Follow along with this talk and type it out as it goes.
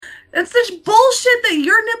It's such bullshit that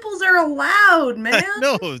your nipples are allowed, man.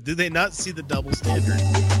 No, do they not see the double standard?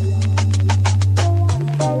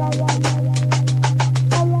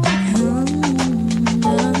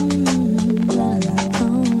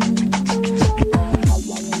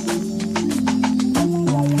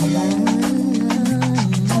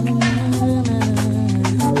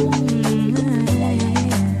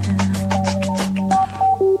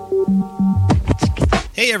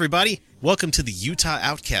 Hey everybody, welcome to the Utah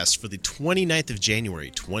Outcasts for the 29th of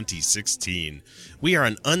January, 2016. We are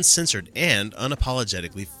an uncensored and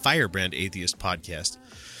unapologetically firebrand atheist podcast,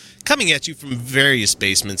 coming at you from various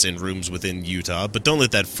basements and rooms within Utah, but don't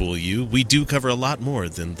let that fool you. We do cover a lot more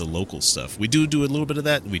than the local stuff. We do a little bit of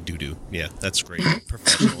that. We do. Yeah, that's great.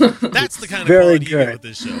 Professional. That's the kind of quality you get with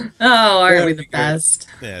this show. Oh, aren't we the best?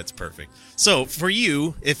 Yeah, it's perfect. So, for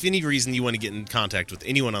you, if any reason you want to get in contact with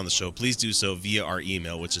anyone on the show, please do so via our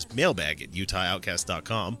email, which is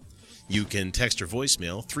mailbag@utahoutcast.com. You can text or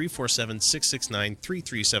voicemail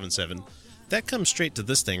 347-669-3377. That comes straight to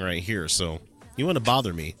this thing right here, so you want to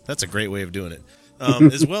bother me, that's a great way of doing it.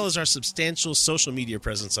 As well as our substantial social media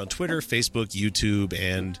presence on Twitter, Facebook, YouTube,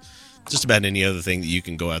 and just about any other thing that you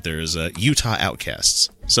can go out there is Utah Outcasts.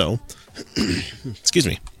 So, excuse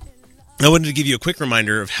me. I wanted to give you a quick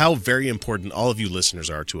reminder of how very important all of you listeners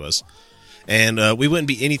are to us. And we wouldn't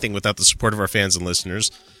be anything without the support of our fans and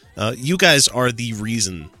listeners. You guys are the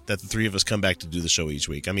reason that the three of us come back to do the show each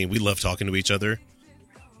week. I mean, we love talking to each other.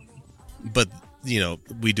 But, you know,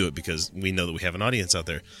 we do it because we know that we have an audience out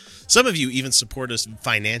there. Some of you even support us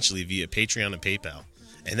financially via Patreon and PayPal.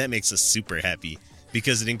 And that makes us super happy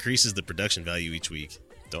because it increases the production value each week.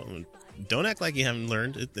 Don't act like you haven't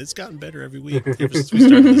learned. It's gotten better every week ever since we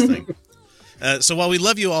started this thing. So while we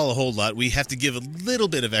love you all a whole lot, we have to give a little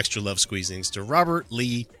bit of extra love squeezings to Robert,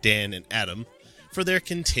 Lee, Dan, and Adam for their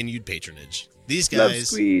continued patronage. These guys... Love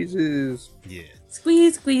squeezes. Yeah.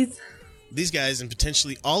 Squeeze. These guys, and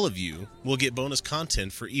potentially all of you, will get bonus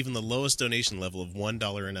content for even the lowest donation level of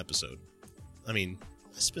 $1 an episode. I mean,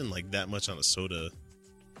 I spend like that much on a soda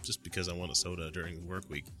just because I want a soda during the work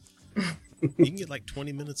week. You can get like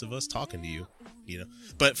 20 minutes of us talking to you, you know.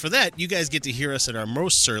 But for that, you guys get to hear us at our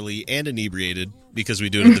most surly and inebriated, because we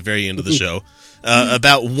do it at the very end of the show,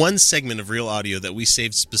 about one segment of real audio that we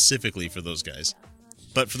saved specifically for those guys.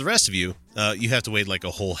 But for the rest of you, you have to wait like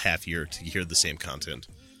a whole half year to hear the same content.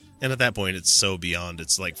 And at that point, it's so beyond.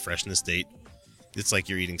 It's like freshness date. It's like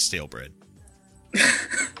you're eating stale bread.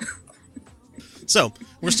 So,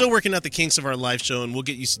 we're still working out the kinks of our live show, and we'll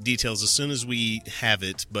get you some details as soon as we have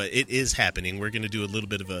it, but it is happening. We're going to do a little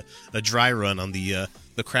bit of a dry run on the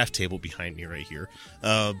craft table behind me right here,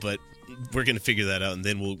 but we're going to figure that out, and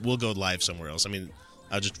then we'll go live somewhere else. I mean,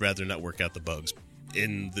 I'd just rather not work out the bugs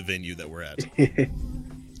in the venue that we're at.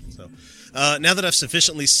 So, now that I've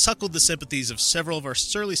sufficiently suckled the sympathies of several of our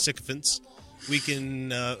surly sycophants, we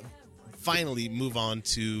can... finally move on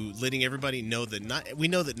to letting everybody know that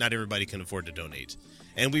not everybody can afford to donate,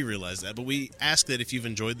 and we realize that, but we ask that if you've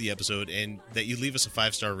enjoyed the episode and that you leave us a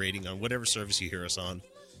 5-star rating on whatever service you hear us on,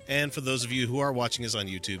 and for those of you who are watching us on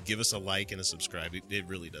YouTube, give us a like and a subscribe. It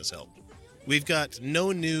really does help. We've got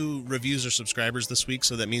no new reviews or subscribers this week,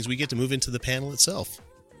 so that means we get to move into the panel itself.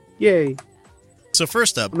 Yay. So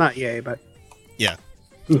first up, not yay, but yeah,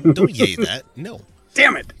 don't yay that. No.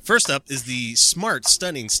 Damn it! First up is the smart,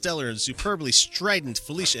 stunning, stellar, and superbly strident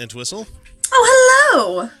Felicia Entwistle. Oh,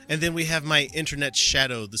 hello! And then we have my internet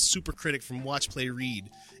shadow, the super critic from Watch Play Read,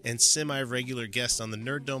 and semi-regular guest on the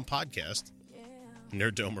Nerd Dome podcast.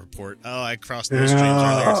 Nerd Dome Report. Oh, I crossed those streams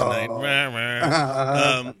earlier tonight.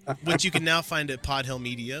 Which you can now find at Podhill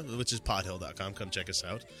Media, which is podhill.com. Come check us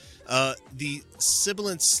out. The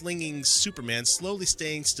sibilant-slinging Superman slowly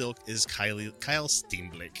staying still is Kyle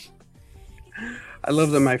Steenblick. I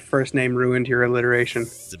love that my first name ruined your alliteration.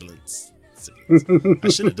 Sibilants. I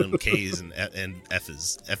should have done K's and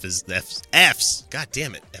F's. F's. God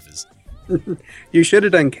damn it, F's. You should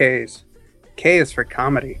have done K's. K is for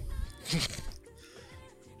comedy.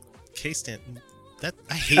 K stand. That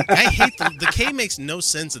I hate the K makes no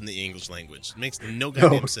sense in the English language. It makes no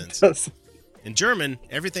goddamn sense. In German,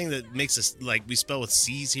 everything that makes us like we spell with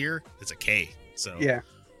C's here, it's a K. So yeah,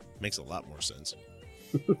 it makes a lot more sense.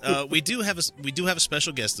 We do have a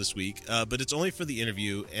special guest this week, but it's only for the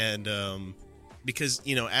interview, and because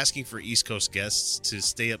asking for East Coast guests to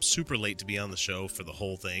stay up super late to be on the show for the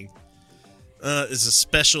whole thing is a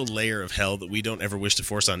special layer of hell that we don't ever wish to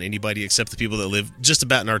force on anybody except the people that live just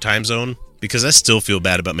about in our time zone. Because I still feel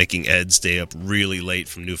bad about making Ed stay up really late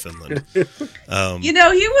from Newfoundland. He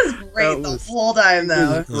was great the whole time,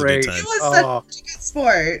 though. Great. He was such a good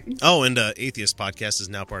sport. Oh, and Atheist Podcast is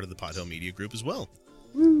now part of the Podhill Media Group as well.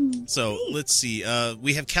 So let's see.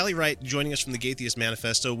 We have Callie Wright joining us from the Gaytheist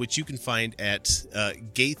Manifesto, which you can find at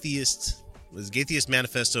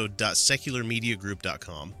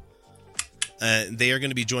gaytheistmanifesto.secularmediagroup.com. They are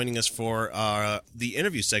going to be joining us for the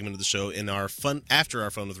interview segment of the show in our after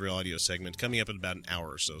our Fun with Real Audio segment, coming up in about an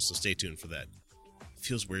hour or so. So stay tuned for that. It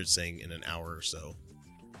feels weird saying in an hour or so,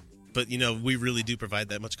 but we really do provide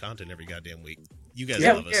that much content every goddamn week. You guys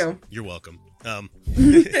love us. You're welcome. That's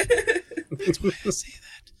why I say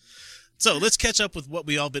that. So let's catch up with what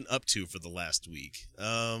we all been up to for the last week.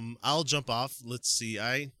 I'll jump off. Let's see.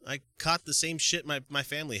 I caught the same shit my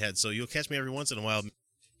family had, so you'll catch me every once in a while.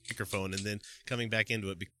 Microphone and then coming back into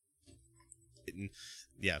it.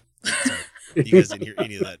 Yeah, sorry. You guys didn't hear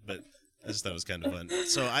any of that, but I just thought it was kind of fun.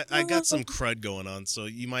 So I got some crud going on, so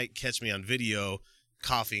you might catch me on video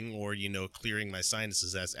coughing or clearing my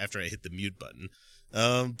sinuses after I hit the mute button.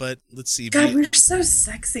 But let's see. God, we're so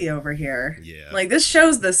sexy over here. Yeah, like this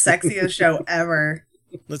show's the sexiest show ever.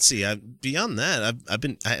 Let's see. Beyond that,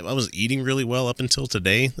 I was eating really well up until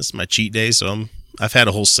today. This is my cheat day, so I've had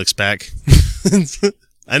a whole 6-pack.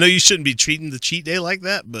 I know you shouldn't be treating the cheat day like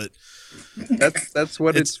that, but that's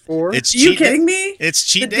what it's for. It's you kidding me? It's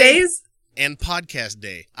cheat day and podcast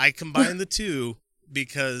day. I combine the two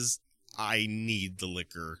because I need the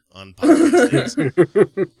liquor on podcast days.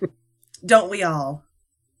 Don't we all?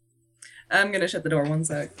 I'm gonna shut the door 1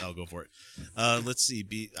 sec. I'll go for it. Let's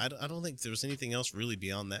see. I don't think there was anything else really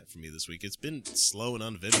beyond that for me this week. It's been slow and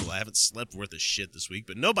uneventful. I haven't slept worth a shit this week,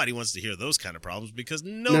 but nobody wants to hear those kind of problems because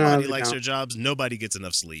nobody likes their jobs. Nobody gets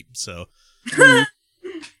enough sleep. So,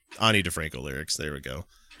 Ani DeFranco lyrics. There we go.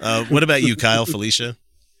 What about you, Kyle, Felicia?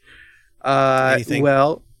 Anything?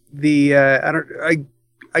 Well, I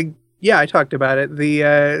talked about it.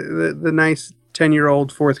 The nice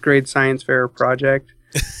 10-year-old 4th grade science fair project.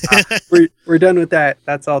 We're done with that.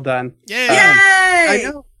 That's all done. Yay!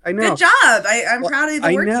 I know. Good job. I'm proud of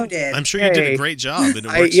the work you did. I'm sure you did a great job. And it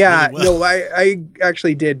works really well. No, I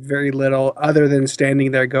actually did very little other than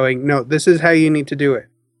standing there going, no, this is how you need to do it.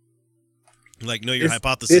 Like, no, your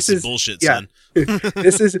hypothesis is bullshit, son.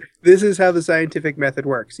 this is how the scientific method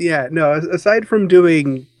works. Yeah, no, aside from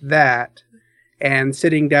doing that and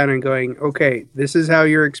sitting down and going, okay, this is how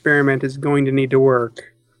your experiment is going to need to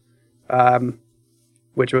work.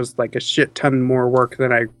 Which was like a shit ton more work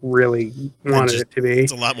than I really wanted it to be.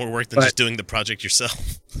 It's a lot more work than just doing the project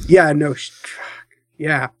yourself. Yeah, no.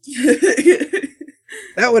 Yeah.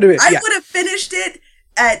 That would have been. I would have finished it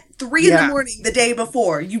at 3 in the morning the day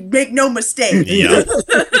before. You make no mistake. Yeah.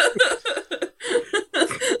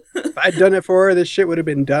 If I'd done it for her, this shit would have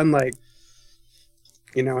been done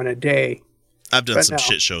in a day. I've done some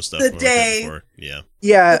shit show stuff. The day. Before. Yeah.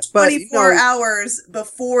 Yeah. 24 hours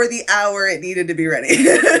before the hour it needed to be ready.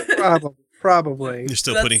 Probably. You're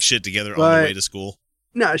still putting shit together on the way to school.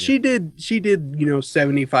 No, yeah. She did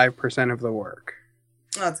 75% of the work.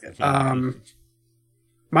 Oh, that's good.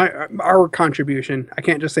 Our contribution, I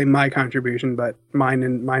can't just say my contribution, but mine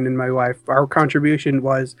and my wife, our contribution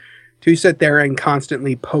was to sit there and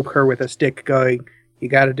constantly poke her with a stick going, you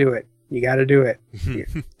got to do it. You got to do it.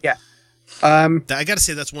 Yeah. I got to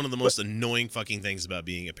say that's one of the most annoying fucking things about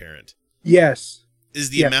being a parent. Yes. Is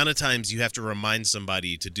the amount of times you have to remind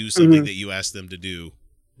somebody to do something that you ask them to do.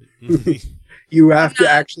 You have to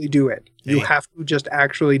actually do it. You have to just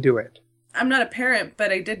actually do it. I'm not a parent, but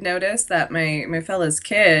I did notice that my fella's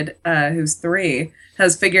kid, who's 3,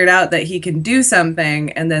 has figured out that he can do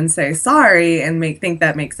something and then say sorry and think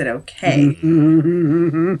that makes it okay.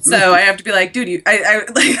 So I have to be like, dude, I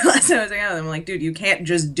like last time I was hanging out with him, I'm like, dude, you can't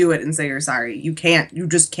just do it and say you're sorry. You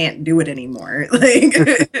just can't do it anymore. Like,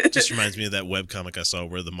 it just reminds me of that webcomic I saw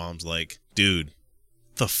where the mom's like, dude,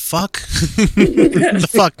 the fuck? The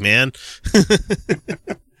fuck, man?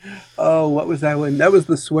 Oh, what was that one? That was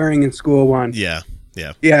the swearing in school one. Yeah.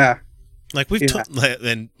 Like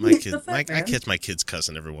and my kids, I catch my kids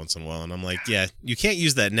cussing every once in a while, and I'm like, yeah, you can't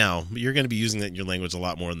use that now. But you're going to be using that in your language a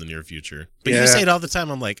lot more in the near future. But you say it all the time.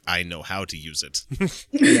 I'm like, I know how to use it.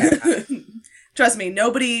 Yeah. Trust me,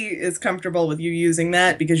 nobody is comfortable with you using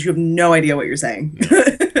that because you have no idea what you're saying. No.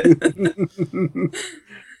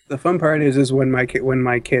 The fun part is when my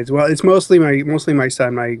kids. Well, it's mostly my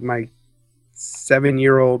son, my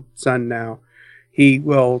 7-year-old son now. He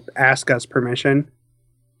will ask us permission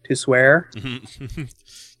to swear. Can I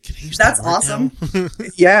use That's that word awesome. now?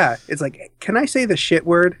 Yeah, it's like, can I say the shit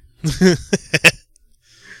word?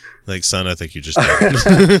 Like, son, I think you just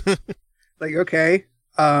did. Like, okay.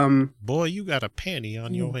 Boy, you got a panty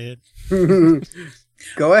on your head.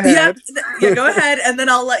 Go ahead. Yeah, go ahead, and then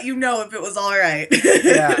I'll let you know if it was all right.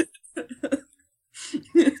 Yeah.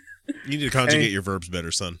 You need to conjugate your verbs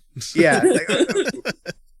better, son. Yeah.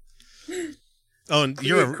 Oh, and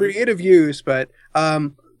you're creative use, but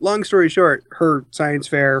long story short, her science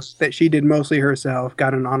fair that she did mostly herself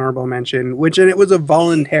got an honorable mention, and it was a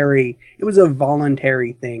voluntary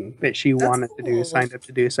thing that she wanted to do, signed up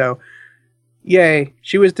to do. So, yay!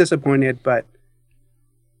 She was disappointed, but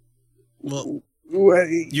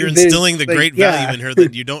you're instilling the great value in her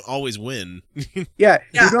that you don't always win. You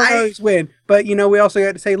don't always win, but we also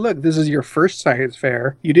got to say, look, this is your first science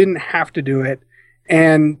fair. You didn't have to do it,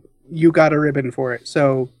 and you got a ribbon for it.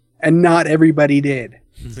 So, and not everybody did.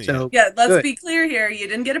 So let's be clear here. You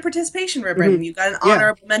didn't get a participation ribbon. Mm-hmm. You got an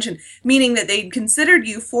honorable mention, meaning that they considered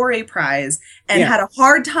you for a prize and had a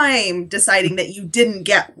hard time deciding that you didn't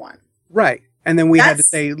get one. Right. And then we had to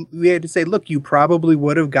say, look, you probably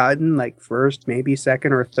would have gotten like first, maybe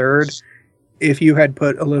second or third if you had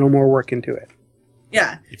put a little more work into it.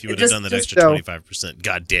 Yeah. If you would have done that extra 25%.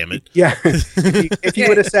 God damn it. Yeah. If you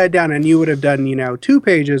would have sat down and you would have done, 2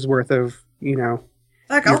 pages worth of,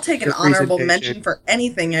 Fuck, I'll take an honorable mention for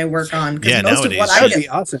anything I work on. Yeah, most nowadays. Of what that would be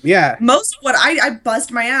awesome. Yeah. Most of what I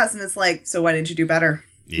bust my ass, and it's like, so why didn't you do better?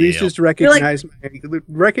 Please just recognize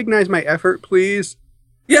my effort, please.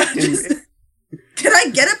 Yeah. Can I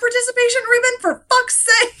get a participation ribbon for fuck's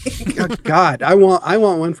sake? Oh, God, I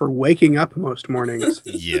want one for waking up most mornings.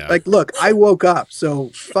 Yeah. Like, look, I woke up,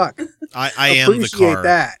 so fuck. I am the car.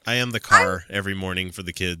 I am the car every morning for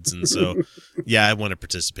the kids, and so I want a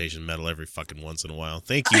participation medal every fucking once in a while.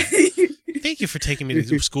 Thank you. Thank you for taking me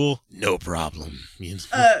to school. No problem. It's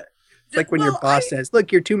like when your boss says,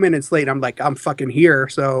 look, you're 2 minutes late. I'm like, I'm fucking here,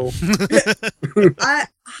 so.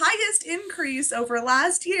 Highest increase over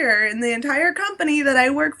last year in the entire company that I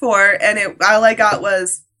work for, and all I got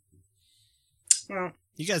was, well.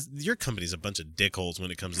 You guys, your company's a bunch of dickholes when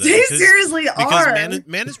it comes to that. They seriously are. Because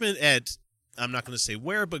management at, I'm not going to say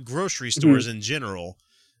where, but grocery stores in general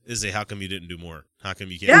is how come you didn't do more? How come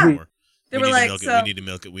you can't do more? They were like, we need to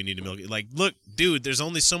milk it. We need to milk it. Like, look, dude, there's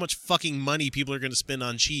only so much fucking money people are going to spend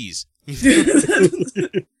on cheese.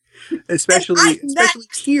 especially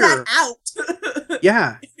here. Out.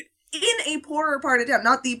 Yeah. In a poorer part of town,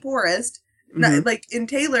 not the poorest, not, like in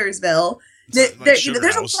Taylorsville. There's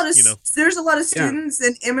a lot of students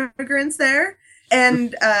and immigrants there,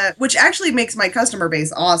 and which actually makes my customer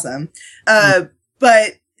base awesome.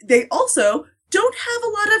 But they also don't have a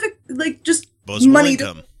lot of just money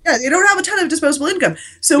income. They don't have a ton of disposable income.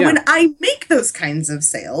 So when I make those kinds of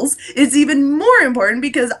sales, it's even more important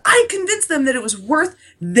because I convinced them that it was worth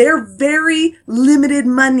their very limited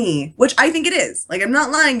money, which I think it is. Like, I'm not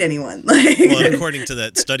lying to anyone. Well, according to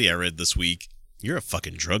that study I read this week, you're a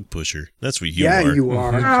fucking drug pusher. That's what you are. Yeah, you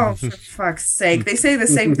are. Oh, for fuck's sake. They say the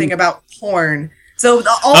same thing about porn. So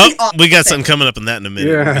we got something coming up on that in a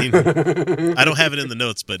minute. Yeah. I don't have it in the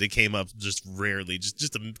notes, but it came up just rarely,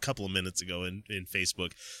 just a couple of minutes ago in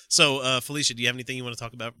Facebook. So, Felicia, do you have anything you want to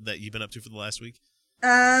talk about that you've been up to for the last week?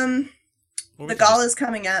 The gala's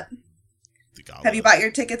coming up. Have you bought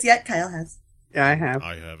your tickets yet? Kyle has. Yeah, I have.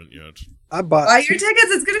 I haven't yet. I bought. Buy your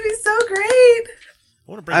tickets. It's going to be so great.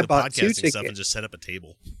 I want to bring the podcasting stuff and just set up a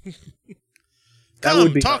table. That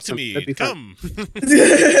would be talk awesome. to me. Come.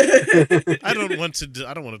 I don't want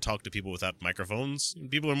to talk to people without microphones.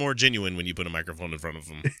 People are more genuine when you put a microphone in front of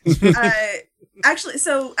them. Actually,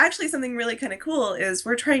 something really kind of cool is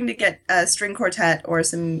we're trying to get a string quartet or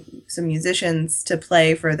some musicians to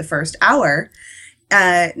play for the first hour.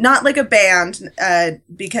 Not like a band,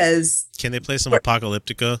 because can they play some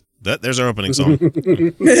Apocalyptica? There's our opening song.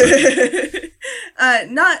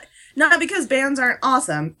 Not because bands aren't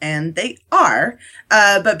awesome, and they are,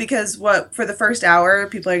 but because for the first hour,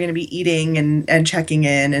 people are going to be eating and checking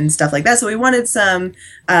in and stuff like that. So we wanted some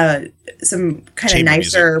kind of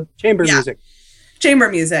nicer chamber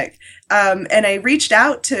music. And I reached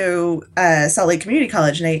out to Salt Lake Community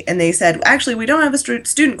College, and they said, actually, we don't have a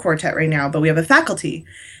student quartet right now, but we have a faculty.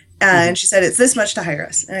 And she said, it's this much to hire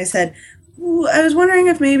us. And I said, I was wondering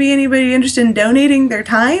if maybe anybody interested in donating their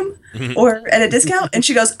time or at a discount. And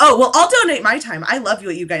she goes, oh, well, I'll donate my time. I love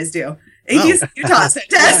what you guys do. Utah is fantastic.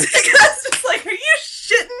 I was just like, are you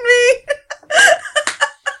shitting me?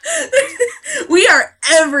 We are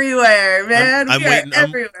everywhere, man. We are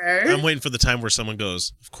everywhere. I'm waiting for the time where someone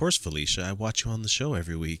goes, of course, Felicia, I watch you on the show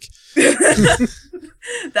every week.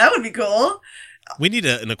 That would be cool. We need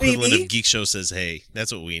an equivalent of Geek Show Says Hey.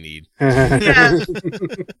 That's what we need. Yeah.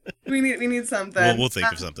 We need something. We'll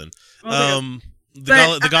think of something.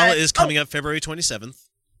 The gala is coming up February 27th.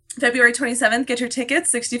 February 27th, get your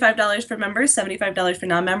tickets, $65 for members, $75 for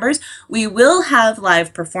non-members. We will have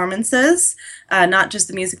live performances, not just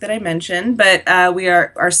the music that I mentioned, but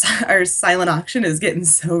our silent auction is getting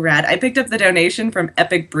so rad. I picked up the donation from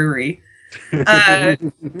Epic Brewery. We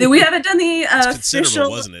haven't done the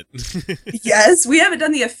official, wasn't it? Yes, we haven't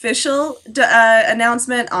done the official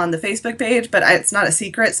announcement on the Facebook page, but it's not a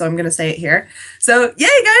secret, so I'm going to say it here. So, yay,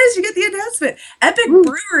 guys, you get the announcement. Epic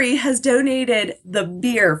Brewery has donated the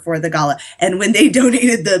beer for the gala, and when they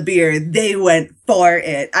donated the beer, they went for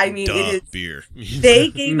it. I mean, it is beer. They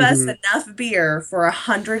gave us enough beer for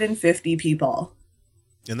 150 people.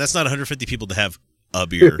 And that's not 150 people to have a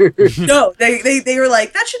beer. No, they were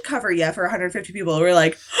like, that should cover you for 150 people. We're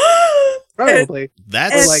like, probably.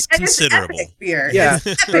 That's like considerable. Beer. Yeah,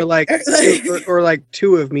 or like or like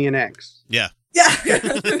two of me and X. Yeah. Yeah.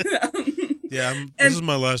 Yeah, this is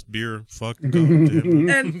my last beer. Fuck. And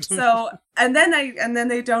then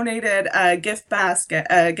they donated a gift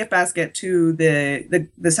basket to the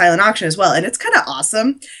silent auction as well, and it's kind of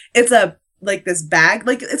awesome. It's this bag,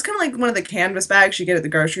 it's kind of like one of the canvas bags you get at the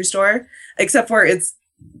grocery store, except for it's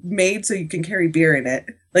made so you can carry beer in it.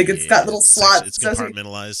 It's got little slots. It's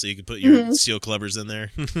compartmentalized, so you can put your seal clubbers in there.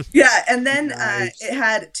 Yeah, and then nice. It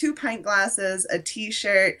had 2 pint glasses, a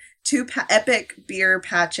T-shirt, 2 Epic beer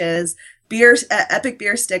patches, Epic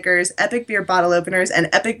beer stickers, Epic beer bottle openers, and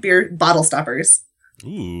Epic beer bottle stoppers.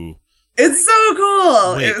 Ooh. It's so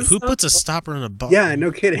cool. Wait, who puts a stopper in a bottle? Yeah,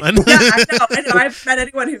 no kidding. I know. I haven't met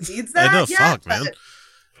anyone who needs that. I know, fuck, man.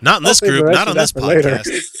 Not in this group, not on this podcast.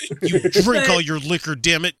 You drink all your liquor,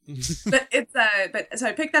 damn it. But so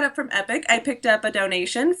I picked that up from Epic. I picked up a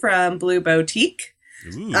donation from Blue Boutique.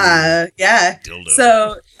 Ooh. Yeah. Dildo.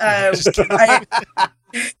 So I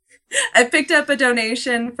picked up a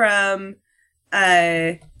donation from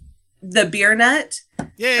the Beer Nut.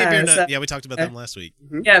 Yeah, Beer Nut. Yeah, we talked about them last week.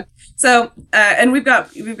 Yeah. So, and we've got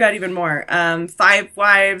even more. Five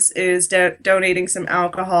Wives is donating some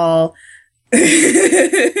alcohol.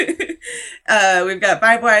 We've got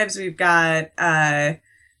Five Wives. We've got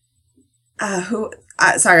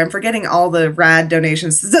sorry, I'm forgetting all the rad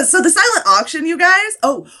donations. So the silent auction, you guys.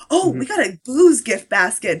 We got a booze gift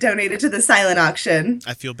basket donated to the silent auction.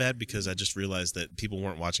 I feel bad because I just realized that people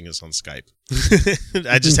weren't watching us on Skype.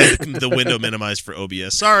 I just had the window minimized for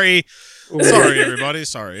OBS. Sorry, everybody.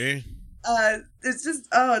 Sorry. It's just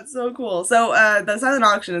it's so cool. So the silent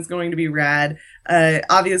auction is going to be rad.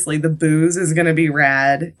 Obviously the booze is going to be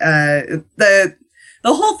rad.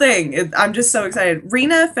 The whole thing, I'm just so excited.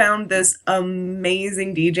 Rena found this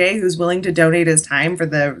amazing DJ who's willing to donate his time for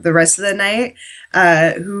the rest of the night,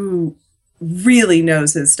 who really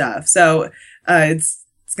knows his stuff. So it's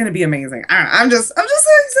going to be amazing. I'm just so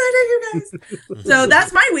excited, you guys. So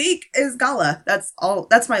that's my week is gala. That's all.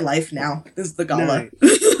 That's my life now is the gala.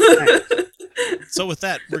 Nice. So with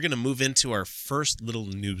that, we're going to move into our first little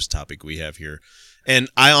news topic we have here. And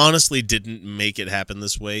I honestly didn't make it happen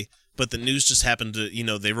this way. But the news just happened to,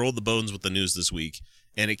 they rolled the bones with the news this week,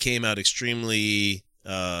 and it came out extremely,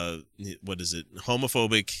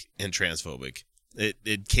 homophobic and transphobic.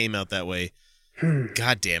 It came out that way.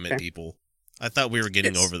 God damn it, people. I thought we were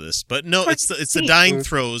getting over this. But no, it's the dying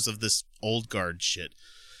throes of this old guard shit.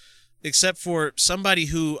 Except for somebody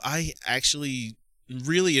who I actually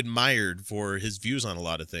really admired for his views on a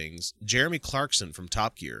lot of things, Jeremy Clarkson from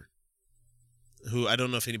Top Gear, who I don't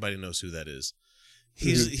know if anybody knows who that is.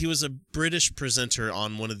 He was a British presenter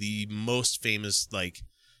on one of the most famous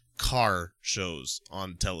car shows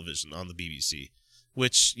on television on the BBC,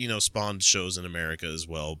 which spawned shows in America as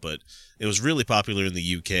well, but it was really popular in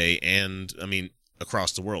the UK and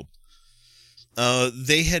across the world.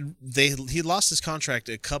 He lost his contract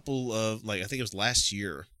a couple of I think it was last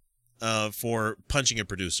year for punching a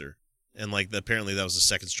producer, and apparently that was a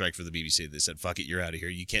second strike for the BBC. They said, "Fuck it, you're out of here.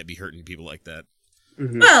 You can't be hurting people like that."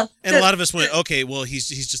 Well, and a lot of us went, okay, well, he's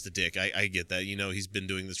just a dick. I get that. He's been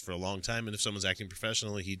doing this for a long time, and if someone's acting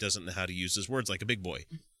professionally, he doesn't know how to use his words like a big boy.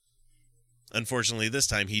 Unfortunately, this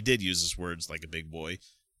time he did use his words like a big boy,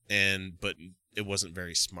 but it wasn't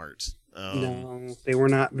very smart. No, they were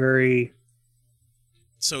not very.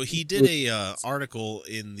 So he did a article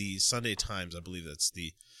in the Sunday Times, I believe that's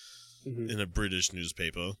in a British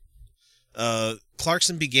newspaper.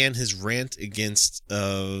 Clarkson began his rant against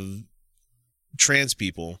trans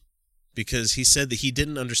people because he said that he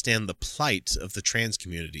didn't understand the plight of the trans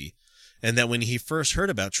community, and that when he first heard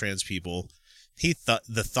about trans people, he thought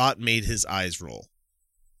the thought made his eyes roll.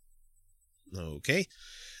 Okay.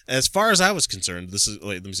 As far as I was concerned,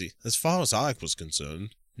 As far as I was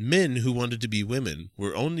concerned, men who wanted to be women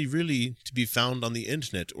were only really to be found on the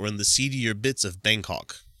internet or in the seedier bits of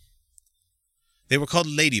Bangkok. They were called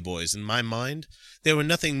ladyboys in my mind. They were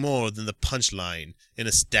nothing more than the punchline in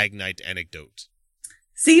a stagnite anecdote.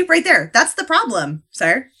 See, right there. That's the problem,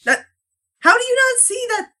 sir. How do you not see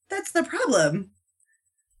that that's the problem?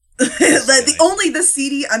 Only the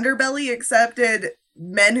seedy underbelly accepted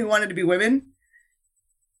men who wanted to be women.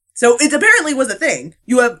 So it apparently was a thing.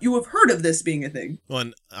 You have heard of this being a thing. Well,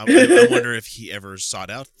 and I wonder if he ever sought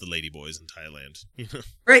out the ladyboys in Thailand.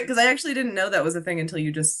 Right, because I actually didn't know that was a thing until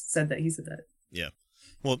you just said that he said that. Yeah.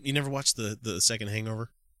 Well, you never watched the second Hangover?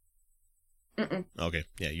 Mm-mm. Okay.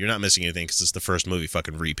 Yeah, you're not missing anything because it's the first movie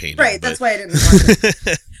fucking repainted. Right, that's why I didn't watch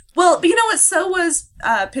it. Well, but you know what? So was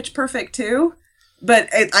Pitch Perfect 2, but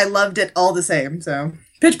I loved it all the same, so...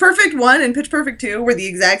 Pitch Perfect 1 and Pitch Perfect 2 were the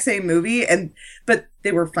exact same movie, but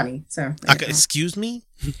they were funny, so... Okay, excuse me?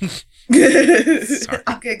 Sorry.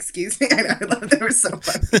 Okay, excuse me. I know, I love it. They were so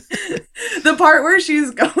funny. The part where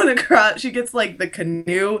she's going across, she gets, like, the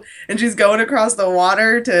canoe, and she's going across the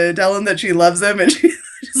water to tell him that she loves him, and she's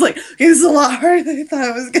like, this is a lot harder than I thought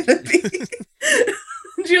it was gonna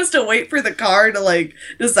be. She has to wait for the car to, like,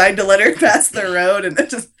 decide to let her pass the road, and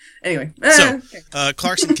it just... Anyway. So,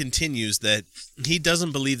 Clarkson continues that he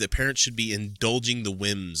doesn't believe that parents should be indulging the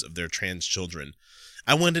whims of their trans children.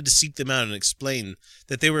 I wanted to seek them out and explain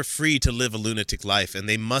that they were free to live a lunatic life, and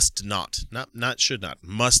they must not,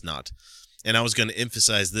 must not, and I was going to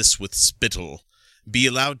emphasize this with spittle, be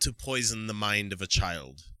allowed to poison the mind of a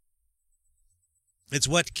child. It's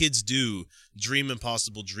what kids do, dream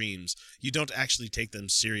impossible dreams. You don't actually take them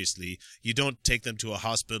seriously. You don't take them to a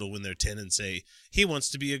hospital when they're 10 and say, he wants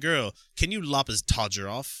to be a girl. Can you lop his todger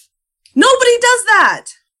off? Nobody does that!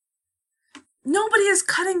 Nobody is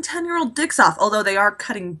cutting 10-year-old dicks off, although they are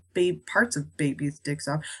cutting parts of babies' dicks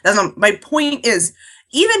off. That's not, my point is,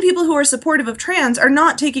 even people who are supportive of trans are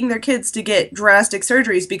not taking their kids to get drastic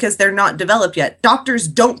surgeries because they're not developed yet. Doctors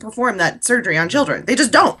don't perform that surgery on children. They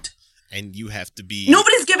just don't. And you have to be...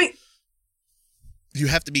 Nobody's giving... You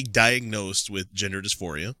have to be diagnosed with gender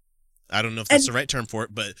dysphoria. I don't know if that's the right term for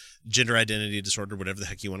it, but gender identity disorder, whatever the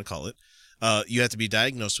heck you want to call it. You have to be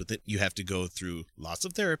diagnosed with it. You have to go through lots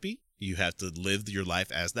of therapy. You have to live your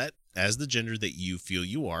life as the gender that you feel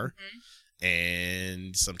you are. Mm-hmm.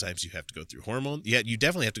 And sometimes you have to go through hormone. Yeah, you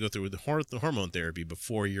definitely have to go through the hormone therapy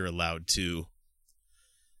before you're allowed to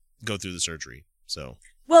go through the surgery. So...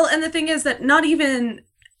 Well, and the thing is that not even...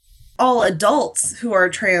 all adults who are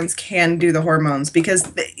trans can do the hormones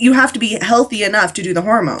because you have to be healthy enough to do the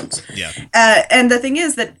hormones. Yeah. And the thing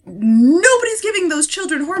is that nobody's giving those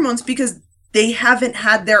children hormones because they haven't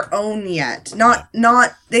had their own yet.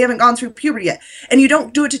 They haven't gone through puberty yet. And you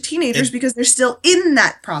don't do it to teenagers because they're still in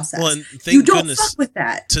that process. Well, and you don't fuck with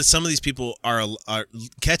that. To some of these people are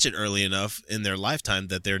catch it early enough in their lifetime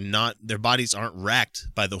that their bodies aren't racked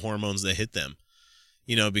by the hormones that hit them.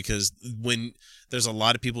 You know, because when there's a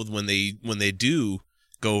lot of people when they do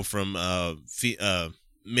go from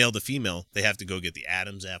male to female, they have to go get the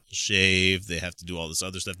Adam's apple shave. They have to do all this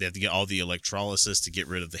other stuff. They have to get all the electrolysis to get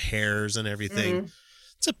rid of the hairs and everything. Mm-hmm.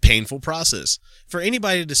 It's a painful process for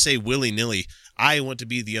anybody to say willy-nilly, I want to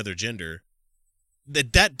be the other gender.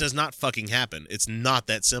 That does not fucking happen. It's not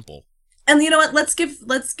that simple. And you know what? Let's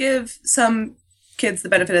give some kids the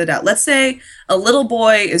benefit of the doubt. Let's say a little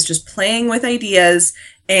boy is just playing with ideas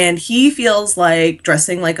and he feels like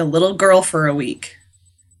dressing like a little girl for a week.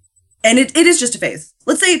 And it is just a phase.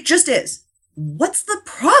 Let's say it just is. What's the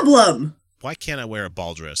problem? Why can't I wear a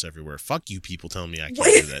ball dress everywhere? Fuck you people telling me I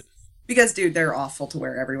can't do that. Because, dude, they're awful to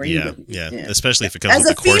wear everywhere. Yeah. Especially if it comes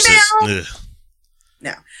with the corsets.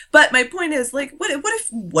 No. But my point is, like,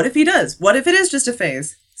 what if he does? What if it is just a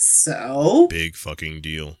phase? So? Big fucking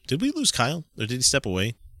deal. Did we lose Kyle? Or did he step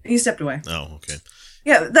away? He stepped away. Oh, okay.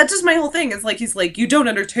 Yeah, that's just my whole thing. Is like, he's like, you don't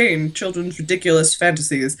entertain children's ridiculous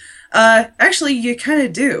fantasies. Actually, you kind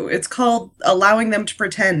of do. It's called allowing them to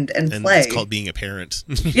pretend and play. It's called being a parent.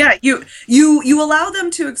 Yeah, you allow them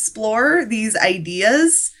to explore these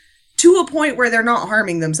ideas to a point where they're not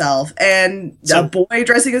harming themselves. And a boy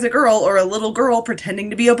dressing as a girl or a little girl pretending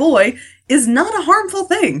to be a boy is not a harmful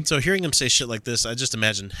thing. So hearing him say shit like this, I just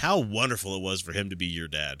imagine how wonderful it was for him to be your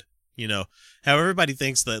dad. You know, how everybody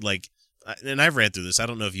thinks that, like, and I've ran through this. I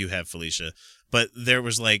don't know if you have, Felicia, but there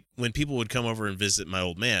was like when people would come over and visit my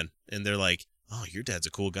old man and they're like, oh, your dad's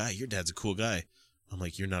a cool guy. Your dad's a cool guy. I'm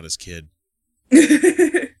like, you're not his kid.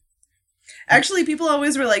 Actually, people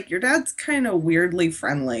always were like, your dad's kind of weirdly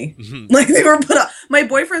friendly. Mm-hmm. Like they were put up. My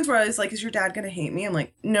boyfriends were always like, is your dad going to hate me? I'm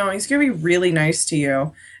like, no, he's going to be really nice to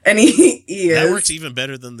you. And he is. That works even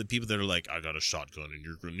better than the people that are like, I got a shotgun and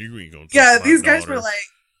you ain't going to. Yeah, these guys were like,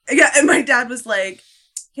 yeah. And my dad was like,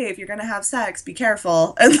 hey, if you're going to have sex, be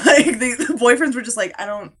careful. And like the boyfriends were just like, I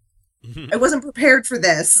don't I wasn't prepared for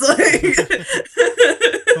this. Like,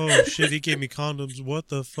 oh shit, he gave me condoms. What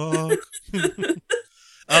the fuck?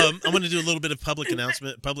 I'm going to do a little bit of public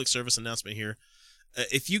service announcement here.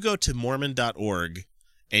 If you go to Mormon.org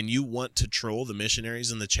and you want to troll the missionaries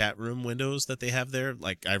in the chat room windows that they have there,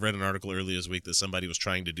 like I read an article earlier this week that somebody was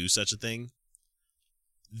trying to do such a thing.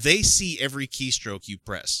 They see every keystroke you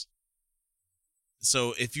press.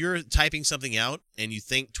 So if you're typing something out and you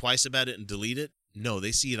think twice about it and delete it, no,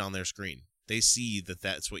 they see it on their screen. They see that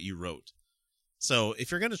that's what you wrote. So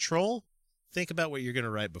if you're going to troll, think about what you're going to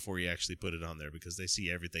write before you actually put it on there, because they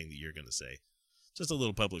see everything that you're going to say. Just a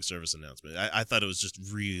little public service announcement. I thought it was just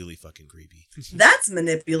really fucking creepy. That's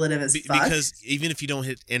manipulative as fuck. Because even if you don't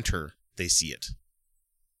hit enter, they see it.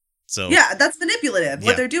 So yeah, that's manipulative.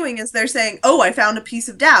 What they're doing is they're saying, oh, I found a piece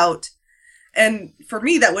of doubt. And for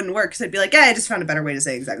me, that wouldn't work, because I'd be like, I just found a better way to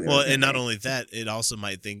say exactly what and not only that, it also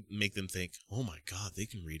might make them think, oh my God, they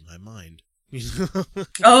can read my mind.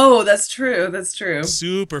 Oh, that's true. That's true.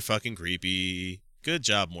 Super fucking creepy. Good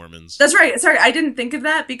job, Mormons. That's right. Sorry, I didn't think of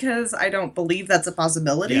that because I don't believe that's a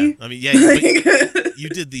possibility. Yeah, I mean, yeah, you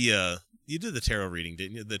did the tarot reading,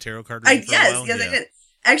 didn't you? The tarot card reading for a while? Yes, I did.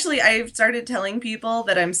 Actually, I've started telling people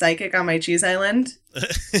that I'm psychic on my cheese island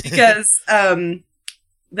because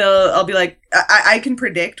I'll be like, I can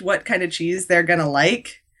predict what kind of cheese they're gonna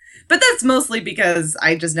like, but that's mostly because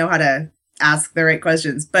I just know how to ask the right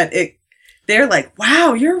questions. But they're like,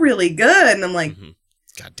 wow, you're really good, and I'm like,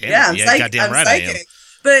 God damn, goddamn right psychic. I am.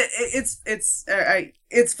 But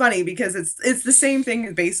it's funny because it's the same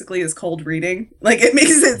thing basically as cold reading. Like, it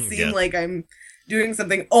makes it seem like I'm doing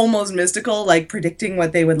something almost mystical, like predicting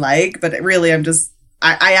what they would like, but really I'm just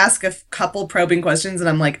I ask a couple probing questions and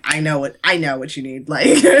I'm like, I know what you need,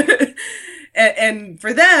 like. and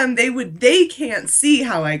for them, they can't see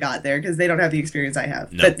how I got there because they don't have the experience I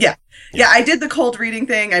have. No. But yeah, I did the cold reading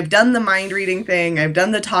thing. I've done the mind reading thing. I've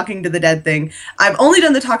done the talking to the dead thing. I've only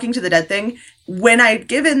done the talking to the dead thing when I've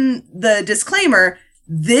given the disclaimer.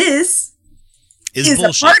 This is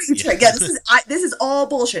a party trick. Yeah, this is all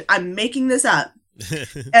bullshit. I'm making this up.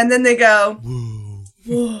 And then they go,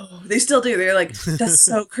 whoa. They still do. They're like, that's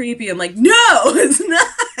so creepy. I'm like, no, it's not.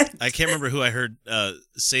 I can't remember who I heard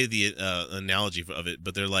say the analogy of it,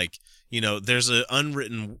 but they're like, there's an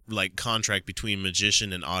unwritten like contract between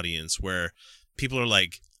magician and audience where people are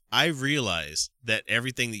like, I realize that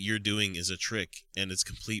everything that you're doing is a trick and it's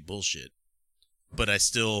complete bullshit, but I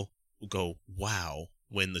still go, wow,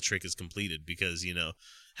 when the trick is completed because,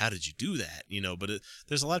 how did you do that? But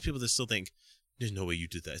there's a lot of people that still think, there's no way you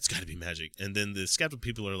did that. It's got to be magic. And then the skeptical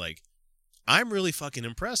people are like, I'm really fucking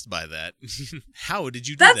impressed by that. How did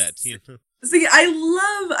you do that? See,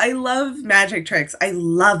 I love magic tricks. I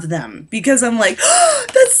love them because I'm like, oh,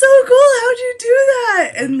 that's so cool. How'd you do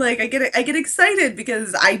that? And like, I get excited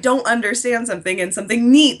because I don't understand something and something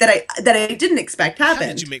neat that I didn't expect happened.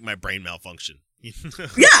 How did you make my brain malfunction?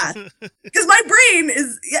 Yeah, because my brain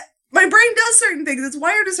does certain things. It's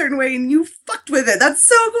wired a certain way, and you fucked with it. That's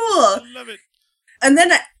so cool. I love it. And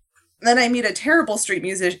then I meet a terrible street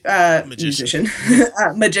magician,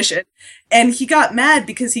 and he got mad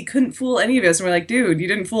because he couldn't fool any of us. And we're like, dude, you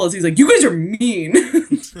didn't fool us. He's like, you guys are mean.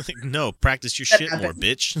 Like, no, practice your shit more,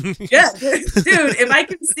 bitch. Yeah, dude, if I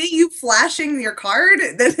can see you flashing your card,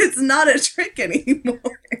 then it's not a trick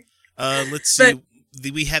anymore. Let's see.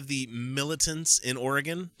 We have the militants in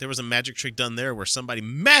Oregon. There was a magic trick done there where somebody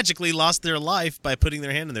magically lost their life by putting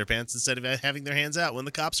their hand in their pants instead of having their hands out when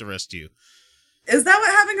the cops arrest you. Is that what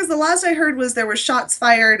happened? Because the last I heard was there were shots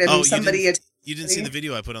fired and somebody... You didn't see the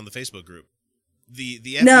video I put on the Facebook group. The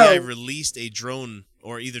FBI released a drone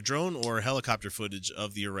or helicopter footage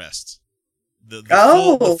of the arrest. The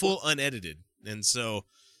full unedited. And so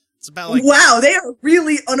it's about like... Wow, they are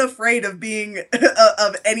really unafraid of being...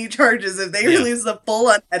 of any charges. If they release the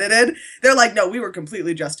full unedited, they're like, no, we were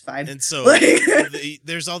completely justified. And so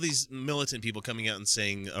there's all these militant people coming out and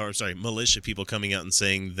saying... militia people coming out and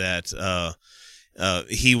saying that...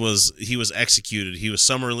 he was executed. He was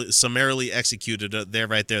summarily executed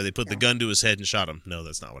right there. They put the gun to his head and shot him. No,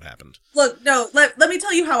 that's not what happened. Look, no, let me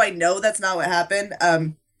tell you how I know that's not what happened.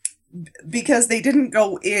 Because they didn't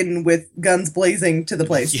go in with guns blazing to the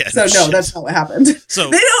place. Yeah, that's not what happened. So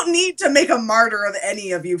they don't need to make a martyr of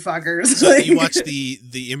any of you fuckers. So you watch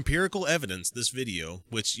the empirical evidence, this video,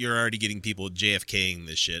 which you're already getting people JFKing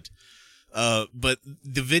this shit. But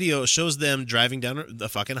the video shows them driving down the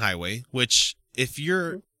fucking highway, which... If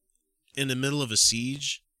you're in the middle of a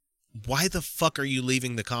siege, why the fuck are you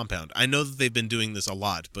leaving the compound? I know that they've been doing this a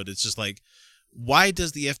lot, but it's just like, why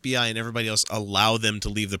does the FBI and everybody else allow them to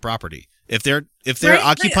leave the property? If they're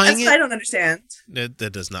occupying it, I don't understand.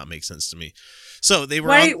 That does not make sense to me. So they were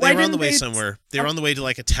Why on the way didn't somewhere. They were on the way to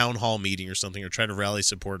like a town hall meeting or something, or try to rally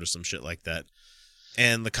support or some shit like that.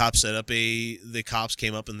 And the cops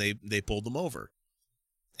came up and they pulled them over.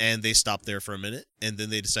 And they stopped there for a minute, and then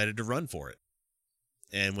they decided to run for it.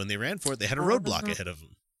 And when they ran for it, they had a roadblock ahead of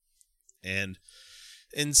them. And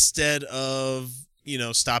instead of,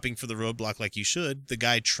 stopping for the roadblock like you should, the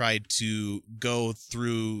guy tried to go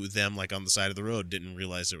through them like on the side of the road, didn't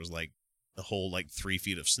realize there was like a whole like 3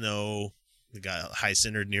 feet of snow. The guy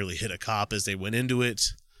high-centered nearly hit a cop as they went into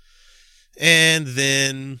it. And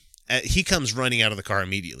then he comes running out of the car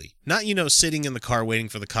immediately. Not, sitting in the car waiting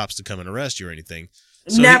for the cops to come and arrest you or anything.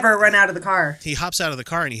 So Never run out of the car. He hops out of the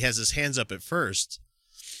car and he has his hands up at first.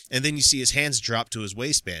 And then you see his hands drop to his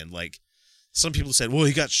waistband. Like, some people said, well,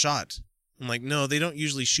 he got shot. I'm like, no, they don't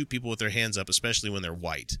usually shoot people with their hands up, especially when they're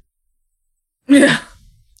white. Yeah.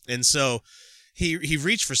 And so he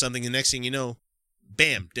reached for something, and the next thing you know,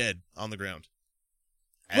 bam, dead on the ground.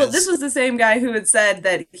 Well, this was the same guy who had said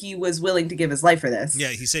that he was willing to give his life for this. Yeah,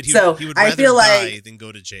 he said he would rather die than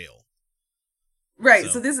go to jail. Right.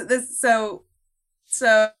 So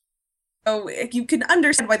you can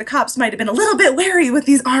understand why the cops might have been a little bit wary with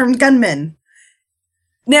these armed gunmen.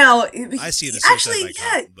 Now, I see it as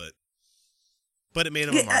suicide by cop, but it made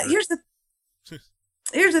him a martyr.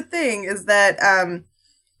 Here's the thing: is that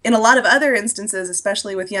in a lot of other instances,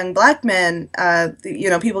 especially with young black men,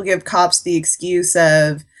 people give cops the excuse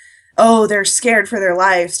of, oh, they're scared for their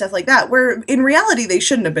life, stuff like that. Where in reality, they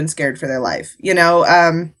shouldn't have been scared for their life.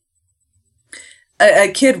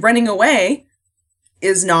 A kid running away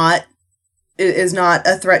is not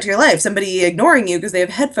a threat to your life. Somebody ignoring you because they have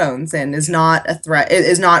headphones in is not a threat. It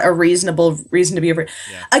is not a reasonable reason to be afraid.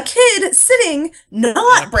 Yeah. A kid sitting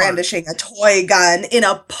not brandishing a toy gun in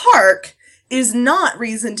a park is not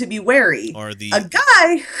reason to be wary. Or the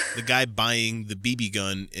guy buying the BB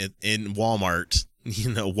gun in Walmart,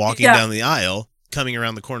 walking down the aisle, coming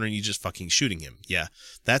around the corner, and you just fucking shooting him. Yeah,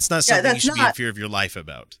 that's not something you should be in fear of your life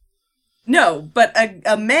about. No, but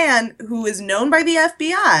a man who is known by the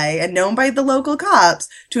FBI and known by the local cops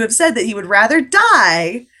to have said that he would rather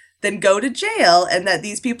die than go to jail, and that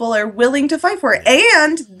these people are willing to fight for it,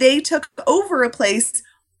 and they took over a place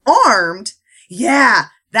armed. Yeah,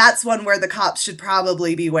 that's one where the cops should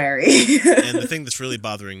probably be wary. And the thing that's really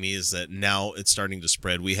bothering me is that now it's starting to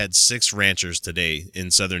spread. We had 6 ranchers today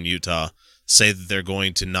in southern Utah say that they're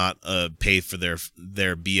going to not pay for their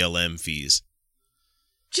BLM fees.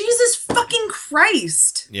 Jesus fucking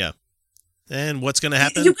Christ. Yeah. And what's going to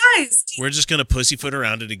happen? You guys. We're just going to pussyfoot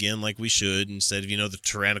around it again like we should, instead of, the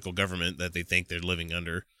tyrannical government that they think they're living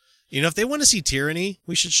under. If they want to see tyranny,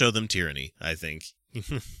 we should show them tyranny, I think.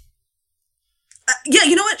 Yeah,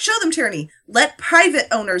 you know what? Show them tyranny. Let private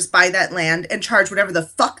owners buy that land and charge whatever the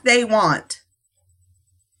fuck they want.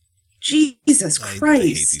 Jesus Christ. I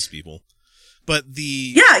hate these people. But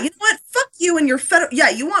yeah, you know what? Fuck you and your federal. Yeah,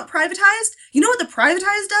 you want privatized? You know what the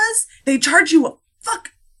privatized does? They charge you a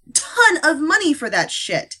fuck ton of money for that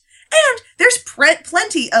shit. And there's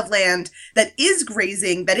plenty of land that is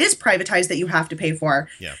grazing, that is privatized, that you have to pay for.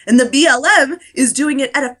 Yeah. And the BLM is doing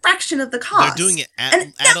it at a fraction of the cost. They're doing it at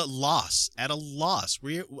a loss. At a loss.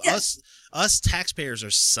 Us taxpayers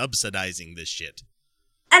are subsidizing this shit.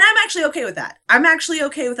 And I'm actually okay with that. I'm actually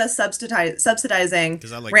okay with us subsidizing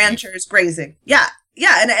ranchers grazing. Yeah.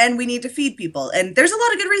 Yeah. And we need to feed people. And there's a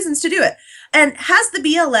lot of good reasons to do it. And has the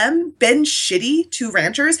BLM been shitty to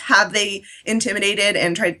ranchers? Have they intimidated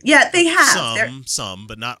and tried? Yeah, they have. Some,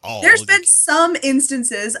 but not all. There's been some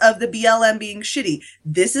instances of the BLM being shitty.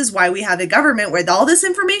 This is why we have a government where all this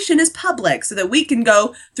information is public, so that we can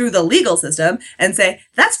go through the legal system and say,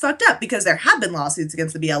 that's fucked up, because there have been lawsuits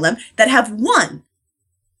against the BLM that have won.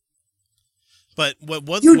 But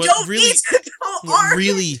what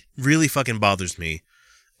really fucking bothers me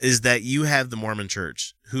is that you have the Mormon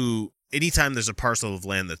Church, who anytime there's a parcel of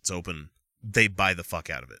land that's open, they buy the fuck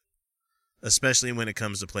out of it. Especially when it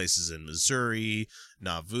comes to places in Missouri,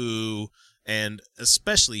 Nauvoo, and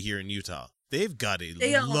especially here in Utah. They've got a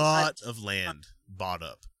lot of land bought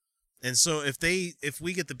up. And so if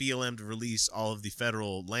we get the BLM to release all of the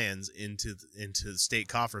federal lands into the state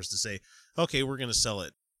coffers to say, okay, we're going to sell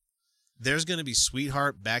it, there's going to be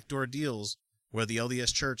sweetheart backdoor deals where the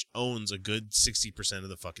LDS Church owns a good 60% of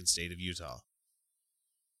the fucking state of Utah.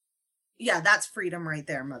 Yeah, that's freedom right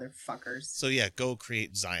there, motherfuckers. So yeah, go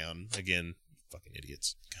create Zion again. Fucking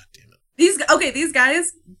idiots. God damn it. These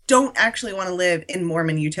guys don't actually want to live in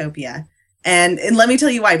Mormon utopia. And let me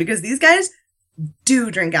tell you why. Because these guys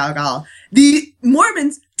do drink alcohol. The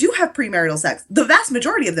Mormons do have premarital sex. The vast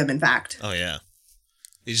majority of them, in fact. Oh, yeah.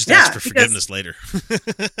 You just ask for forgiveness later.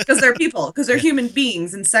 Because they're people, because they're human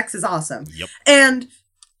beings, and sex is awesome. Yep. And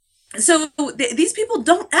so these people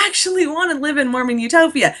don't actually want to live in Mormon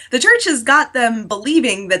utopia. The church has got them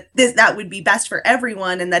believing that that would be best for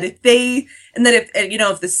everyone, and that if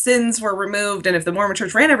the sins were removed and if the Mormon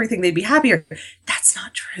church ran everything, they'd be happier. That's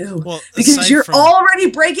not true. Well, because you're already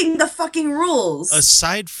breaking the fucking rules.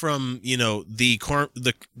 Aside from, the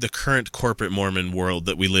current corporate Mormon world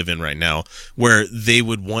that we live in right now, where they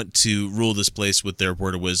would want to rule this place with their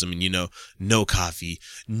word of wisdom and, no coffee,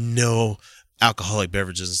 no alcoholic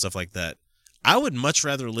beverages and stuff like that. I would much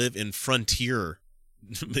rather live in frontier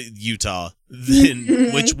Utah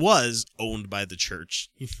which was owned by the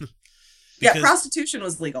church. Yeah, prostitution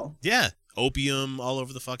was legal. Yeah, opium all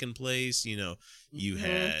over the fucking place. You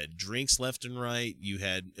had drinks left and right.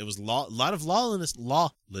 It was a lot of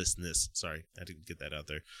lawlessness. Sorry, I didn't get that out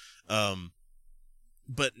there.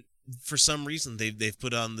 But for some reason they've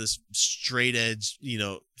put on this straight edge,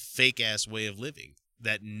 fake ass way of living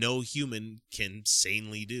that no human can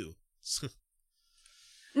sanely do.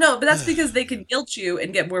 No, but that's because they can guilt you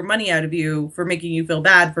and get more money out of you for making you feel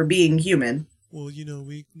bad for being human. Well,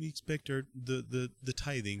 we expect the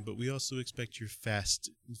tithing, but we also expect your fast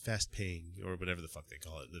paying, or whatever the fuck they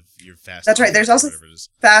call it. Your fast. That's right. There's also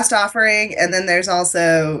fast offering, and then there's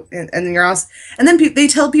also, and then they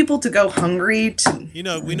tell people to go hungry. We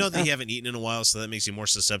know that you haven't eaten in a while, so that makes you more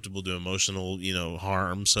susceptible to emotional,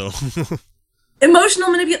 harm. So. Emotional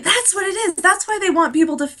manipulation. That's what it is. That's why they want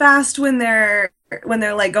people to fast when they're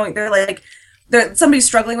somebody's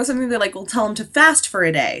struggling with something. They're like, we'll tell them to fast for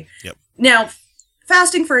a day. Yep. Now,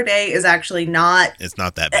 fasting for a day is actually not. It's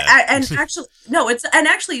not that bad. And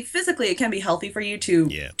actually physically it can be healthy for you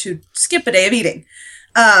to skip a day of eating.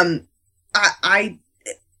 I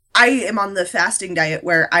am on the fasting diet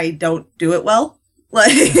where I don't do it well. Like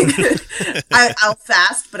I'll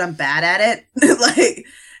fast, but I'm bad at it.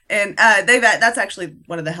 And that's actually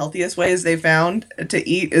one of the healthiest ways they found to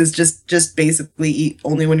eat is just basically eat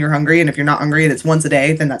only when you're hungry. And if you're not hungry and it's once a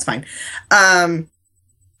day, then that's fine.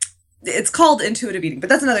 It's called intuitive eating, but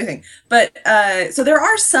that's another thing. But so there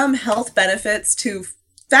are some health benefits to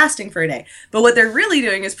fasting for a day. But what they're really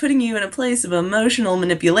doing is putting you in a place of emotional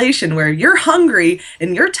manipulation where you're hungry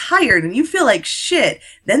and you're tired and you feel like shit.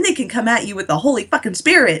 Then they can come at you with the Holy fucking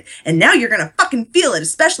Spirit, and now you're gonna fucking feel it,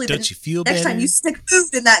 especially Don't you feel next better? time you stick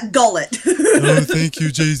food in that gullet. Oh, thank you,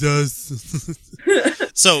 Jesus.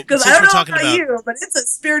 So, because I don't know about you, but it's a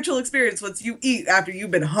spiritual experience once you eat after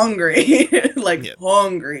you've been hungry,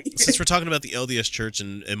 hungry. Since we're talking about the LDS Church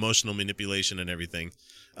and emotional manipulation and everything,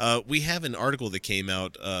 we have an article that came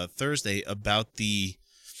out Thursday about the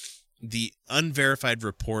unverified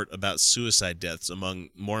report about suicide deaths among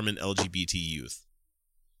Mormon LGBT youth.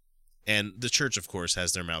 And the church, of course,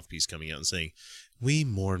 has their mouthpiece coming out and saying, "We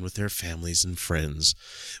mourn with their families and friends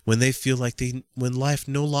when they feel like when life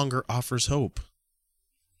no longer offers hope."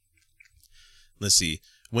 Let's see.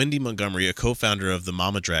 Wendy Montgomery, a co-founder of the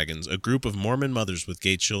Mama Dragons, a group of Mormon mothers with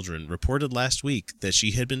gay children, reported last week that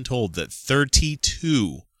she had been told that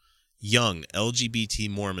 32 young LGBT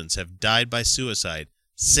Mormons have died by suicide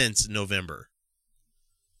since November.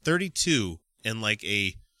 32 in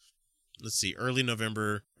early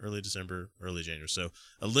November, early December, early January. So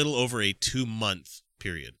a little over a 2-month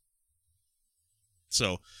period.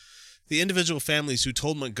 So the individual families who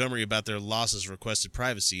told Montgomery about their losses requested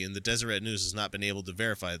privacy, and the Deseret News has not been able to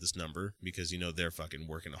verify this number because, they're fucking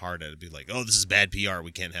working hard at it. Be like, oh, this is bad PR.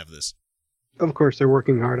 We can't have this. Of course, they're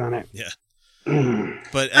working hard on it. Yeah.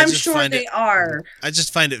 But I'm sure they are. I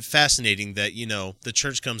just find it fascinating that, the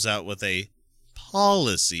church comes out with a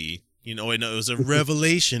policy. I know it was a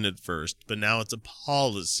revelation at first, but now it's a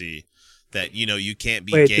policy that, you can't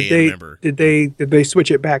be gay and member. Did they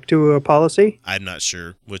switch it back to a policy? I'm not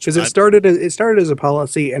sure. Because it started as a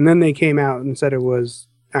policy, and then they came out and said it was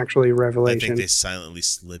actually a revelation. I think they silently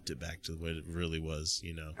slipped it back to what it really was,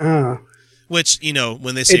 Oh. Which,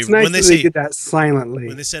 when they say... It's nice that they did that silently.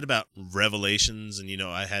 When they said about revelations and,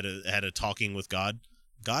 I had a talking with God,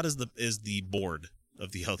 God is the board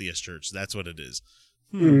of the LDS Church. That's what it is.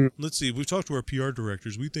 Let's see. We've talked to our PR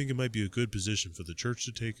directors. We think it might be a good position for the church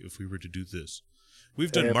to take if we were to do this.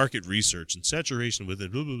 We've done market research and saturation with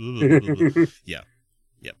it. Blah, blah, blah, blah, blah. Yeah.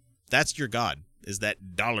 Yep. That's your God, is that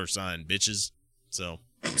 $sign, bitches. So.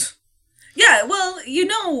 Yeah, well, you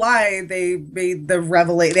know why they made they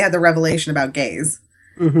had the revelation about gays.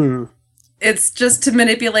 Mm-hmm. It's just to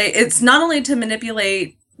manipulate. It's not only to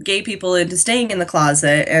manipulate gay people into staying in the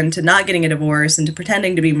closet and to not getting a divorce and to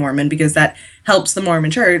pretending to be Mormon because that helps the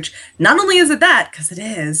Mormon church. Not only is it that, because it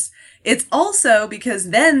is, it's also because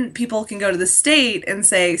then people can go to the state and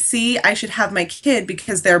say, see, I should have my kid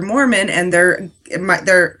because they're Mormon and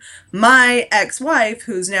my ex-wife,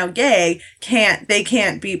 who's now gay, can't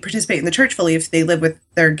participate in the church fully if they live with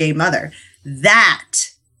their gay mother. That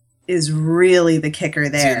is really the kicker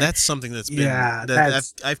there. See, and that's something that's been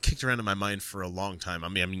I've kicked around in my mind for a long time. I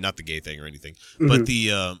mean not the gay thing or anything, but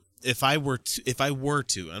the if I were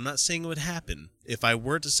to, I'm not saying it would happen, if I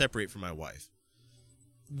were to separate from my wife,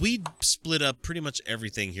 we'd split up pretty much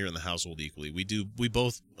everything here in the household equally. We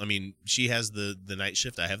both, I mean, she has the night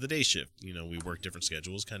shift, I have the day shift. You know, we work different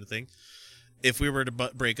schedules kind of thing. If we were to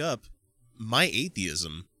break up, my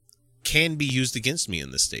atheism can be used against me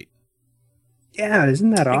in this state. Yeah,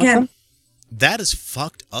 isn't that awesome? Again, that is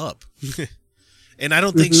fucked up. And I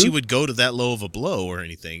don't think she would go to that low of a blow or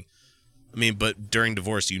anything. I mean, but during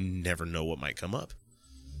divorce, you never know what might come up.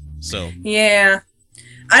 So yeah.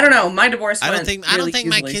 I don't know. My divorce. I don't think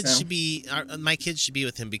my kids should be. My kids should be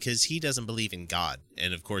with him because he doesn't believe in God.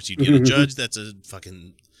 And of course, you get a judge that's a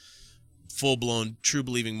fucking full-blown,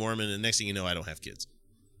 true-believing Mormon, and next thing you know, I don't have kids.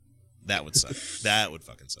 That would suck. That would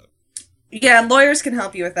fucking suck. Yeah, lawyers can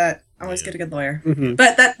help you with that. Always get a good lawyer.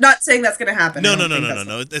 But that not saying that's going to happen. No.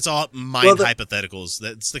 It's all mind hypotheticals.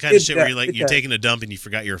 That's the kind of shit where you're taking a dump and you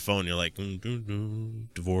forgot your phone. You're like,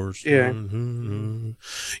 divorce. Yeah. You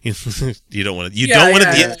don't want to. Don't want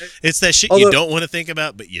to. It's that shit you don't want to think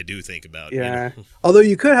about, but you do think about. Yeah. You know? Although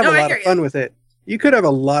you could have a lot of fun with it. You could have a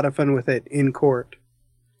lot of fun with it in court.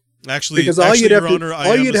 Actually, Your Honor, I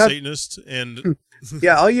am a Satanist, and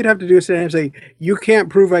yeah, all you'd have to do is say, "You can't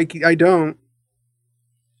prove I don't."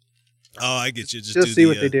 Oh, I get you. Just see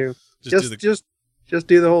what they do. Just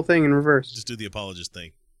do the whole thing in reverse. Just do the apologist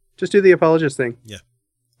thing. Just do the apologist thing. Yeah.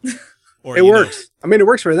 Or, it works. I mean, it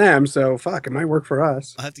works for them, so fuck, it might work for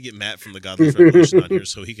us. I'll have to get Matt from the Godless Revolution on here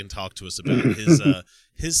so he can talk to us about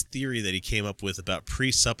his theory that he came up with about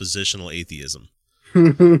presuppositional atheism.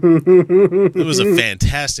 It was a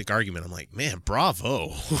fantastic argument. I'm like, man,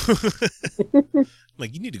 bravo. I'm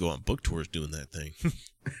like, you need to go on book tours doing that thing.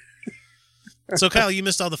 So, Kyle, you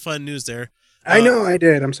missed all the fun news there. I know I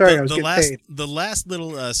did. I'm sorry. I was getting paid. The last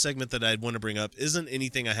little segment that I'd want to bring up isn't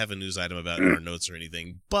anything I have a news item about in our notes or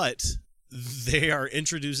anything, but they are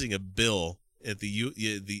introducing a bill at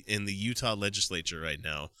in the Utah legislature right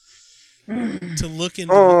now to look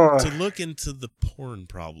into the porn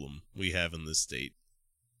problem we have in this state.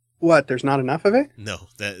 What? There's not enough of it? No,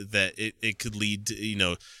 that it could lead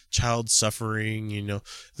to child suffering.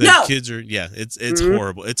 Kids are it's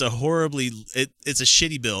horrible. It's a it's a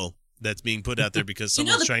shitty bill that's being put out there because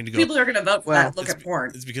someone's trying to go. People are going to vote for that. Look at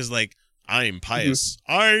porn. It's because I'm pious.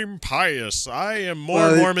 I'm pious. I am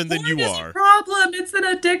more Mormon than you are. A problem. It's an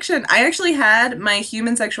addiction. I actually had my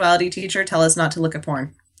human sexuality teacher tell us not to look at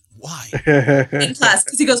porn. Why? In class,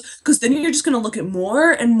 because he goes, because then you're just going to look at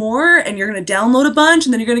more and more, and you're going to download a bunch,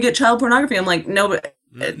 and then you're going to get child pornography. I'm like, no, but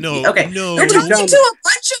no, okay, no. You're talking to a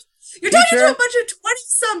bunch of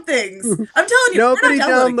 20-somethings. I'm telling you, nobody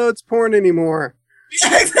downloads porn anymore.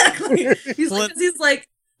 Yeah, exactly. He's like,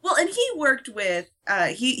 well, and he worked with,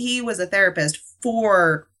 he was a therapist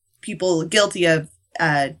for people guilty of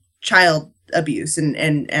child abuse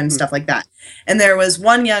and stuff like that. And there was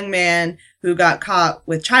one young man who got caught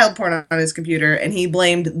with child porn on his computer, and he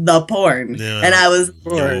blamed the porn. Yeah. And I was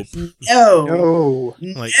no,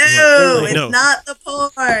 it's not the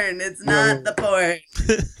porn. It's not the porn.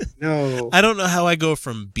 No. I don't know how I go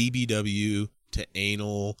from BBW to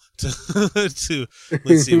anal to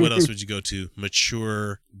let's see, what else would you go to?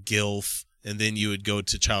 Mature, GILF, and then you would go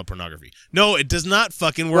to child pornography. No, it does not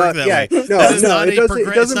fucking work that way. No, it's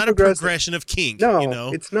not a progression of kink.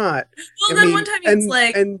 No, it's not. Well, then one time it's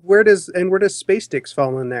like, and where does space dicks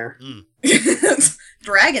fall in there?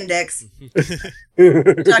 Dragon dicks. We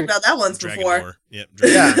talked about that once before. Yep.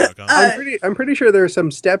 I'm pretty sure there are some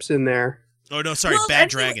steps in there. Oh no, sorry, Bad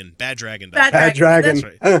Dragon. Bad Dragon. Bad Dragon.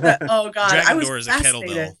 That's right. Oh god, Dragon I was door is a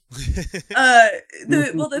kettlebell.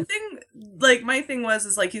 The thing, my thing was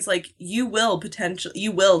he's like, you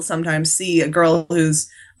will sometimes see a girl who's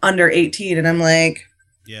under 18, and I'm like,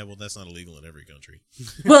 yeah, well, that's not illegal in every country.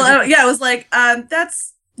 Well, I was like,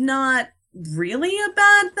 that's not really a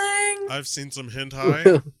bad thing. I've seen some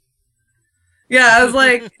hentai. Yeah, I was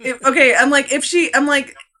like, I'm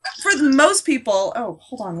like, for most people, oh,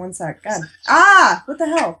 hold on one sec. God. What the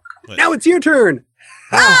hell? What? Now it's your turn.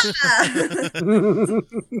 That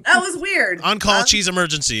was weird. On call, cheese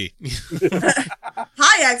emergency.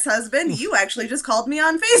 Hi, ex-husband. You actually just called me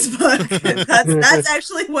on Facebook. That's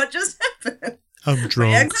actually what just happened. I'm My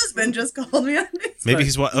drunk. ex-husband just called me on Facebook. Maybe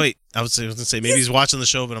he's wait. I was gonna say maybe he's watching the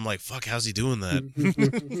show, but I'm like, fuck. How's he doing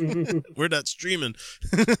that? We're not streaming.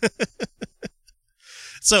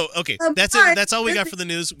 So okay, that's it. That's all we got for the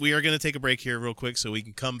news. We are gonna take a break here real quick so we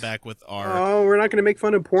can come back with our. Oh, we're not gonna make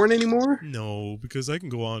fun of porn anymore? No, because I can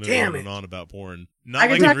go on and on about porn. Not I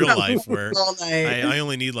can like in talk real about life porn where all night. I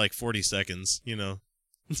only need like 40 seconds, you know.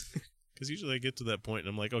 Because usually I get to that point and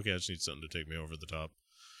I'm like, okay, I just need something to take me over the top.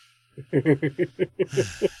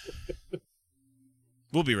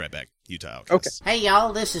 We'll be right back. Utah Outcasts. Okay. Hey,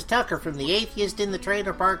 y'all, this is Tucker from the Atheist in the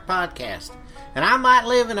Trailer Park podcast. And I might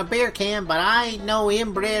live in a beer can, but I ain't no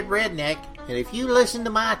inbred redneck. And if you listen to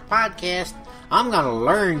my podcast, I'm gonna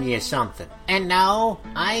learn you something. And no,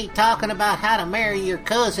 I ain't talking about how to marry your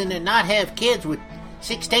cousin and not have kids with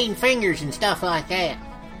 16 fingers and stuff like that.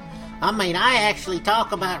 I mean, I actually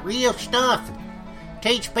talk about real stuff and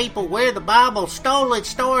teach people where the Bible stole its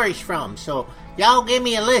stories from. So, y'all give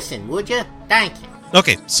me a listen, would you? Thank you.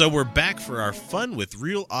 Okay, so we're back for our fun with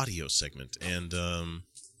real audio segment, and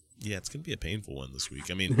yeah, it's gonna be a painful one this week.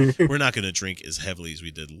 I mean, we're not gonna drink as heavily as we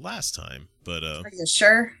did last time, but Are you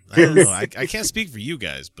sure? I don't know. I can't speak for you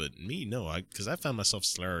guys, but me, no, because I found myself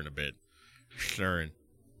slurring a bit, and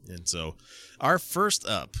so our first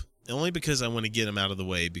up, only because I want to get him out of the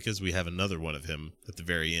way, because we have another one of him at the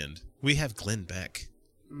very end. We have Glenn Beck.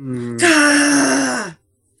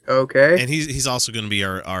 Okay. And he's also going to be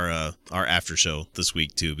our after show this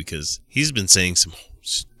week too, because he's been saying some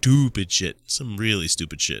stupid shit, some really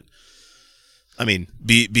stupid shit. I mean,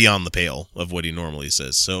 beyond the pale of what he normally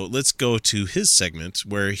says. So let's go to his segment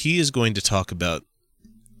where he is going to talk about.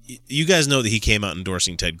 You guys know that he came out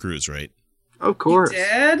endorsing Ted Cruz, right? Of course. He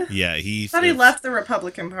did? Yeah, I thought he left the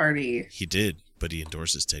Republican Party. He did, but he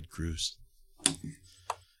endorses Ted Cruz.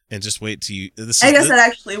 And just wait till you. I guess that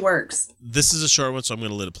actually works. This is a short one, so I'm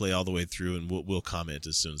going to let it play all the way through, and we'll comment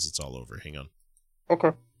as soon as it's all over. Hang on. Okay.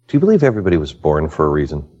 Do you believe everybody was born for a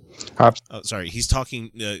reason? Oh, sorry, he's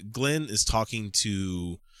talking. Glenn is talking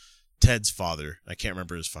to Ted's father. I can't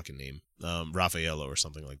remember his fucking name, Raffaello or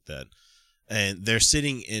something like that. And they're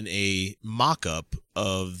sitting in a mock-up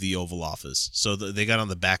of the Oval Office. So they got on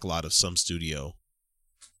the back lot of some studio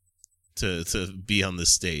to be on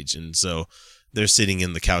this stage, and so. They're sitting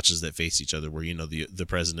in the couches that face each other where, you know, the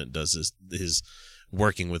president does his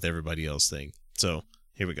working with everybody else thing. So,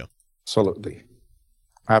 here we go. Absolutely.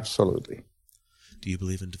 Absolutely. Do you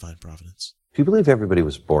believe in divine providence? Do you believe everybody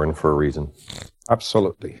was born for a reason?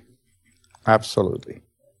 Absolutely. Absolutely.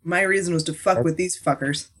 My reason was to fuck with these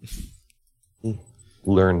fuckers.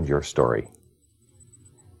 Learned your story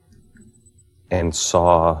and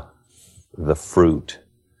saw the fruit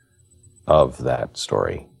of that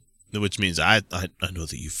story. Which means I know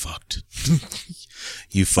that you fucked.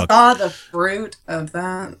 You fucked. Saw the fruit of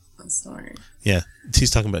that story. Yeah, he's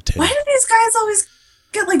talking about Ted. Why do these guys always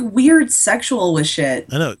get like weird sexual with shit?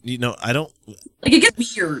 I know. You know, I don't. Like it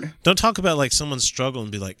gets weird. Don't talk about like someone's struggle and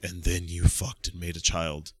be like, and then you fucked and made a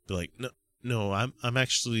child. Be like, no, I'm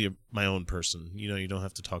actually my own person. You know, you don't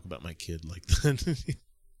have to talk about my kid like that.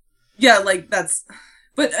 Yeah, like that's.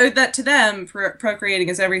 But that to them, procreating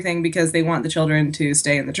is everything because they want the children to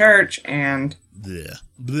stay in the church and... Bleh.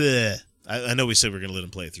 Bleh. I know we said we are going to let him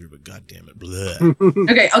play it through, but god damn it. Bleh.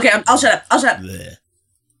 Okay, I'll shut up. Bleh.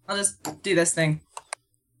 I'll just do this thing.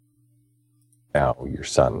 Now, your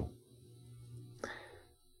son.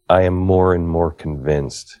 I am more and more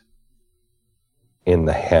convinced in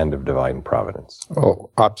the hand of divine providence. Oh,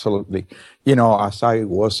 absolutely. You know, as I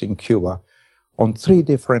was in Cuba, on 3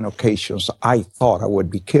 different occasions, I thought I would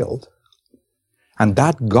be killed. And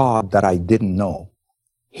that God that I didn't know,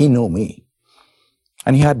 he knew me.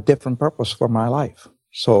 And he had different purpose for my life.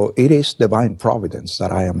 So it is divine providence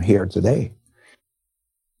that I am here today.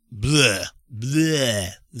 Bleh. Bleh.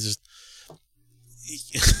 Just...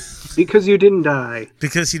 Because you didn't die.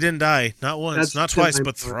 Because he didn't die. Not once, That's not twice, divine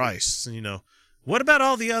but providence. thrice. You know. What about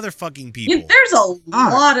all the other fucking people? There's a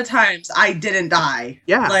lot of times I didn't die.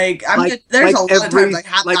 Yeah. There's a lot of times I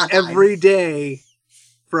have not died. Every day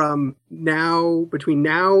from now, between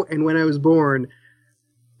now and when I was born,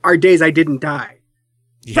 are days I didn't die.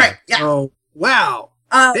 Yeah. Right, yeah. Oh, wow.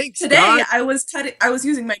 Thanks, today God. I was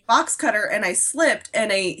using my box cutter and I slipped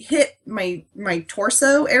and I hit my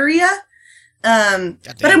torso area. But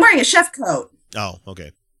I'm wearing a chef coat. Oh,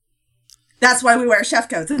 okay. That's why we wear chef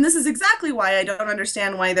coats. And this is exactly why I don't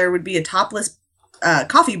understand why there would be a topless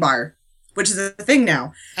coffee bar, which is a thing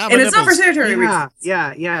now. And it's not for sanitary reasons.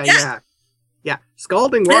 Yeah.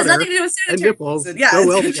 Scalding It has water nothing to do with and sanitary nipples reasons. go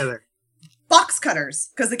well together. Box cutters.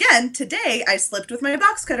 Because again, today I slipped with my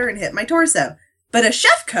box cutter and hit my torso. But a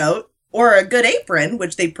chef coat or a good apron,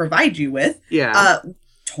 which they provide you with, Yeah.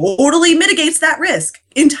 Totally mitigates that risk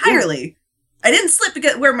entirely. I didn't slip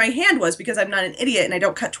where my hand was because I'm not an idiot and I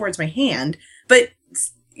don't cut towards my hand. But,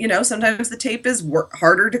 you know, sometimes the tape is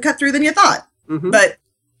harder to cut through than you thought. Mm-hmm. But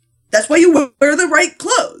that's why you wear the right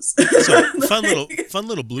clothes. So fun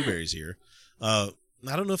little blueberries here. I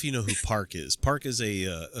don't know if you know who Park is. Park is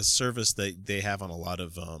a service that they have on a lot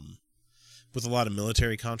of with a lot of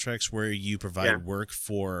military contracts where you provide work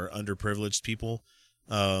for underprivileged people.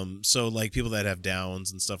 So like people that have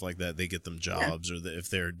Downs and stuff like that, they get them jobs, or if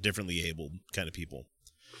they're differently abled kind of people.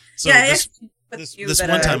 So this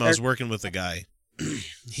one time I was working with a guy.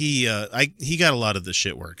 He got a lot of the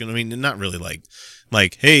shit work, and I mean, not really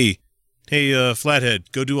like hey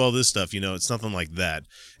flathead, go do all this stuff. You know, it's nothing like that.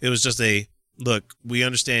 It was just look, we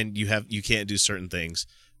understand you can't do certain things,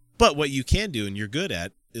 but what you can do and you're good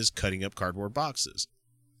at is cutting up cardboard boxes.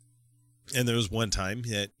 And there was one time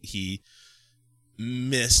that he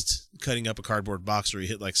missed cutting up a cardboard box, or he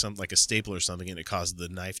hit like a staple or something, and it caused the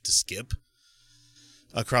knife to skip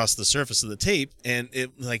across the surface of the tape, and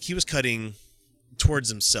he was cutting towards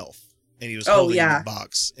himself, and he was holding the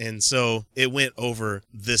box, and so it went over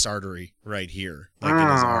this artery right here, like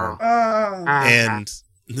in his arm. And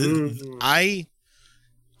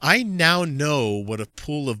I now know what a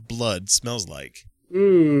pool of blood smells like.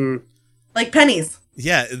 Like pennies.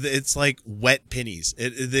 Yeah, it's like wet pennies.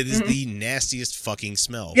 It is the nastiest fucking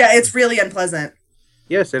smell. Yeah, it's really unpleasant.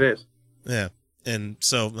 Yes, it is. Yeah, and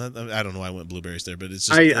so I don't know why I went blueberries there, but it's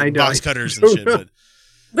just box cutters and shit.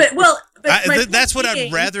 But that's what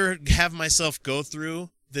I'd rather have myself go through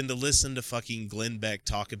than to listen to fucking Glenn Beck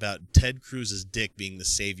talk about Ted Cruz's dick being the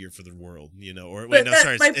savior for the world, you know? Or wait, no,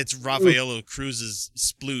 sorry, it's Rafaelo Cruz's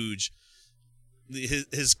splooge,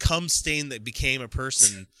 his cum stain that became a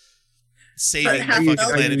person. Saving the fucking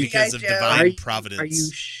planet because of divine providence. Are you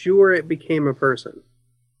sure it became a person?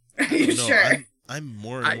 Are you sure? I'm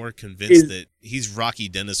more and more convinced that he's Rocky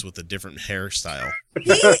Dennis with a different hairstyle.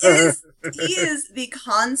 He is the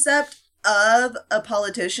concept of a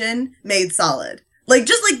politician made solid. Like,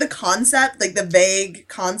 just like the concept, like the vague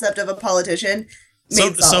concept of a politician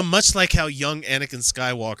made solid. So much like how young Anakin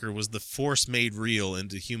Skywalker was the Force made real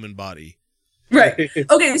into human body. Right.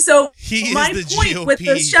 Okay, so my point GOP. with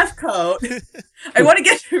the chef coat, I want to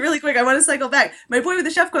get really quick. I want to cycle back. My point with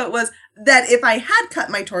the chef coat was that if I had cut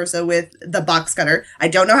my torso with the box cutter, I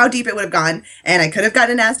don't know how deep it would have gone, and I could have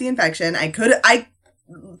gotten a nasty infection. I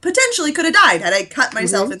potentially could have died had I cut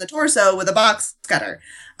myself in the torso with a box cutter.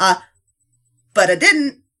 But I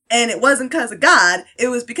didn't, and it wasn't because of God. It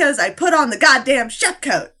was because I put on the goddamn chef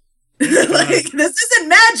coat. Like, this isn't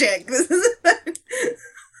magic. This isn't.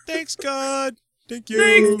 Thanks, God. Thank you.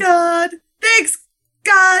 Thanks, God. Thanks,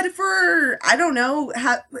 God, for, I don't know.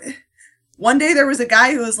 One day there was a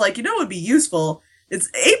guy who was like, you know what would be useful?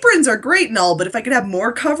 Aprons are great and all, but if I could have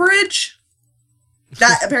more coverage,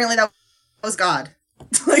 apparently that was God.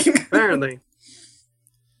 Apparently.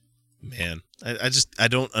 Man, I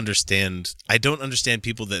don't understand. I don't understand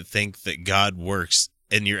people that think that God works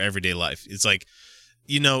in your everyday life. It's like,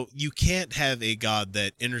 you know, you can't have a God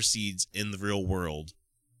that intercedes in the real world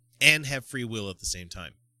and have free will at the same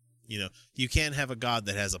time. You know, you can't have a God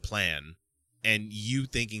that has a plan and you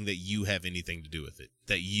thinking that you have anything to do with it,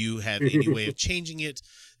 that you have any way of changing it,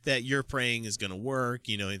 that you're praying is going to work,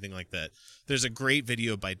 you know, anything like that. There's a great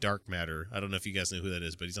video by Dark Matter. I don't know if you guys know who that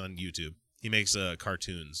is, but he's on YouTube. He makes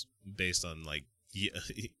cartoons based on like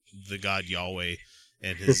the God Yahweh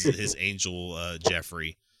and his angel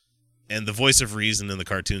Jeffrey. And the voice of reason in the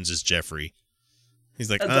cartoons is Jeffrey. He's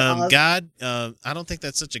like, God, I don't think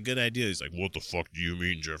that's such a good idea. He's like, what the fuck do you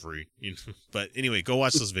mean, Jeffrey? You know? But anyway, go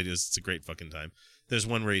watch those videos. It's a great fucking time. There's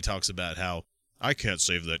one where he talks about how I can't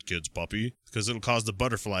save that kid's puppy because it'll cause the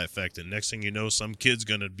butterfly effect. And next thing you know, some kid's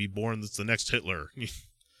going to be born that's the next Hitler.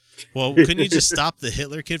 Well, couldn't you just stop the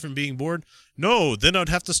Hitler kid from being born? No, then I'd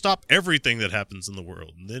have to stop everything that happens in the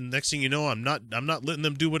world. And then next thing you know, I'm not letting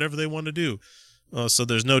them do whatever they want to do. So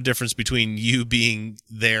there's no difference between you being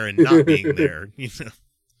there and not being there, you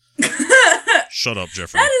know. Shut up,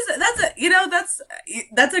 Jeffrey.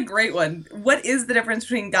 That's a great one. What is the difference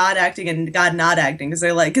between God acting and God not acting?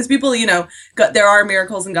 Because people, you know, there are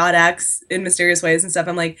miracles and God acts in mysterious ways and stuff.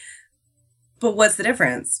 I'm like, but what's the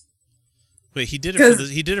difference? Wait, he did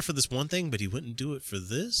it for this one thing, but he wouldn't do it for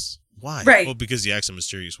this? Why? Right. Well, because he acts in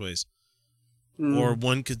mysterious ways. Or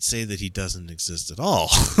one could say that he doesn't exist at all.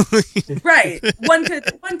 Right. One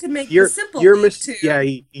could make the simple your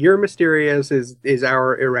mysterious is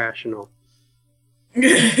our irrational.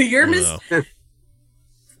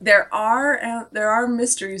 there are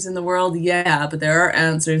mysteries in the world, yeah, but there are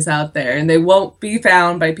answers out there, and they won't be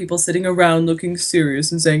found by people sitting around looking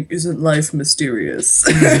serious and saying, "Isn't life mysterious?"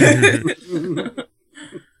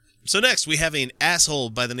 So next we have an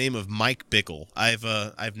asshole by the name of Mike Bickle.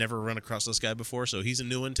 I've never run across this guy before, so he's a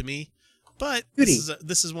new one to me. But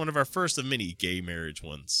this is one of our first of many gay marriage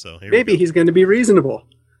ones. So maybe he's going to be reasonable.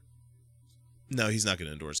 No, he's not going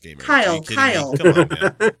to endorse gay marriage. Kyle. Come on,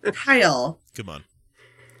 man. Kyle. Come on.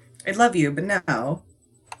 I love you, but no.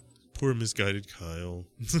 Poor misguided Kyle.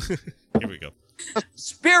 Here we go. The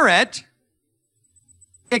Spirit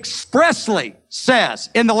expressly says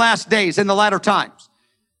in the last days, in the latter times,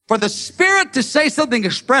 for the Spirit to say something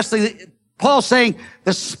expressly, Paul's saying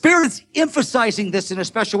the Spirit's emphasizing this in a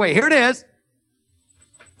special way. Here it is.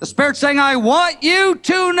 The Spirit's saying, I want you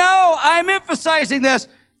to know, I'm emphasizing this,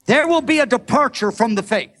 there will be a departure from the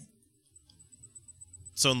faith.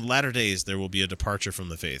 So in the latter days, there will be a departure from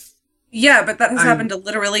the faith. Yeah, but that has happened to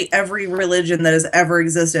literally every religion that has ever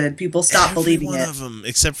existed. People stop believing it. Every one of them,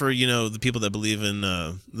 except for, the people that believe in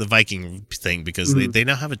the Viking thing, because they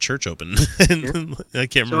now have a church open. I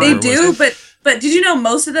can't remember. They do, but did you know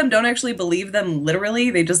most of them don't actually believe them literally?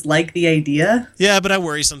 They just like the idea. Yeah, but I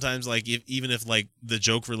worry sometimes, even if the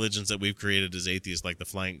joke religions that we've created as atheists, like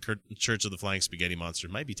the Church of the Flying Spaghetti Monster,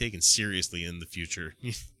 might be taken seriously in the future.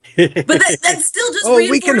 But that's still just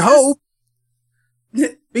we can hope.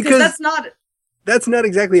 Because that's not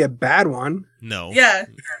exactly a bad one. No. Yeah.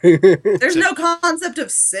 There's no concept of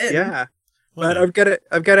sin. Yeah. But I've got to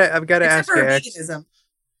ask you,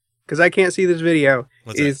 because I can't see this video.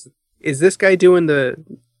 Is this guy doing the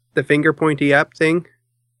finger pointy up thing?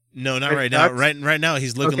 No, not right now. Right now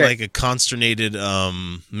he's looking like a consternated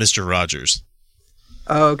Mr. Rogers.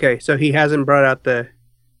 Oh, okay. So he hasn't brought out the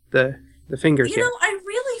fingers yet. I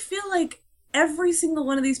really feel like every single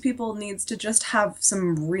one of these people needs to just have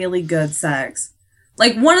some really good sex.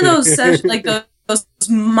 Like one of those sessions, like those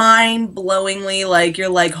mind-blowingly, like you're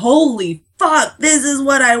like, holy fuck, this is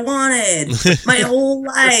what I wanted my whole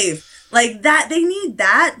life. Like that, they need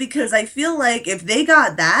that, because I feel like if they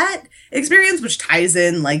got that experience, which ties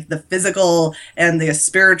in like the physical and the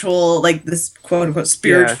spiritual, like this quote unquote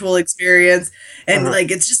spiritual experience, and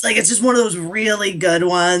like it's just one of those really good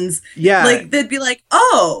ones. Yeah, like they'd be like,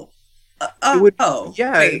 they would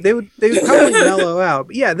probably mellow out.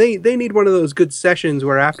 But yeah, they need one of those good sessions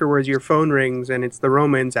where afterwards your phone rings and it's the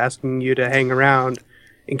Romans asking you to hang around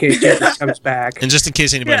in case Jesus comes back. And just in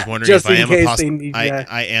case anybody's wondering, if I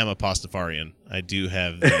am a Pastafarian, I do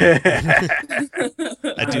have the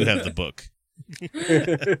book.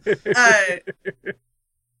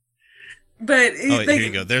 But here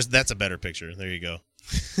you go. That's a better picture. There you go.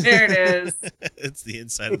 There it is. It's the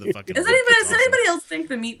inside of the fucking. Does anybody else think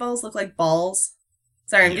the meatballs look like balls?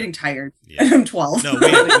 Sorry, I'm getting tired. Yeah. I'm 12. No,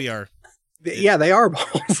 we are. Yeah, they are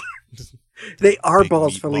balls. They are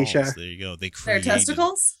balls, Felicia. Balls. There you go. They're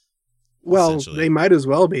testicles? Well, they might as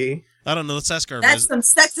well be. I don't know. Let's ask our. That's some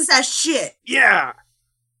sexist ass shit. Yeah.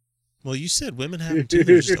 Well, you said women have them too.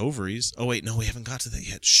 They're just ovaries. Oh wait, no, we haven't got to that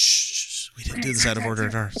yet. Shh. We didn't do this out of order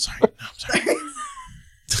at our. Sorry. No, I'm sorry.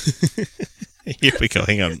 Here we go.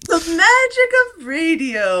 Hang on. The magic of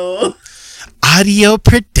radio. Audio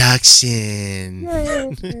production.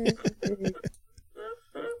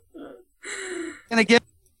 Gonna give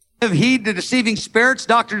heed to deceiving spirits,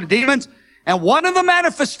 doctrine of demons. And one of the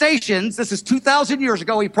manifestations, this is 2,000 years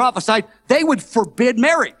ago, he prophesied, they would forbid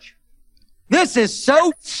marriage. This is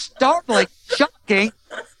so startling, shocking.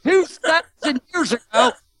 2,000 years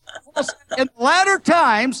ago, in the latter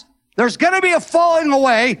times, there's going to be a falling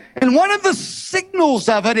away, and one of the signals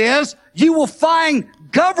of it is you will find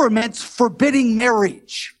governments forbidding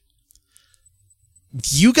marriage.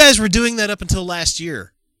 You guys were doing that up until last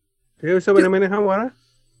year.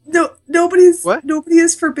 No, nobody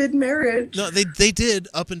has forbidden marriage. No, they did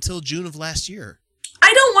up until June of last year.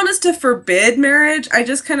 I don't want us to forbid marriage. I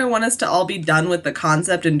just kind of want us to all be done with the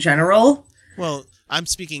concept in general. Well, I'm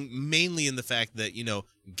speaking mainly in the fact that,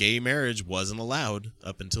 gay marriage wasn't allowed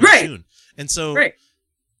up until June. And so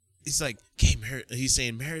he's like, gay marriage, he's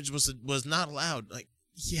saying marriage was not allowed. Like,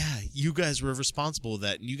 yeah, you guys were responsible for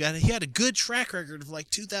that. And he had a good track record of like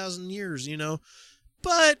 2,000 years,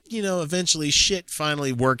 But, eventually shit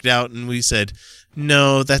finally worked out and we said,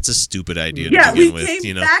 no, that's a stupid idea to begin with. Yeah, we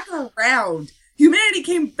came back around. Humanity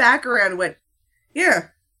came back around and went, yeah.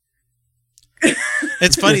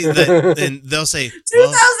 It's funny that and they'll say 2,000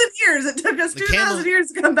 years. It took us 2,000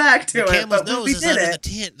 years to come back to it, but we did it. The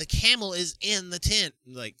tent. The camel is in the tent.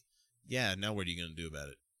 Like, yeah. Now what are you going to do about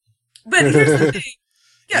it? But here's the thing.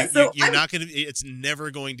 Yeah, so you're not going to. It's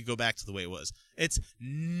never going to go back to the way it was. It's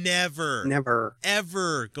never,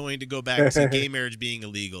 ever going to go back to gay marriage being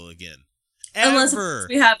illegal again. Unless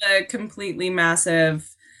we have a completely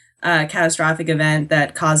massive, catastrophic event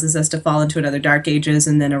that causes us to fall into another dark ages,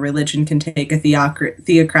 and then a religion can take a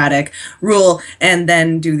theocratic rule and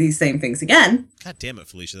then do these same things again. God damn it,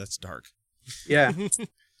 Felicia, that's dark. Yeah.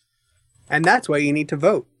 And that's why you need to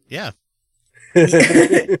vote. Yeah. Buy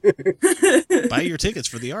your tickets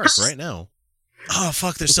for the Ark right now. Oh,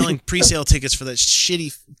 fuck, they're selling pre-sale tickets for that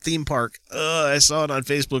shitty theme park. I saw it on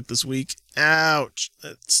Facebook this week. Ouch.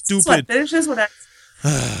 That's stupid. Finish this one.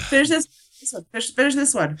 Finish this one. Finish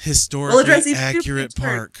this one. Historically accurate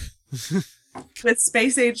park. With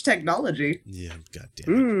space-age technology. Yeah,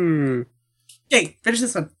 goddamn it. Okay, finish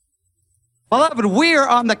this one. Beloved, we're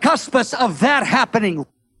on the cuspus of that happening.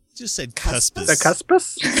 Just said cuspus. The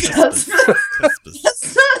cuspus?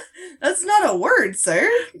 Cuspus. That's not a word, sir.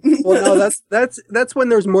 Well, no, that's when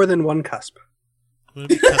there's more than one cusp.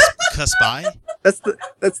 Would it be cuspi?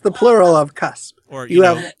 That's the plural of cusp. Or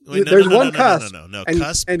there's one cusp. No, and,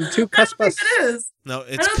 cusp. and two cuspus. It is. No,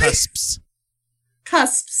 it's cusps.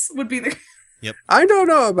 Cusps would be the. Yep. I don't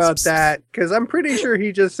know about that because I'm pretty sure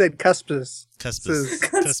he just said cuspus. Cuspus.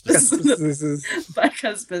 By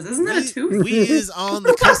cuspus. Isn't that a tooth? We is on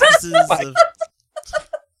the cuspices of.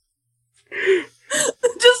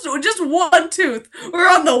 Just one tooth. We're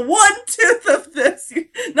on the one tooth of this.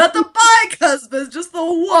 Not the bicuspid, just the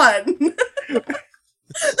one.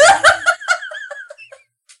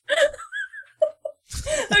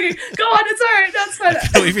 Okay, go on. It's all right. That's fine. I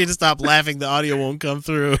can't wait for you to stop laughing. The audio won't come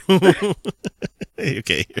through.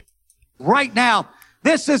 Okay. Right now,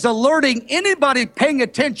 this is alerting anybody paying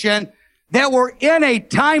attention that we're in a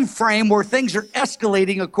time frame where things are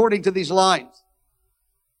escalating according to these lines.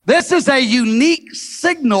 This is a unique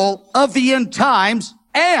signal of the end times,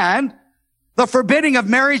 and the forbidding of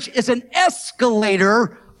marriage is an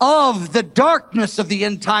escalator of the darkness of the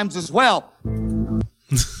end times as well.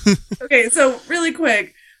 Okay, so really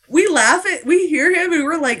quick, we hear him and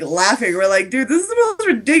we're like laughing. We're like, dude, this is the most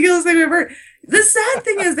ridiculous thing we've ever. The sad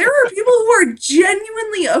thing is there are people who are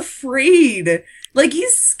genuinely afraid. Like,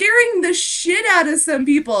 he's scaring the shit out of some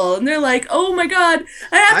people. And they're like, oh my God,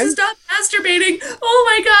 I have to stop masturbating. Oh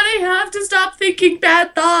my God, I have to stop thinking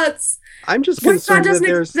bad thoughts. I'm just concerned that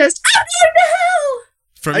there's... exist. I'm going to hell!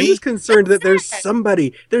 I'm just concerned that there's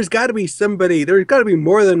somebody. There's got to be somebody. There's got to be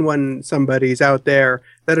more than one somebodies out there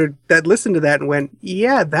that listened to that and went,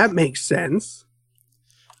 yeah, that makes sense.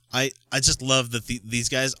 I just love that these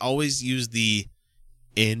guys always use the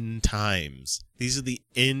end times. These are the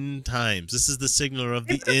end times. This is the signal of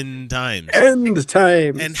the end times. End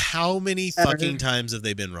times. And how many fucking times have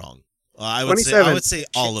they been wrong? I would say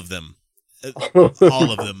all of them.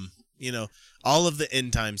 All of them. You know, all of the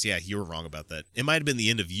end times. Yeah, you were wrong about that. It might have been the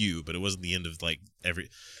end of you, but it wasn't the end of like every.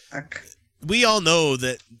 We all know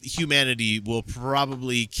that humanity will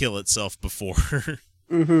probably kill itself before.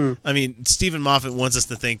 Mm-hmm. I mean, Stephen Moffat wants us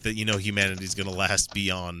to think that, you know, humanity's going to last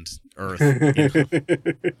beyond Earth. You know?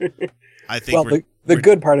 I think the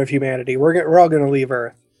good part of humanity, we're all going to leave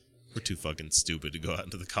Earth. We're too fucking stupid to go out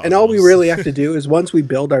into the cosmos. And all we really have to do is once we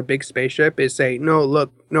build our big spaceship is say,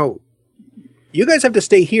 no, you guys have to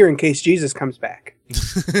stay here in case Jesus comes back.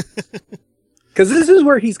 Because this is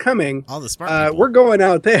where he's coming. All the smart people. We're going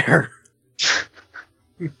out there.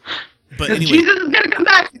 But anyway, Jesus is going to come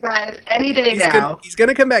back, you guys, any day now. He's going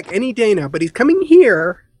to come back any day now, but he's coming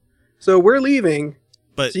here, so we're leaving,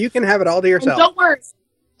 so you can have it all to yourself. And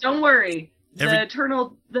don't worry. The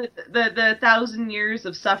eternal, the 1,000 years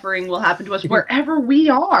of suffering will happen to us wherever we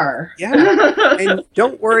are. Yeah, and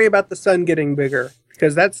don't worry about the sun getting bigger,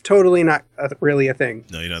 because that's totally not really a thing.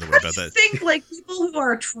 No, you don't have to worry about that. I think, like, people who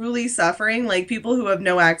are truly suffering, like people who have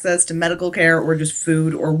no access to medical care or just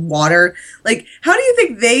food or water, like, how do you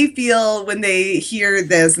think they feel when they hear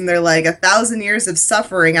this and they're like, 1,000 years of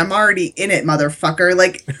suffering, I'm already in it, motherfucker.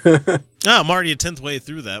 Like, I'm already a 10th way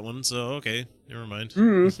through that one, so okay, never mind.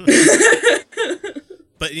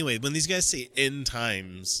 But anyway, when these guys say end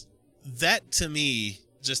times, that to me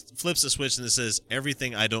just flips a switch and it says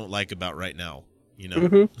everything I don't like about right now. You know,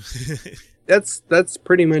 mm-hmm. That's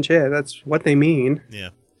pretty much it. That's what they mean. Yeah.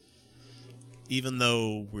 Even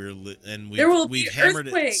though we've hammered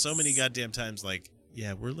it so many goddamn times, like,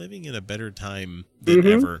 yeah, we're living in a better time than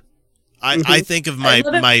ever. I think of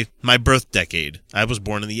my birth decade. I was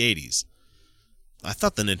born in the 80s. I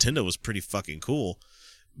thought the Nintendo was pretty fucking cool.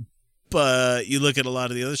 But you look at a lot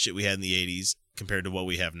of the other shit we had in the 80s compared to what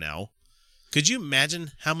we have now. Could you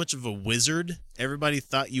imagine how much of a wizard everybody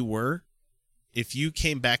thought you were? If you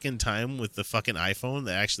came back in time with the fucking iPhone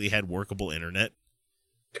that actually had workable internet?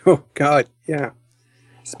 Oh God, yeah.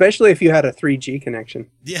 Especially if you had a 3G connection.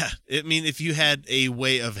 Yeah, I mean, if you had a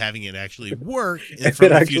way of having it actually work from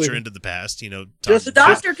the future into the past, just the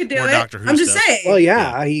doctor could do it. Doctor Who I'm just stuff. saying. Well,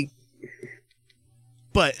 yeah.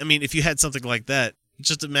 But I mean, if you had something like that,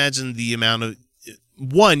 just imagine the amount of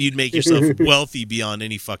you'd make yourself wealthy beyond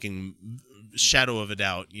any fucking shadow of a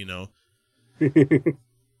doubt,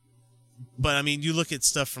 But I mean, you look at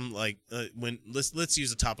stuff from like when let's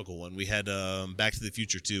use a topical one. We had Back to the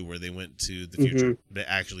Future 2, where they went to the future, but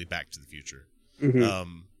actually Back to the Future, and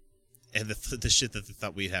the shit that they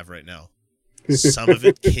thought we'd have right now. Some of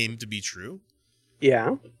it came to be true.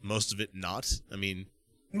 Yeah. Most of it not. I mean,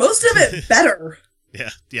 most of it better.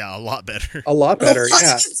 Yeah, a lot better. A lot better.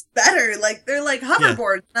 Yeah, it's better. Like they're like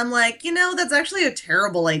hoverboards. Yeah. I'm like, that's actually a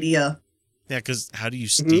terrible idea. Yeah, because how do you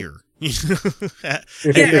steer? How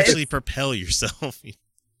do you actually propel yourself?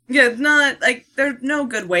 Yeah, it's not like there's no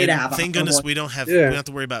good way to have. Thank goodness we don't have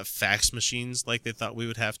to worry about fax machines like they thought we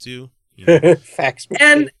would have to. Fax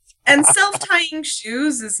machines. And self-tying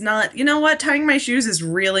shoes is not. You know what? Tying my shoes is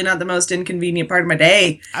really not the most inconvenient part of my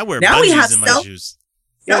day. I wear bungees in my shoes.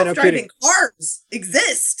 Self-driving cars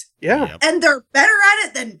exist. Yeah, and they're better at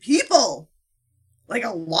it than people. Like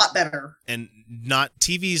a lot better. And not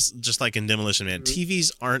TVs, just like in Demolition Man,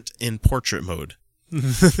 TVs aren't in portrait mode.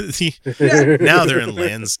 Now they're in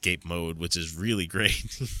landscape mode, which is really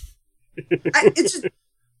great. It's just...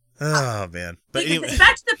 Oh, man. But like, anyway.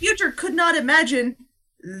 Back to the Future could not imagine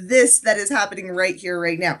this that is happening right here,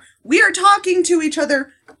 right now. We are talking to each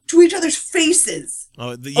other's faces.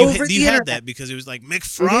 Oh, you had that because it was like,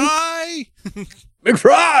 McFry!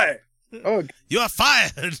 McFry! Oh, you are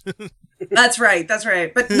fired! That's right.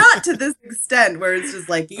 But not to this extent where it's just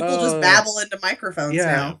like people just babble into microphones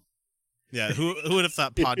now. Yeah, who would have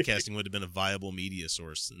thought podcasting would have been a viable media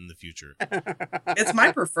source in the future? It's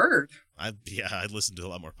my preferred. I listen to a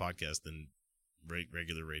lot more podcasts than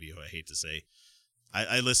regular radio, I hate to say.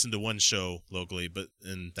 I listen to one show locally,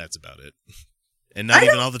 and that's about it. And not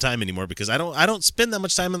even all the time anymore, because I don't spend that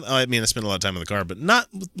much time I spend a lot of time in the car, but not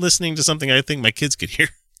listening to something I think my kids could hear.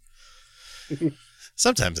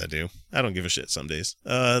 Sometimes I do. I don't give a shit some days.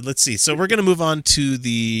 Let's see. So we're going to move on to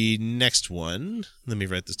the next one. Let me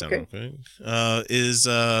write this down real quick. Is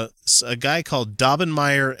a guy called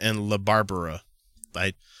Dobbenmeyer and LaBarbera.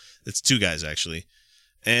 It's two guys, actually.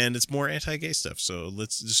 And it's more anti-gay stuff. So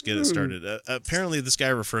let's just get it started. Apparently, this guy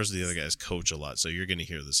refers to the other guy as Coach a lot. So you're going to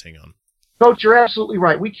hear this. Hang on. Coach, you're absolutely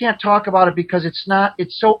right. We can't talk about it because it's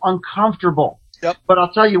so uncomfortable. Yep. But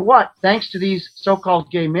I'll tell you what, thanks to these so-called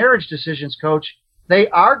gay marriage decisions, Coach, they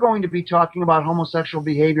are going to be talking about homosexual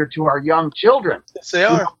behavior to our young children. Yes, they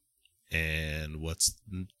are. And what's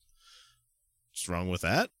wrong with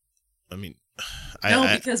that? I mean,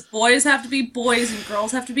 because boys have to be boys and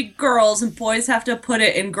girls have to be girls and boys have to put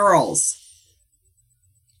it in girls.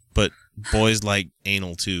 But boys like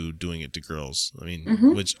anal too, doing it to girls. I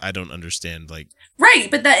mean, which I don't understand. Like,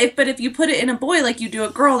 right, but if you put it in a boy like you do a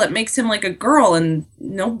girl, that makes him like a girl, and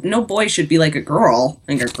no boy should be like a girl.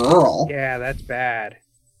 Yeah, that's bad.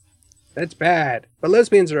 That's bad. But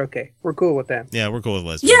lesbians are okay. We're cool with them. Yeah, we're cool with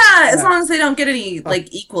lesbians. Yeah, as long as they don't get any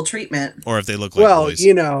like equal treatment. Or if they look like boys.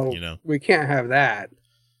 We can't have that.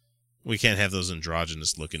 We can't have those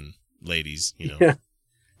androgynous looking ladies.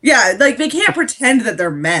 Yeah, like they can't pretend that they're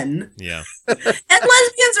men. Yeah. And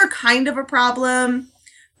lesbians are kind of a problem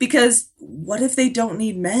because what if they don't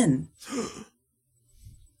need men?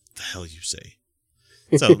 The hell you say?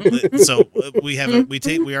 So we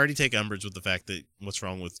already take umbrage with the fact that what's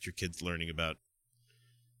wrong with your kids learning about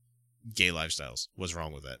gay lifestyles? What's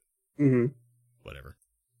wrong with that? Mm-hmm. Whatever.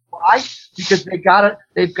 Why? Because they've got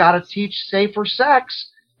to teach safer sex,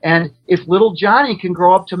 and if little Johnny can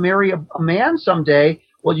grow up to marry a man someday.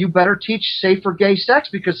 Well, you better teach safer gay sex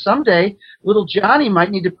because someday little Johnny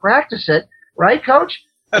might need to practice it, right, Coach?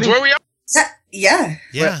 That's where we are. Yeah.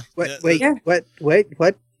 Yeah. Wait,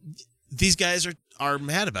 what? These guys are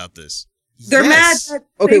mad about this. They're mad.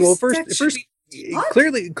 Okay, well, first,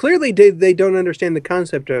 clearly, they don't understand the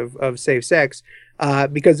concept of safe sex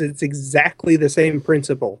because it's exactly the same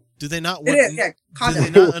principle. Do they not? Do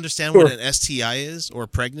they not understand what an STI is or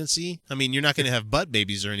pregnancy? I mean, you're not going to have butt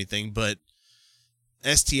babies or anything, but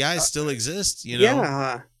STIs still exist,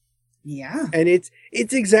 Yeah. Yeah. And it's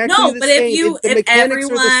exactly the but same. if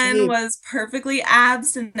everyone was perfectly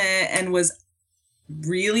abstinent and was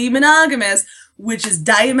really monogamous, which is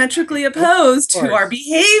diametrically opposed to our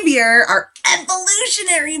behavior, our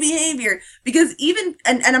evolutionary behavior, because even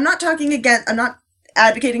and I'm not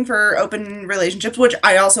advocating for open relationships, which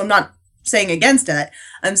I also am not saying against it.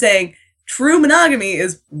 I'm saying true monogamy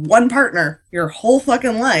is one partner your whole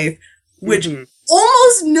fucking life, which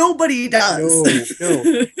almost nobody does.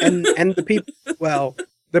 No. And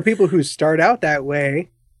the people who start out that way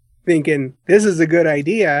thinking this is a good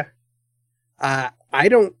idea, I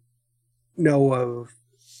don't know of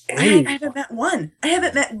any. I haven't met one. I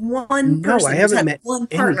haven't met one person. I haven't met one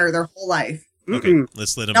partner any. their whole life. Okay,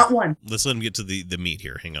 let's let him. Not one. Let's let him get to the meat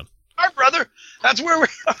here. Hang on. Our brother. That's where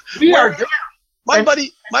We are there. My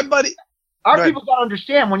buddy. Our people got to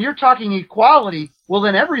understand, when you're talking equality, well,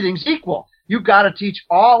 then everything's equal. You've got to teach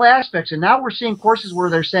all aspects. And now we're seeing courses where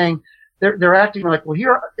they're saying, they're acting like, well,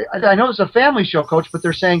 here, I know this is a family show, Coach, but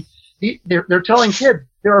they're saying, they're telling kids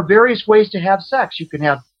there are various ways to have sex. You can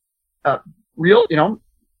have real,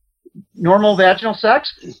 normal vaginal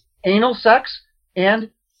sex, anal sex, and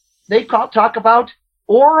they talk about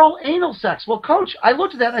oral anal sex. Well, Coach, I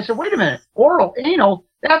looked at that and I said, wait a minute, oral anal?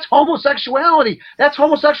 That's homosexuality. That's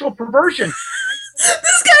homosexual perversion.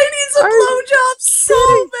 This guy needs a blowjob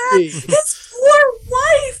so bad. His poor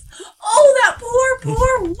wife. Oh, that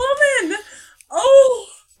poor woman. Oh.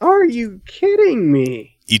 Are you kidding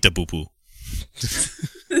me? Eat the poo-poo.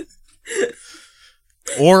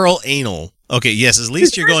 Oral anal. Okay, yes, at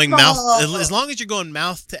least you're going mouth. As long as you're going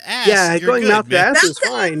mouth to ass. Yeah, you're going good, mouth to man. ass is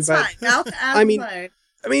fine. But Mouth to ass is fine.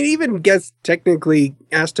 I mean, even guess technically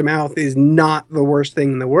ass to mouth is not the worst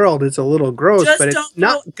thing in the world. It's a little gross, Just but it's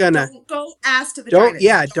not gonna. Don't go ass to vagina.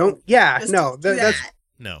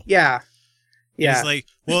 No. Yeah. It's like,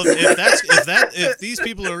 well, if these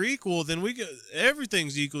people are equal, then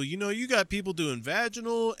everything's equal. You got people doing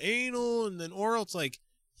vaginal, anal, and then oral. It's like,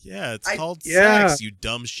 yeah, it's called sex, you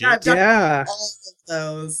dumb shit. Yeah. All of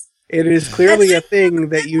those. It is clearly a thing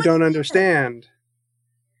that you don't understand.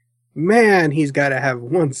 Man, he's got to have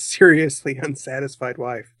one seriously unsatisfied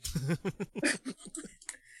wife.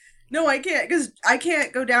 No, I can't, because I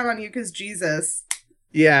can't go down on you because Jesus.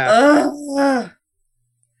 Yeah.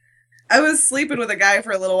 I was sleeping with a guy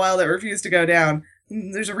for a little while that refused to go down.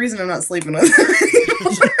 There's a reason I'm not sleeping with him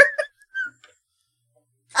anymore.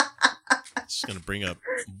 Just going to bring up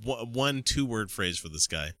one 2-word phrase for this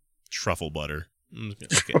guy. Truffle butter.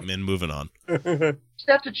 Okay, men, moving on.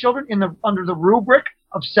 That to children under the rubric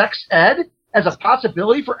of sex ed as a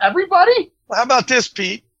possibility for everybody? Well, how about this,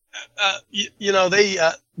 Pete? They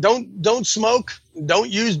don't smoke, don't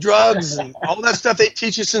use drugs, and all that stuff they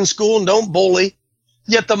teach us in school, and don't bully.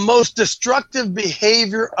 Yet the most destructive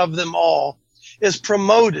behavior of them all is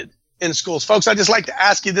promoted in schools. Folks, I'd just like to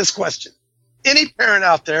ask you this question. Any parent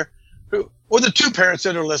out there, or the 2 parents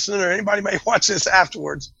that are listening, or anybody may watch this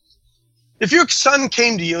afterwards, if your son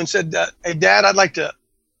came to you and said, "Hey, Dad, I'd like to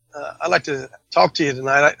talk to you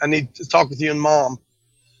tonight. I need to talk with you and Mom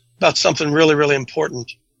about something really, really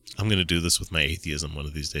important." I'm going to do this with my atheism one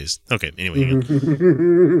of these days. Okay, anyway.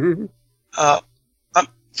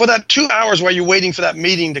 For that 2 hours while you're waiting for that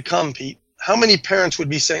meeting to come, Pete, how many parents would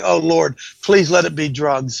be saying, "Oh, Lord, please let it be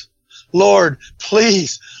drugs. Lord,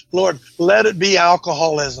 please, Lord, let it be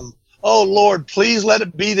alcoholism. Oh, Lord, please let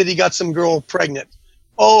it be that he got some girl pregnant."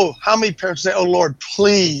 Oh, how many parents say, "Oh, Lord,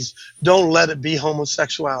 please don't let it be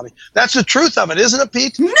homosexuality." That's the truth of it, isn't it,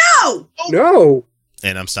 Pete? No! No.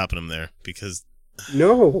 And I'm stopping him there because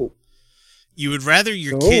no. You would rather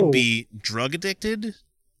your kid be drug addicted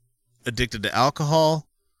to alcohol,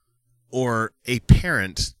 or a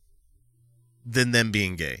parent than them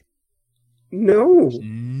being gay. No.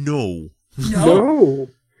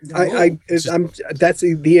 That's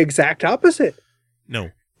the exact opposite.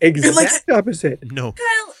 No. Exact opposite. No.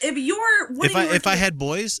 Kyle, if I had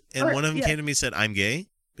boys and one of them came to me and said, "I'm gay,"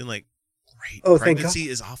 been like, great. Oh, pregnancy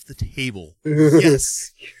is off the table.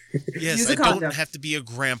 Yes. Yes, I don't have to be a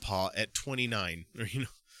grandpa at 29. Or,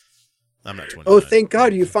 I'm not 29. Oh, thank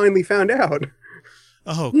God you finally found out.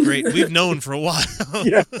 Oh, great. We've known for a while.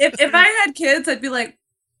 Yeah. If I had kids, I'd be like,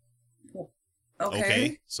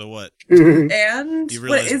 okay. So what? And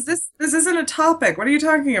what is this? This isn't a topic. What are you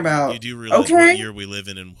talking about? You do realize what year we live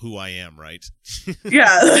in and who I am, right?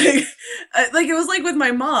 Yeah. Like it was like with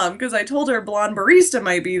my mom, because I told her Blonde Barista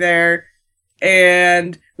might be there.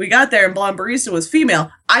 And we got there and Blonde Barista was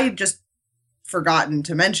female. I had just forgotten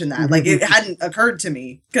to mention that. Like it hadn't occurred to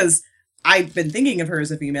me because I'd been thinking of her as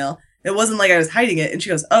a female. It wasn't like I was hiding it. And she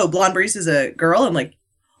goes, "Oh, Blonde Barista's a girl?" I'm like,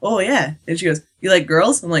 "Oh, yeah." And she goes, "You like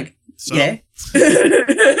girls?" I'm like, "Yeah."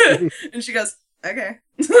 And she goes, "Okay."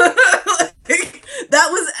 Like, that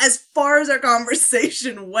was as far as our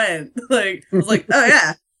conversation went. Like, I was like, "Oh,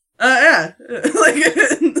 yeah. Yeah." Like,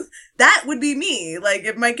 that would be me. Like,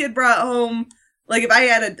 if my kid brought home, like, if I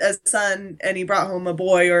had a son and he brought home a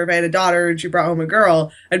boy, or if I had a daughter and she brought home a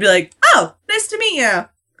girl, I'd be like, "Oh, nice to meet you."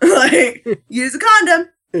 Like, use a condom.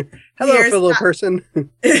 Hello, fellow person.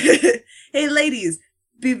 Hey, ladies,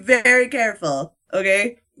 be very careful,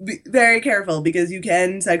 okay? Be very careful, because you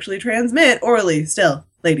can sexually transmit orally still,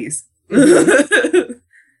 ladies.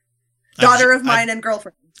 Daughter of mine and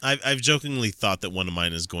girlfriend. I've jokingly thought that one of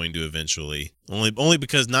mine is going to eventually, only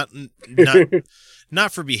because not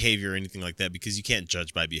for behavior or anything like that, because you can't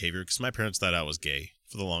judge by behavior, because my parents thought I was gay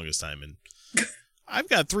for the longest time, and I've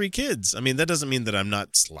got 3 kids. I mean, that doesn't mean that I'm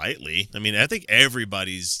not slightly. I mean, I think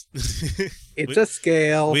everybody's it's a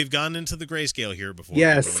scale. We've gone into the gray scale here before.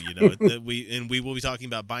 Yes. You know, we will be talking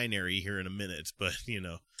about binary here in a minute, but you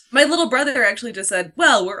know. My little brother actually just said,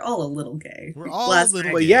 well, we're all a little gay. We're all a little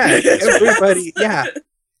gay. Well, yeah, everybody, yeah.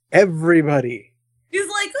 Everybody. He's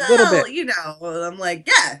like, well, you know, I'm like,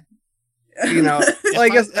 yeah. You know, well, I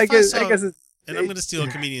guess it's, and I'm going to steal a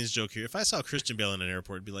comedian's joke here. If I saw Christian Bale in an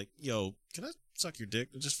airport, I'd be like, yo, can I suck your dick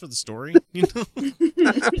just for the story? You know?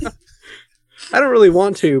 I don't really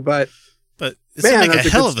want to, but it's man, like a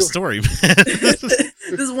hell of a story, man.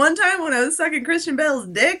 This one time when I was sucking Christian Bale's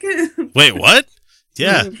dick. Wait, what?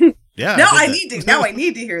 Yeah. Yeah. Now I need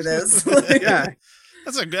to hear this. Yeah.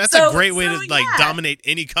 That's a great way to dominate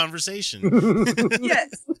any conversation.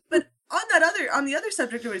 Yes. But on the other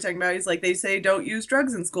subject we were talking about, he's like, they say don't use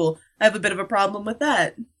drugs in school. I have a bit of a problem with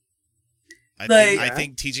that. I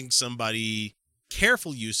think teaching somebody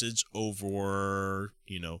careful usage over,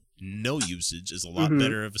 no usage is a lot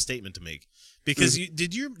better of a statement to make. Because do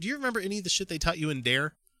you remember any of the shit they taught you in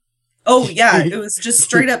DARE? Oh yeah, it was just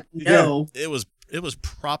straight up no. Yeah. It was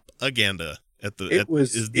propaganda at the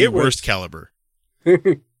worst caliber.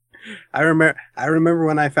 I remember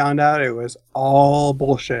when I found out it was all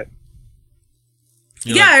bullshit.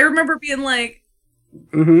 I remember being like,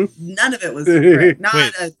 none of it was great. Not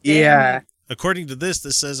a damn. Yeah. According to this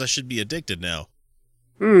says I should be addicted now.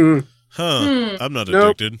 I'm not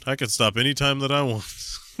addicted. I can stop anytime that I want.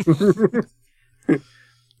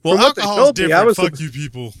 Well, alcohol's different. Fuck you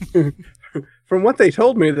people. From what they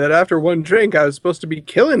told me, that after one drink, I was supposed to be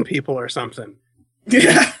killing people or something.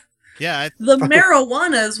 Yeah. Yeah. The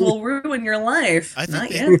marijuanas will ruin your life. I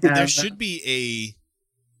think there should be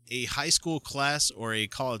a high school class or a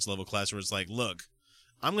college level class where it's like, look,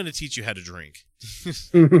 I'm going to teach you how to drink.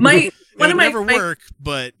 It would never work,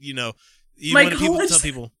 but you want to tell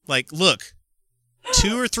people like, look,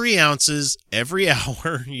 2 or 3 ounces every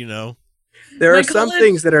hour. There are some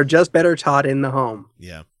things that are just better taught in the home.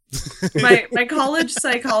 Yeah. my college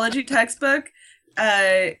psychology textbook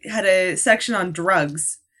had a section on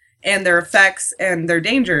drugs and their effects and their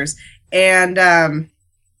dangers, and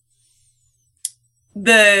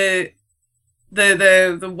the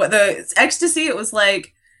ecstasy, it was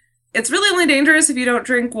like, it's really only dangerous if you don't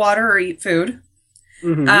drink water or eat food.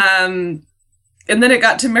 And then it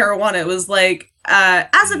got to marijuana. It was like,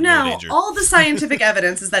 as of now, all the scientific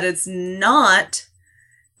evidence is that it's not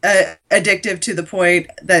addictive to the point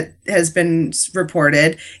that has been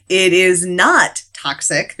reported. It is not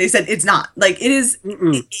toxic. They said it's not. Like, it is.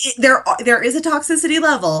 There is a toxicity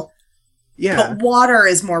level. Yeah. But water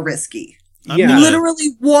is more risky.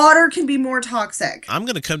 Literally, water can be more toxic. I'm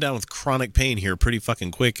going to come down with chronic pain here pretty fucking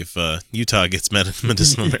quick if Utah gets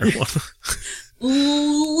medicinal marijuana.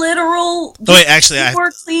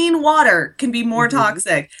 More clean water can be more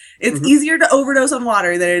toxic. It's easier to overdose on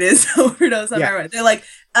water than it is to overdose on marijuana. They're like,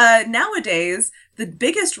 nowadays, the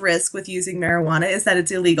biggest risk with using marijuana is that it's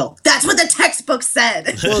illegal. That's what the textbook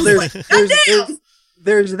said. Well,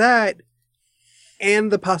 there's that,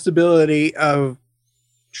 and the possibility of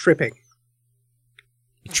tripping.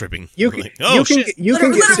 You can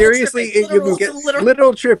get seriously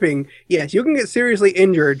literal tripping. Yes, you can get seriously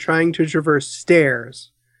injured trying to traverse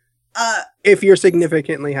stairs. If you're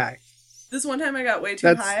significantly high. This one time I got way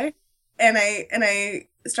too high, and I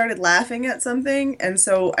started laughing at something, and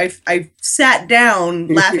so I sat down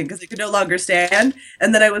laughing because I could no longer stand,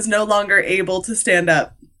 and then I was no longer able to stand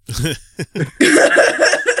up. This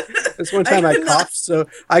one time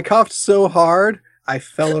I coughed so hard I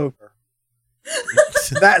fell over.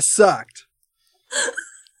 That sucked.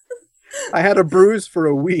 I had a bruise for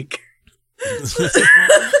a week.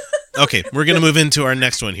 Okay, we're going to move into our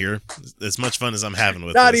next one here. As much fun as I'm having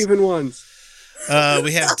with Not this. even once.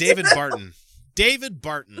 We have David Barton. David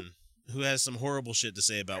Barton, who has some horrible shit to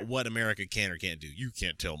say about what America can or can't do. You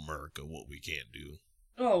can't tell America what we can't do.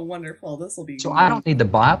 Oh, wonderful. This will be So I don't need the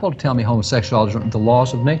Bible to tell me homosexuality. The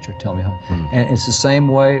laws of nature tell me. And it's the same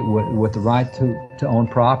way with the right to own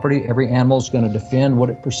property. Every animal is going to defend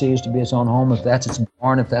what it perceives to be its own home. If that's its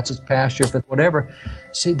barn, if that's its pasture, if it's whatever.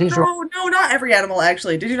 See, these are... No, not every animal,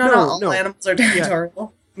 actually. Did you know all animals are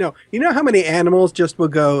territorial? Yeah. No. You know how many animals just will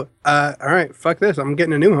go, all right, fuck this. I'm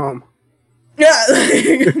getting a new home. Yeah.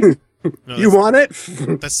 No, You want it?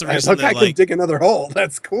 That's the reason Look, that, I can like, dig another hole.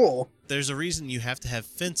 That's cool. there's a reason you have to have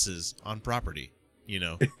fences on property, you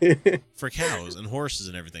know, for cows and horses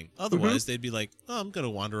and everything. Otherwise, they'd be like, oh, I'm going to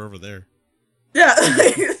wander over there. Yeah.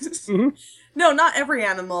 No, not every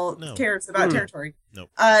animal No. cares about territory.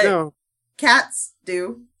 Nope. No. Cats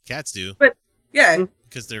do. Cats do, But yeah.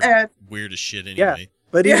 because they're weird as shit anyway.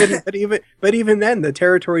 But even then, the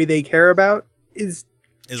territory they care about is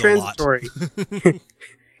transitory.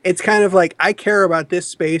 It's kind of like, I care about this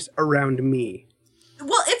space around me.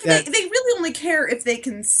 Well, if they really only care if they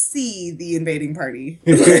can see the invading party.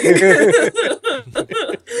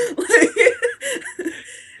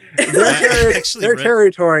 Their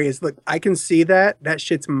territory is, look, I can see that. That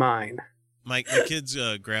shit's mine. My kid's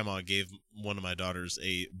grandma gave one of my daughters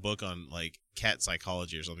a book on like cat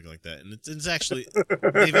psychology or something like that, and it's actually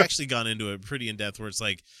they've actually gone into it pretty in depth, where it's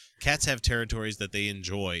like cats have territories that they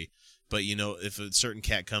enjoy, but you know, if a certain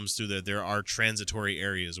cat comes through there are transitory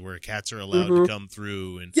areas where cats are allowed to come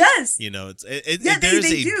through, and you know,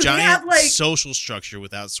 there's a giant social structure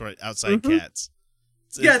with outside cats.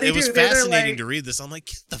 It was fascinating to read this. I'm like,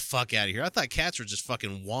 get the fuck out of here. I thought cats were just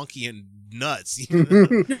fucking wonky and nuts. You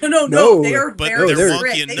know? No. They are they're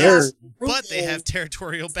wonky and nuts, but they have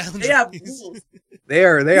territorial boundaries. They have rules. They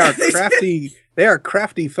are crafty. They are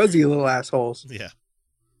crafty, fuzzy little assholes. Yeah.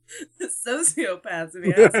 Sociopaths, if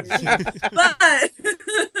you ask me. But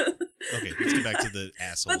okay, let's get back to the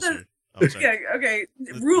assholes. Okay.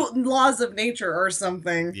 Laws of nature or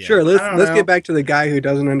something. Yeah. Sure. Let's get back to the guy who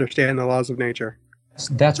doesn't understand the laws of nature.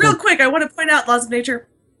 That's real quick. I want to point out laws of nature.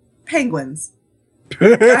 Penguins.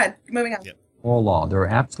 Go ahead. Moving on. All law. There are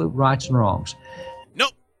absolute rights and wrongs.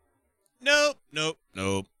 Nope.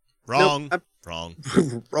 Wrong.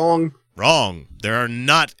 Wrong. There are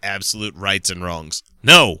not absolute rights and wrongs.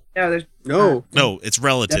 No. No. It's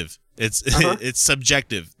relative. Yep. It's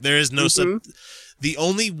subjective. There is no the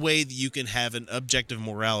only way that you can have an objective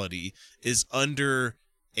morality is under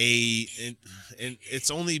and it's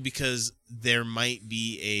only because there might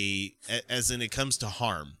be as in it comes to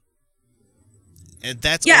harm. And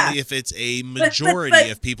that's only if it's a majority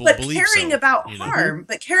of people believe so. Caring about harm,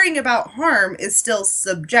 but caring about harm is still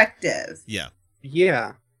subjective. Yeah.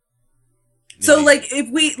 Yeah. So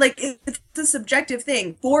it's a subjective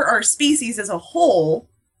thing for our species as a whole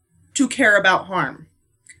to care about harm,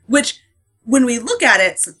 which when we look at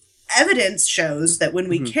it, evidence shows that when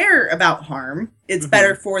we care about harm, it's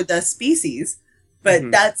better for the species,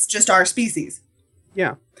 but that's just our species.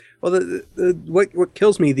 Yeah. Well, what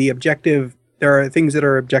kills me, the objective, there are things that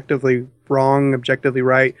are objectively wrong, objectively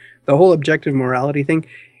right. The whole objective morality thing,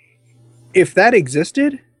 if that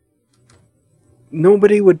existed,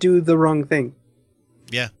 nobody would do the wrong thing.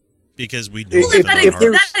 Yeah, because we know if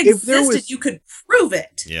that existed, you could prove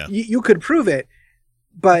it. Yeah, you could prove it,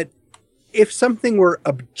 but if something were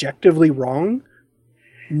objectively wrong,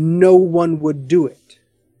 no one would do it.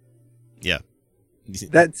 Yeah.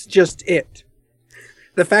 That's just it.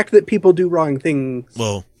 The fact that people do wrong things...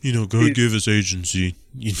 Well, you know, God gave us agency.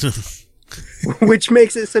 You know. Which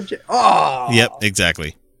makes it subject... Oh! Yep,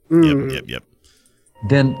 exactly. Yep.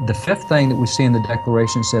 Then the fifth thing that we see in the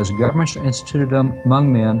Declaration says, governments are instituted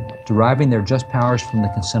among men, deriving their just powers from the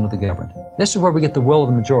consent of the governed. This is where we get the will of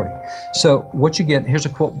the majority. So what you get, here's a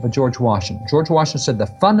quote by George Washington. George Washington said, the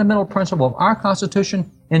fundamental principle of our Constitution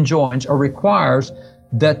enjoins or requires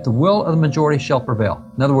that the will of the majority shall prevail.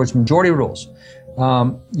 In other words, majority rules.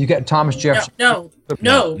 You get Thomas Jefferson. No.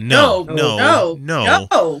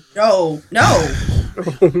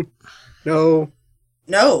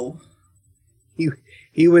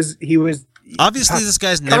 He was obviously this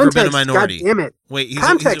guy's never been a minority. God damn it. Wait, he's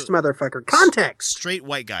context, motherfucker. Context. Straight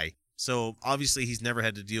white guy. So obviously he's never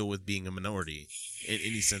had to deal with being a minority in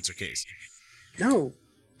any sense or case. No.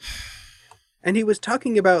 And he was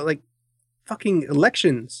talking about like fucking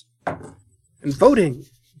elections and voting.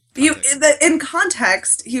 In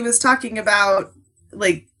context, he was talking about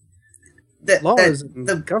like the laws and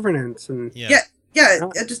the governance and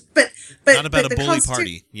but not about a bully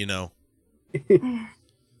party, you know.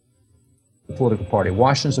 Political party.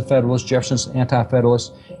 Washington's a Federalist, Jefferson's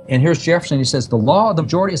anti-Federalist. And here's Jefferson. He says the law of the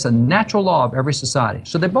majority is a natural law of every society.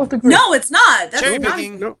 So they both agree. No, it's not. That's cherry not,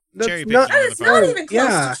 picking. No, cherry picking. That is not even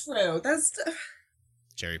close to true. That's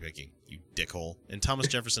cherry picking. You dickhole. And Thomas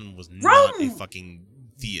Jefferson was not a fucking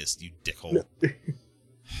theist. You dickhole.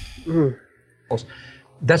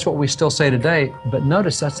 That's what we still say today. But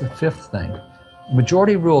notice that's the fifth thing.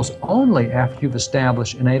 Majority rules only after you've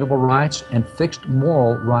established inalienable rights and fixed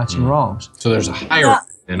moral rights and wrongs. So there's a hierarchy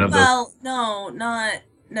of those. No, not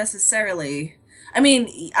necessarily. I mean,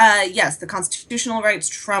 yes, the constitutional rights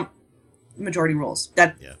trump majority rules.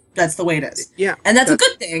 that's the way it is. Yeah. And that's a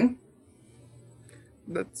good thing.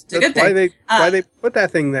 That's a good why thing. why they put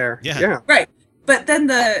that thing there. Yeah. Right. But then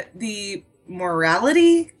the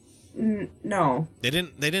morality, no. They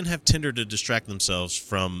didn't have Tinder to distract themselves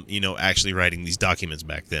from, actually writing these documents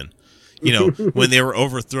back then. When they were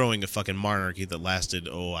overthrowing a fucking monarchy that lasted,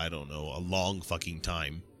 I don't know, a long fucking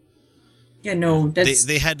time. Yeah, no.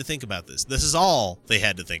 They had to think about this. This is all they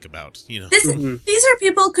had to think about. These are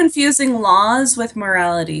people confusing laws with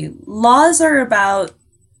morality. Laws are about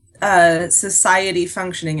society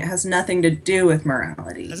functioning. It has nothing to do with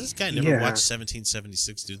morality. Has this guy never watched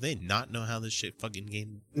 1776? Do they not know how this shit fucking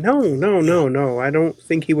game? No. I don't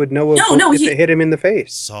think he would know if it hit him in the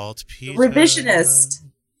face. Saltpeter. Revisionist.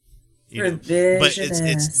 Revisionist. But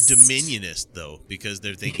it's dominionist, though, because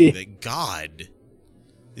they're thinking that God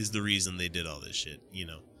is the reason they did all this shit,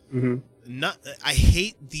 I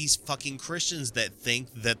hate these fucking Christians that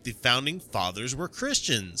think that the founding fathers were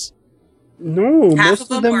Christians. No, half most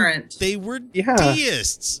of them weren't. They were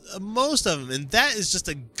deists, most of them, and that is just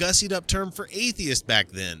a gussied up term for atheist back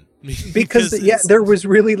then. Because there was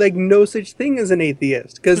really no such thing as an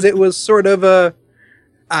atheist, because it was sort of a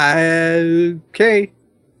okay.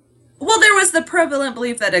 Well, there was the prevalent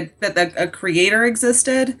belief that a creator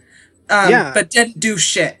existed, but didn't do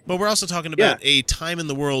shit. But we're also talking about a time in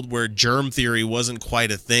the world where germ theory wasn't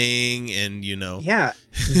quite a thing, and Yeah,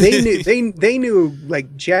 they knew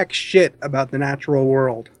like jack shit about the natural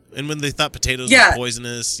world. And when they thought potatoes were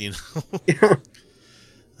poisonous,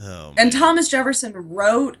 And Thomas Jefferson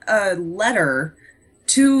wrote a letter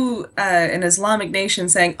to an Islamic nation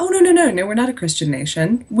saying, "Oh no, we're not a Christian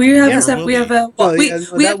nation. We have we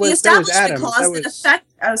established a clause that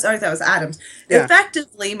that was Adams,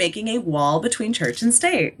 effectively making a wall between church and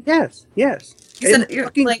state." Yes. He said,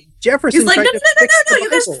 Jefferson. He's like, no, you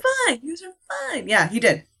guys are fine. You guys are fine. Yeah, he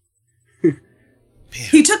did.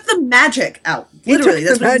 He took the magic out. Literally,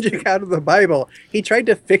 that's the magic out of the Bible. He tried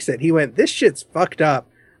to fix it. He went, "This shit's fucked up.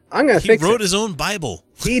 I'm gonna fix it." He wrote his own Bible.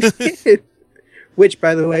 He did. Which,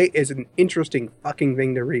 by the way, is an interesting fucking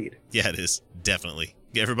thing to read. Yeah, it is. Definitely.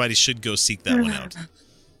 Everybody should go seek that one out.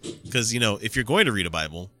 Because, if you're going to read a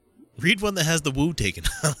Bible, read one that has the woo taken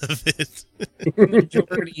out of it.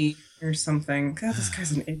 Majority or something. God, this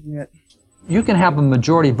guy's an idiot. You can have a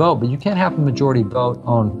majority vote, but you can't have a majority vote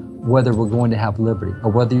on whether we're going to have liberty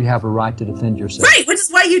or whether you have a right to defend yourself. Right, which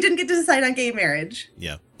is why you didn't get to decide on gay marriage.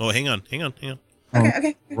 Yeah. Oh, hang on.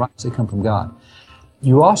 Okay. Rights that come from God.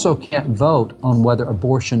 You also can't vote on whether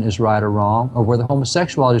abortion is right or wrong, or whether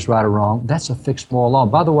homosexuality is right or wrong. That's a fixed moral law.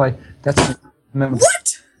 By the way, that's...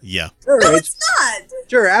 What? Yeah. Sure, no, it's not.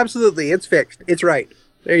 Sure, absolutely. It's fixed. It's right.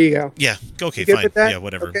 There you go. Yeah. Okay, fine. Yeah,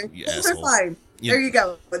 whatever. Okay. Both are fine. Yeah. There you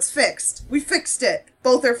go. It's fixed. We fixed it.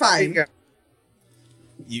 Both are fine.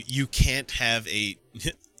 You can't have a...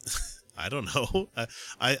 I don't know.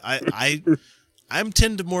 I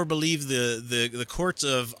tend to more believe the courts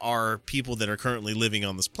of our people that are currently living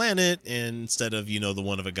on this planet instead of, the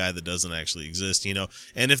one of a guy that doesn't actually exist,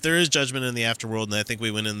 And if there is judgment in the afterworld, and I think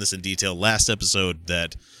we went in this in detail last episode,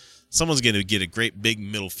 that someone's going to get a great big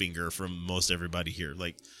middle finger from most everybody here.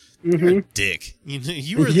 Like, you're a dick.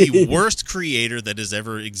 You are the worst creator that has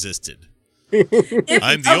ever existed. I'm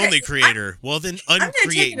the only creator. Well, then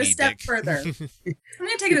uncreate me, dick. I'm going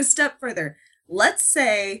to take it a step further. Let's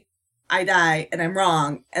say I die and I'm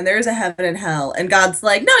wrong and there's a heaven and hell and God's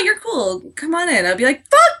like, "No, you're cool. Come on in." I'll be like,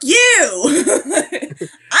 "Fuck you."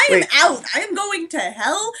 I am out. I am going to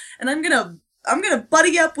hell and I'm gonna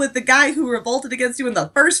buddy up with the guy who revolted against you in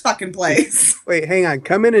the first fucking place. Wait, hang on.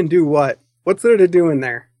 Come in and do what? What's there to do in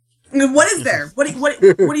there? What is there? What do you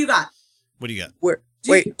got? What do you got?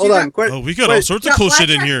 Hold on. We got all sorts of cool shit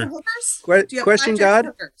in here. Question,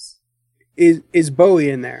 God. Is Bowie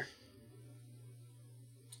in there?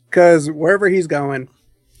 Because wherever he's going...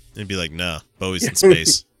 They'd be like, nah, Bowie's in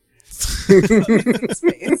space.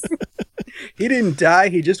 He didn't die,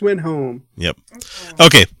 he just went home. Yep.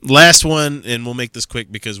 Okay, last one, and we'll make this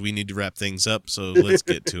quick because we need to wrap things up, so let's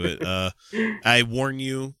get to it. I warn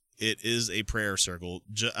you, it is a prayer circle.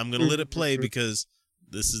 I'm going to let it play because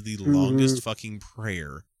this is the longest fucking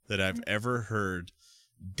prayer that I've ever heard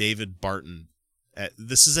David Barton...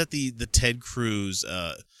 This is at the Ted Cruz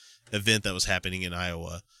event that was happening in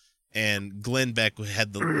Iowa. And Glenn Beck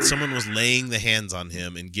had someone was laying the hands on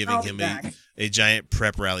him and giving him a giant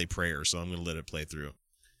prep rally prayer. So I'm going to let it play through.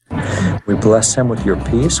 We bless him with your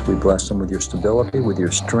peace. We bless him with your stability, with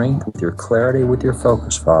your strength, with your clarity, with your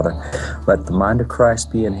focus, Father. Let the mind of Christ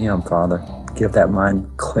be in him, Father. Give that mind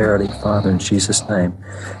clarity, Father, in Jesus' name.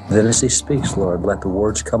 And then as he speaks, Lord, let the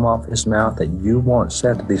words come off his mouth that you want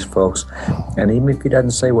said to these folks. And even if he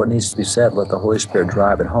doesn't say what needs to be said, let the Holy Spirit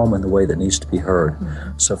drive it home in the way that needs to be heard.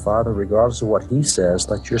 So, Father, regardless of what he says,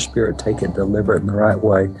 let your Spirit take it and deliver it in the right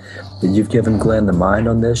way. That you've given Glenn the mind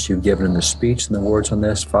on this, you've given him the speech and the words on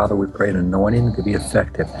this. Father, we pray an anointing to be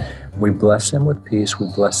effective. We bless him with peace. We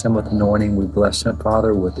bless him with anointing. We bless him,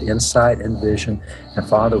 Father, with insight and vision. And,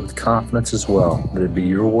 Father, with confidence as well. That it be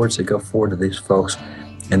your words that go forward to these folks.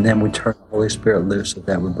 And then we turn the Holy Spirit loose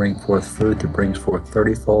that would bring forth fruit that brings forth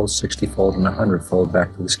 30-fold, 60-fold, and 100-fold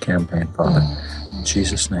back to this campaign, Father. In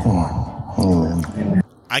Jesus' name. Amen.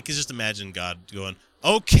 I could just imagine God going,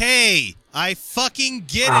 okay, I fucking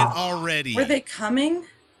get it already. Were they coming?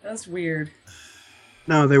 That was weird.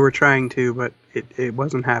 No, they were trying to, but it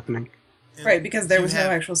wasn't happening. And right, because there was no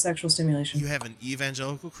actual sexual stimulation. You have an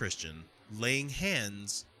evangelical Christian laying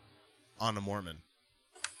hands on a Mormon.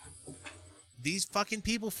 These fucking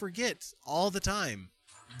people forget all the time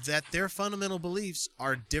that their fundamental beliefs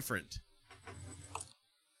are different.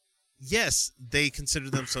 Yes, they consider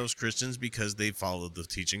themselves Christians because they follow the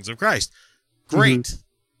teachings of Christ. Great. Mm-hmm.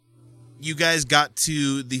 You guys got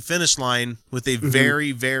to the finish line with a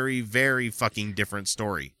very, very, very fucking different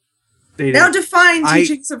story. Now define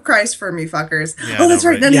teachings of Christ for me, fuckers. Yeah, that's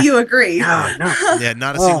right. None of you agree. No. Yeah,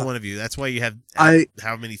 not a single one of you. That's why you have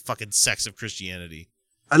how many fucking sects of Christianity.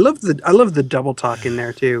 I love the double talk in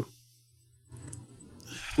there too.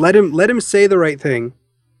 Let him say the right thing.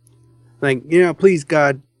 Like, please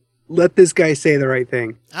God, let this guy say the right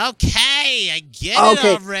thing. Okay, I get it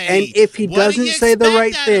already. And if he doesn't say the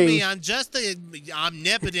right thing, I'm just an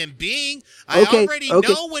omnipotent being. I already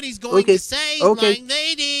know what he's going to say, my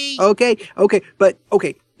lady. But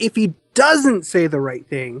if he doesn't say the right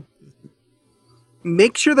thing,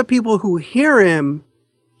 make sure the people who hear him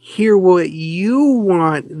hear what you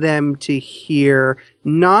want them to hear,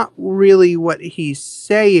 not really what he's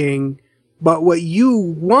saying, but what you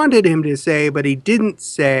wanted him to say, but he didn't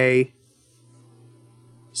say,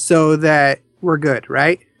 so that we're good,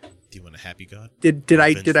 right? Do you want a happy God? Did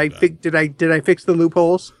I fix the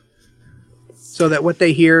loopholes so that what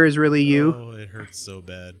they hear is really you? Oh, it hurts so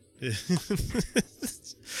bad.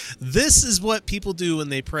 This is what people do when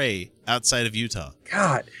they pray outside of Utah.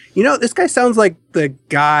 God, this guy sounds like the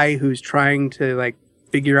guy who's trying to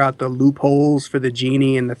figure out the loopholes for the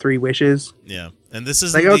genie and the 3 wishes. Yeah, and this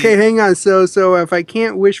is okay. Hang on. So if I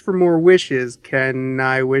can't wish for more wishes, can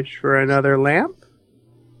I wish for another lamp?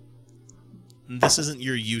 This isn't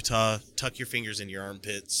your Utah. Tuck your fingers in your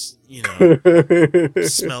armpits.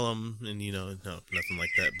 Smell them, and no, nothing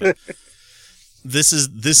like that. But this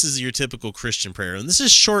is your typical Christian prayer, and this is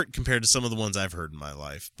short compared to some of the ones I've heard in my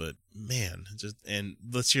life. But man, and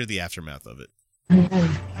let's hear the aftermath of it.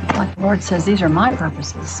 Like the Lord says, these are my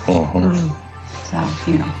purposes. So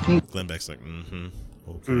Glenn Beck's like,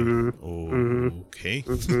 okay.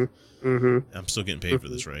 I'm still getting paid for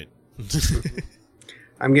this, right?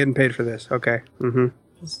 I'm getting paid for this. Okay.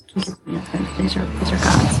 These are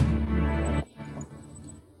God's.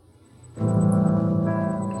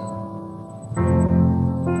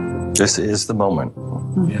 This is the moment.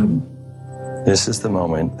 This is the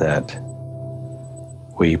moment that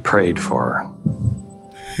we prayed for.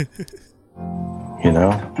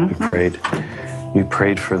 We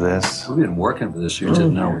prayed for this. We've been working for this. You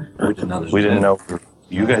didn't know. We didn't know this. We didn't know.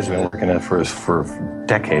 You guys have been working on it for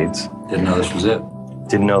decades. Didn't know this was it.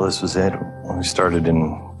 Didn't know this was it. We started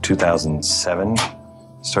in 2007.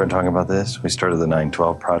 Started talking about this. We started the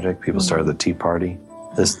 9/12 project. People started the Tea Party.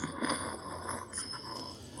 I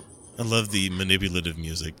love the manipulative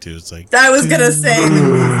music too. It's like I was gonna say.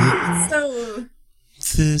 So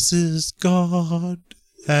this is God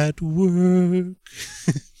at work.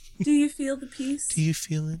 Do you feel the peace? Do you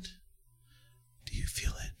feel it? Do you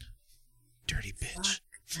feel it? Dirty bitch.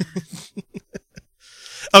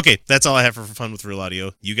 Okay, that's all I have for Fun with Real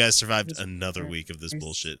Audio. You guys survived another week of this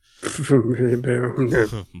bullshit. So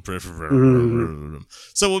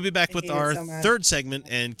we'll be back with our third segment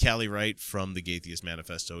and Callie Wright from the Gaytheist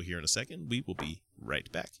Manifesto here in a second. We will be right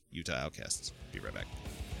back. Utah Outcasts. Be right back.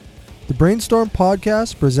 The Brainstorm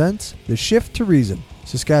Podcast presents The Shift to Reason,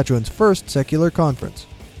 Saskatchewan's first secular conference.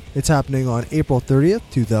 It's happening on April 30th,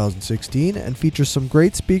 2016, and features some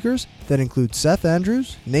great speakers that include Seth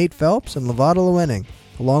Andrews, Nate Phelps, and Levada Lewenning,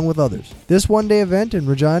 along with others. This one-day event in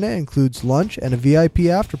Regina includes lunch and a VIP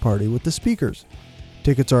afterparty with the speakers.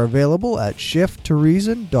 Tickets are available at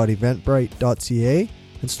shifttoreason.eventbrite.ca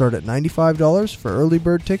and start at $95 for early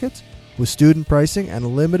bird tickets, with student pricing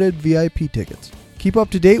and limited VIP tickets. Keep up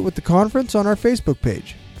to date with the conference on our Facebook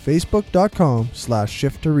page,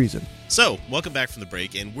 facebook.com/shifttoreason. So, welcome back from the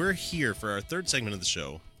break, and we're here for our third segment of the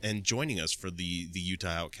show. And joining us for the Utah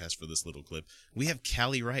Outcast for this little clip, we have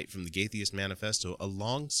Callie Wright from the Gaytheist Manifesto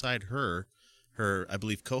alongside her, I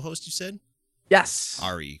believe, co-host, you said? Yes.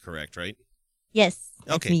 Ari, correct, right? Yes.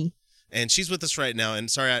 Okay. Me. And she's with us right now.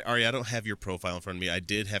 And sorry, Ari, I don't have your profile in front of me. I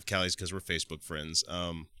did have Callie's because we're Facebook friends.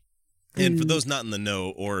 And for those not in the know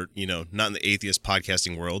or, not in the atheist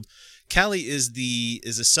podcasting world, Callie is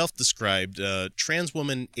a self-described trans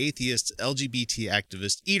woman, atheist, LGBT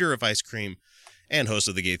activist, eater of ice cream, and host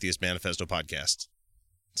of the Gaytheist Manifesto podcast.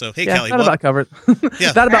 So, hey, Callie. That about covers.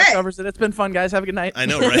 Yeah. That about covers it. It's been fun, guys. Have a good night. I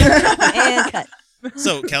know, right? And cut.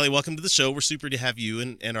 So, Callie, welcome to the show. We're super to have you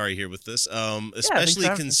and Ari here with us, especially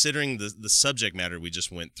considering the subject matter we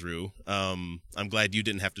just went through. I'm glad you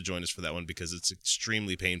didn't have to join us for that one because it's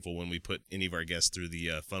extremely painful when we put any of our guests through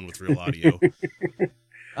the Fun with Real Audio.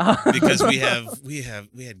 Because we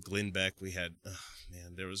had Glenn Beck, we had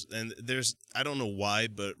there's I don't know why,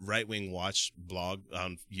 but Right Wing Watch blog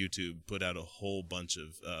on YouTube put out a whole bunch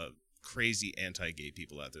of crazy anti-gay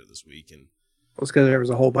people out there this week, and well, it's because there was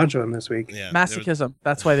a whole bunch of them this week. Yeah, masochism.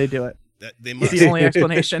 That's why they do it. They must. It's the only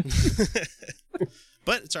explanation.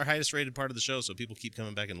 But it's our highest rated part of the show, so people keep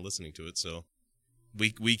coming back and listening to it. So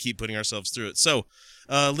we keep putting ourselves through it. So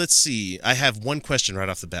let's see. I have one question right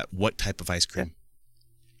off the bat. What type of ice cream?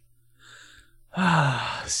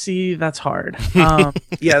 See, that's hard.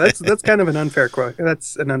 Yeah, that's kind of an unfair question.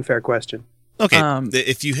 That's an unfair question. Okay,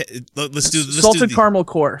 if you let's do salted caramel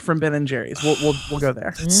core from Ben and Jerry's. We'll go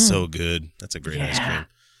there. That's so good. That's a great ice cream.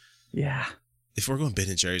 Yeah. If we're going Ben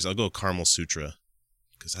and Jerry's, I'll go caramel sutra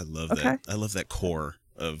because I love that. I love that core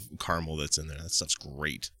of caramel that's in there. That stuff's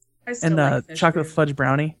great. And chocolate fudge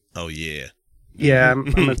brownie. Oh yeah. Yeah,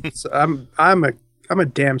 I'm a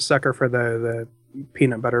damn sucker for the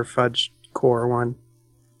peanut butter fudge core one.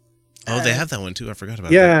 Oh, they have that one too. I forgot about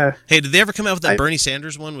that. Hey, did they ever come out with that Bernie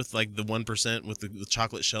Sanders one with like the 1% with the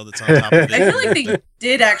chocolate shell that's on top of it? I feel like they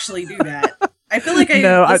did actually do that. I feel like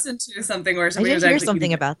I listened to something where somebody was actually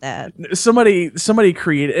something about that. Somebody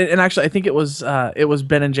created, and actually I think it was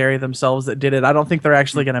Ben and Jerry themselves that did it. I don't think they're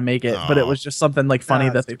actually going to make it, but it was just something like funny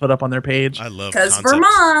that they put up on their page. I love because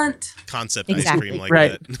Vermont concept ice cream like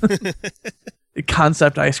that.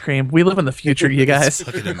 Concept ice cream. We live in the future, you guys.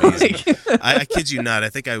 Fucking amazing. I kid you not. I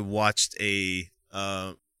think I watched a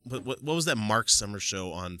what was that Mark Summer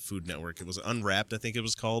show on Food Network? It was Unwrapped, I think it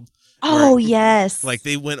was called. Oh, yes. Like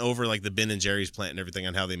they went over like the Ben and Jerry's plant and everything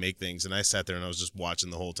on how they make things, and I sat there and I was just watching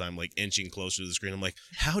the whole time, like inching closer to the screen. I'm like,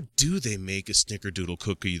 how do they make a snickerdoodle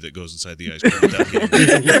cookie that goes inside the ice cream without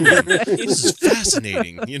getting This is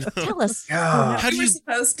fascinating, you know. Tell us. How do you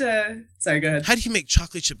supposed to? Sorry, go ahead. How do you make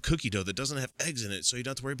chocolate chip cookie dough that doesn't have eggs in it, so you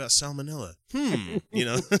don't have to worry about salmonella? You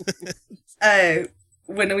know.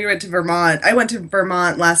 When we went to Vermont, I went to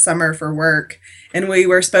Vermont last summer for work, and we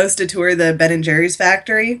were supposed to tour the Ben and Jerry's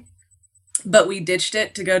factory, but we ditched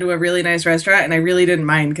it to go to a really nice restaurant, and I really didn't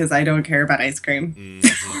mind because I don't care about ice cream.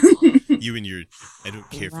 Mm-hmm. You and your, I don't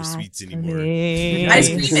care for sweets anymore. Ice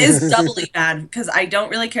cream is doubly bad because I don't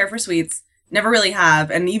really care for sweets. Never really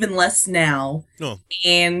have, and even less now. No.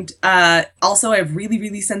 And also, I have really,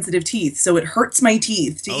 really sensitive teeth, so it hurts my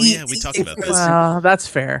teeth to eat. Oh yeah, we talked about that. That's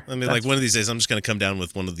fair. I mean, like one of these days, I'm just gonna come down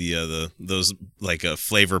with one of those like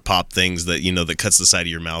flavor pop things that that cuts the side of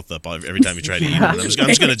your mouth up every time you try to eat it. I'm just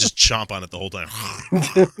gonna chomp on it the whole time.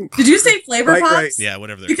 Did you say flavor pops? Right. Yeah,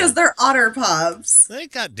 whatever they're because called. They're Otter Pops. They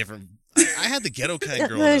got different. I had the ghetto kind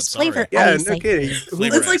growing up. There's flavor. Yeah, no kidding.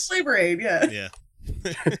 It's like Flavor Aid. Yeah. Yeah.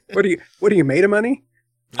 What are you made of money?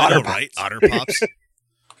 Otter Pops. Right? Otter Pops.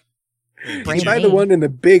 You buy the one in the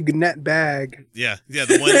big net bag. Yeah,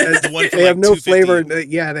 the one. For they have no flavor.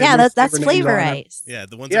 That's flavor ice. Yeah,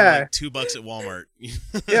 the ones that are like $2 at Walmart.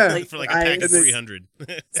 Yeah, for like a pack of 300.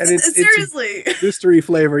 And it's seriously mystery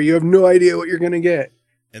flavor. You have no idea what you're gonna get.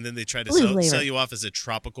 And then they try to sell you off as a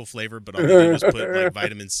tropical flavor, but all they did was put like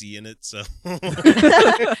vitamin C in it. So.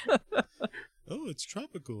 Oh, it's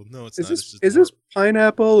tropical. No, it's not. Is this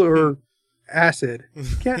pineapple or acid?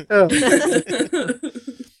 Can't tell.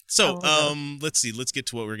 So, let's see. Let's get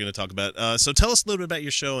to what we're going to talk about. So tell us a little bit about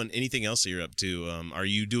your show and anything else that you're up to. Are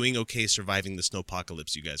you doing okay surviving the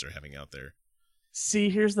snowpocalypse you guys are having out there? See,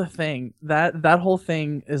 here's the thing. That whole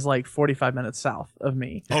thing is like 45 minutes south of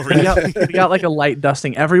me. Oh, really? We got like a light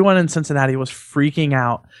dusting. Everyone in Cincinnati was freaking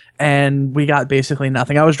out, and we got basically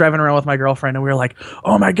nothing. I was driving around with my girlfriend, and we were like,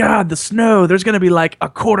 oh my God, the snow. There's going to be like a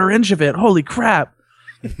 1/4 inch of it. Holy crap.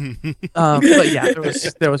 But yeah,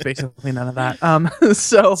 there was basically none of that.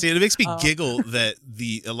 So see, it makes me giggle that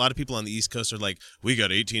a lot of people on the East Coast are like, we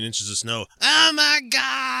got 18 inches of snow. Oh my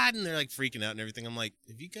God. And they're like freaking out and everything. I'm like,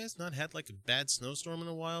 have you guys not had like a bad snowstorm in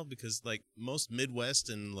a while? Because like most Midwest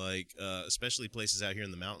and like, especially places out here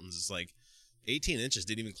in the mountains, it's like 18 inches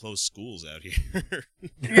didn't even close schools out here.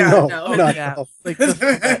 Yeah, like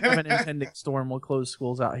an impending storm will close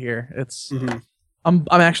schools out here. It's I'm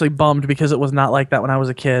actually bummed because it was not like that when I was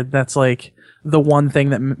a kid. That's like the one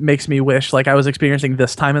thing that makes me wish like I was experiencing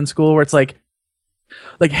this time in school, where it's like,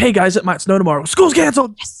 hey guys, it might snow tomorrow. School's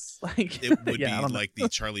canceled. Yes. Like it would be like the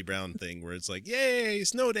Charlie Brown thing where it's like, yay,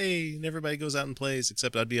 snow day, and everybody goes out and plays.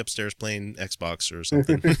 Except I'd be upstairs playing Xbox or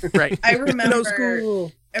something. Right. I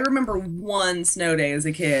remember one snow day as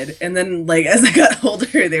a kid, and then like as I got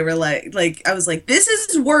older, they were like I was like, this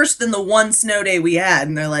is worse than the one snow day we had,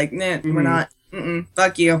 and they're like, nah, we're not.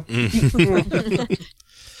 Fuck you.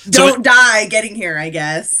 Don't die getting here, I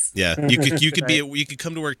guess. Yeah, you could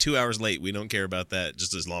come to work 2 hours late. We don't care about that,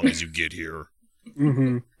 just as long as you get here.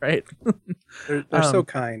 Right. They're so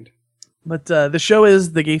kind. But the show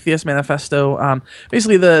is the Gaytheist Manifesto.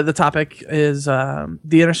 Basically, the topic is the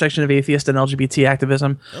intersection of atheist and LGBT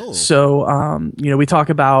activism. Oh. So, we talk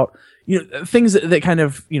about things that kind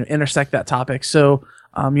of intersect that topic. So,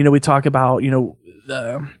 we talk about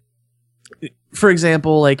for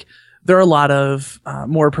example, like there are a lot of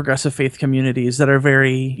more progressive faith communities that are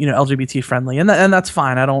very LGBT friendly, and that's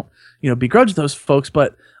fine. I don't begrudge those folks,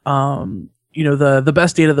 but the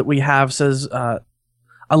best data that we have says a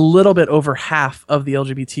little bit over half of the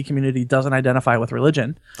LGBT community doesn't identify with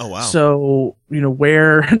religion. Oh wow! So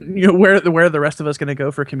where the rest of us going to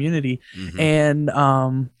go for community? And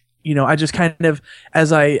I just kind of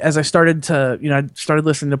as I started to I started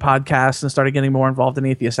listening to podcasts and started getting more involved in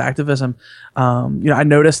atheist activism. I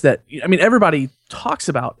noticed that everybody talks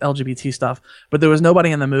about LGBT stuff, but there was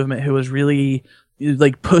nobody in the movement who was really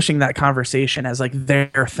like pushing that conversation as like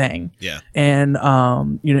their thing. Yeah. And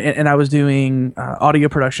and I was doing audio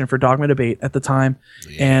production for Dogma Debate at the time.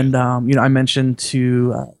 Yeah. And I mentioned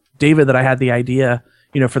to David that I had the idea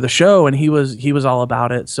for the show, and he was all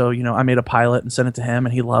about it. So I made a pilot and sent it to him,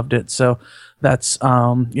 and he loved it. So that's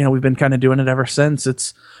we've been kind of doing it ever since.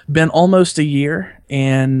 It's been almost a year,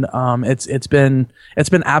 and it's been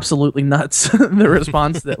absolutely nuts the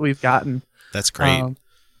response that we've gotten. That's great.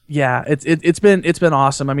 Yeah, it's been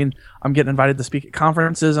awesome. I'm getting invited to speak at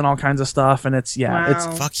conferences and all kinds of stuff, and it's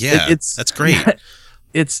fuck yeah, that's great.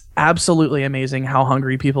 It's absolutely amazing how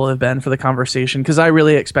hungry people have been for the conversation, because I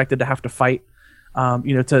really expected to have to fight,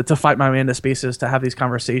 to fight my way into spaces to have these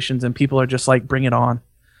conversations, and people are just like, bring it on.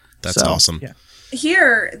 That's awesome. Yeah.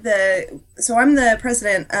 So I'm the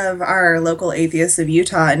president of our local Atheists of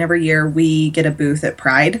Utah, and every year we get a booth at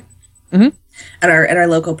Pride. Mm-hmm. At our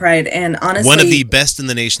local Pride, and honestly, one of the best in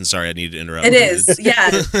the nation. Sorry, I need to interrupt. It is, yeah.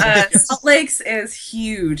 Salt Lakes is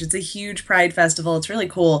huge. It's a huge Pride festival. It's really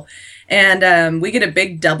cool, and we get a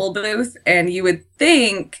big double booth. And you would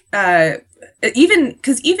think,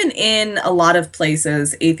 even in a lot of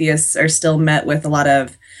places, atheists are still met with a lot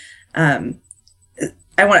of, I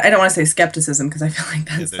don't want to say skepticism, because I feel like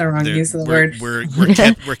that's the wrong use of the word.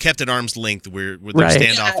 We're kept at arm's length. They're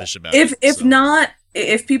standoffish about it.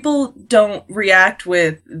 If people don't react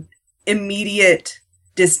with immediate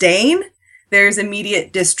disdain, there's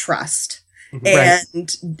immediate distrust. Right.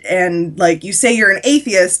 And like you say you're an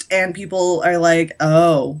atheist, and people are like,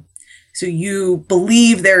 oh, so you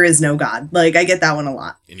believe there is no God. Like, I get that one a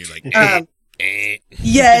lot. And you're like,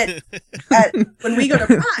 yet when we go to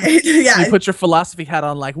Pride, you put your philosophy hat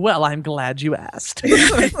on, like, well, I'm glad you asked.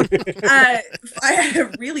 I had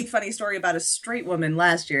a really funny story about a straight woman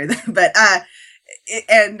last year, but at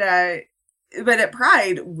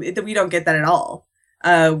Pride we don't get that at all.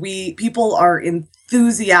 People are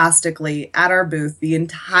enthusiastically at our booth the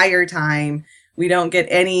entire time. We don't get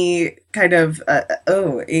any kind of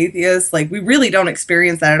atheists. Like, we really don't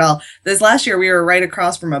experience that at all. This last year we were right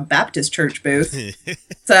across from a Baptist church booth,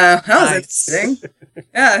 so that was interesting.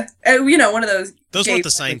 Yeah, one of those. Those weren't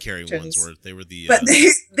the sign carrying ones, were they? Were the but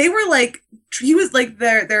they were like, he was like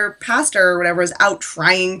their pastor or whatever was out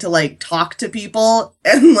trying to like talk to people,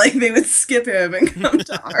 and like they would skip him and come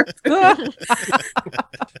to our booth.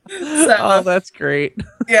 Oh, that's great.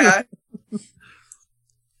 Yeah.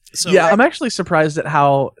 So, yeah, I'm actually surprised at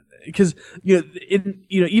how, because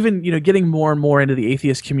even getting more and more into the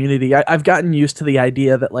atheist community, I've gotten used to the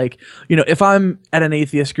idea that, like, if I'm at an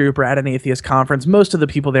atheist group or at an atheist conference, most of the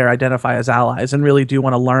people there identify as allies and really do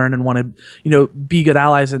want to learn and want to be good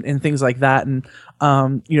allies and things like that. And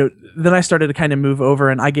then I started to kind of move over,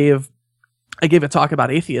 and I gave I gave a talk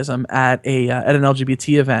about atheism at an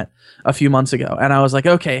LGBT event a few months ago, and I was like,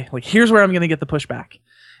 okay, like here's where I'm going to get the pushback,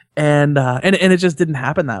 and it just didn't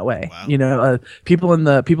happen that way. Wow. You know, people in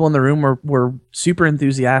the room were super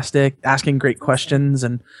enthusiastic, asking great questions,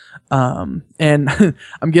 and I'm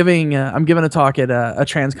giving a talk at a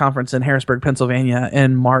trans conference in Harrisburg, Pennsylvania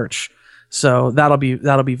in March. So that'll be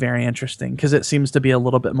very interesting because it seems to be a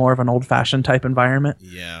little bit more of an old-fashioned type environment.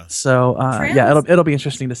 Yeah. So it'll be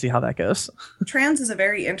interesting to see how that goes. Trans is a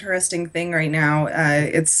very interesting thing right now.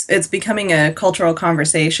 It's becoming a cultural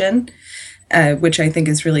conversation, which I think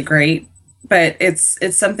is really great. But it's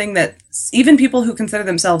something that even people who consider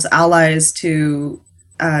themselves allies to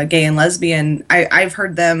gay and lesbian, I've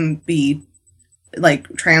heard them be like,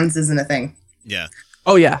 trans isn't a thing. Yeah.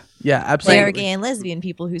 Oh yeah, absolutely. There are gay and lesbian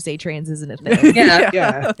people who say trans isn't a thing.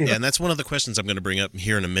 Yeah, and that's one of the questions I'm going to bring up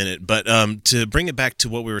here in a minute. But to bring it back to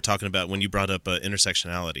what we were talking about when you brought up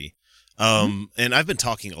intersectionality, and I've been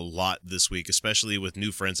talking a lot this week, especially with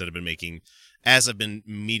new friends that I've been making as I've been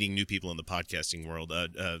meeting new people in the podcasting world.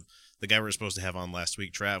 The guy we were supposed to have on last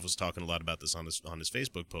week, Trav, was talking a lot about this on his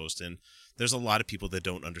Facebook post, and there's a lot of people that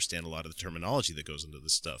don't understand a lot of the terminology that goes into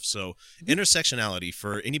this stuff. So intersectionality,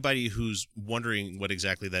 for anybody who's wondering what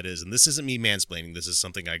exactly that is, and this isn't me mansplaining, this is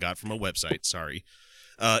something I got from a website, sorry.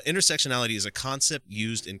 Intersectionality is a concept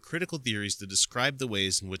used in critical theories to describe the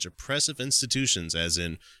ways in which oppressive institutions, as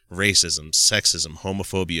in racism, sexism,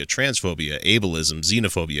 homophobia, transphobia, ableism,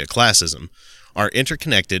 xenophobia, classism, are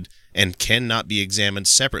interconnected and cannot be examined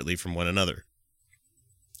separately from one another.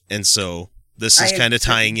 And so this is kind of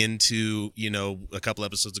tying into, a couple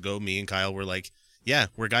episodes ago, me and Kyle were like, yeah,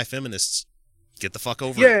 we're guy feminists. Get the fuck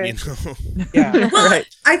over it, Yeah. Well, right.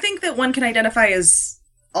 I think that one can identify as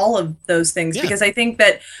all of those things because I think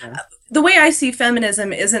that the way I see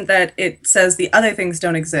feminism isn't that it says the other things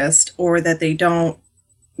don't exist or that they don't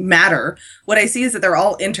matter. What I see is that they're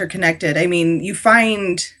all interconnected. I mean, you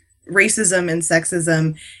find racism and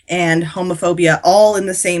sexism and homophobia all in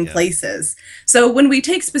the same places. So when we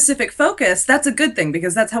take specific focus, that's a good thing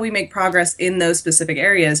because that's how we make progress in those specific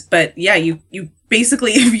areas. But yeah, you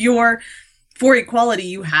basically, if you're for equality,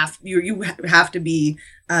 you have to be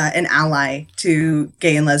an ally to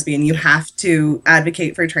gay and lesbian. You have to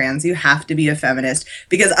advocate for trans. You have to be a feminist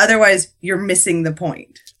because otherwise you're missing the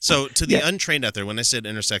point. So to the untrained out there, when I said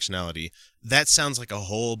intersectionality, that sounds like a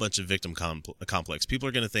whole bunch of victim complex. People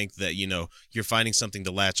are going to think that, you're finding something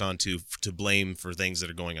to latch onto to blame for things that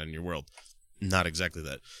are going on in your world. Not exactly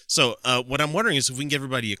that. So what I'm wondering is if we can give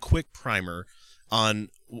everybody a quick primer on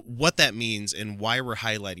what that means and why we're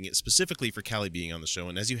highlighting it specifically for Callie being on the show.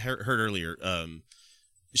 And as you heard earlier,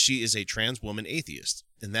 she is a trans woman atheist.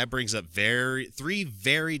 And that brings up three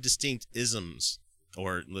very distinct isms,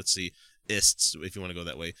 or let's see, ists, if you want to go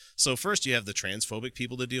that way. So first you have the transphobic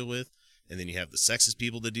people to deal with, and then you have the sexist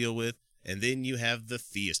people to deal with, and then you have the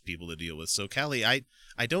theist people to deal with. So Callie, I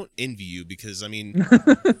don't envy you because, I mean,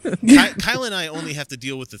 Kyle and I only have to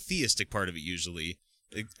deal with the theistic part of it usually.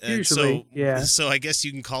 Usually, So I guess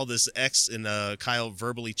you can call this X and Kyle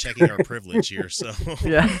verbally checking our privilege here. So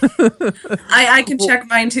yeah, I can check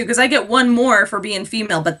mine too because I get one more for being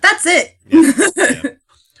female, but that's it. Yeah.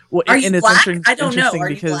 Well, are you black? I don't know. Are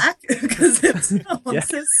because, you black? Because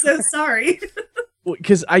I'm so sorry.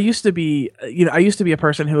 Because I used to be a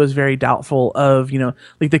person who was very doubtful of,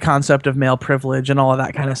 like the concept of male privilege and all of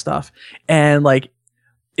that kind of stuff. And like,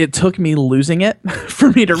 it took me losing it for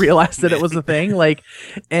me to realize that it was a thing. Like,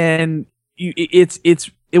 and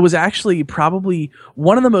it was actually probably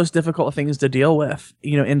one of the most difficult things to deal with,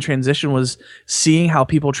 in transition was seeing how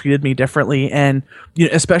people treated me differently. And,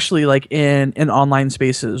 especially like in online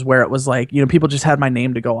spaces where it was like, people just had my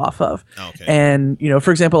name to go off of. Okay. And,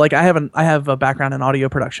 for example, like I have a background in audio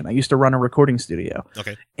production. I used to run a recording studio.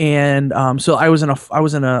 Okay. And, so I was in a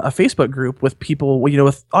Facebook group with people,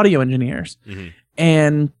 with audio engineers. Mm-hmm.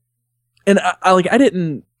 And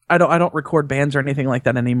I don't record bands or anything like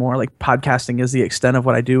that anymore. Like podcasting is the extent of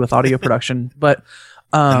what I do with audio production, but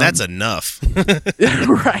and that's enough.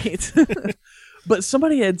 Right. But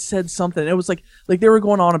somebody had said something. It was like they were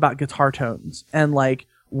going on about guitar tones and like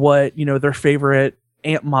what, their favorite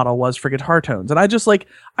amp model was for guitar tones. And I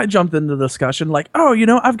jumped into the discussion like, oh,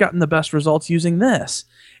 I've gotten the best results using this.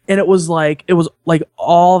 And it was like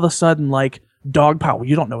all of a sudden like, dog pile,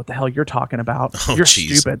 you don't know what the hell you're talking about. Oh, you're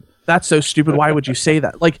geez. Stupid. That's so stupid. Why would you say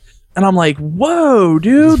that? Like, and I'm like, whoa,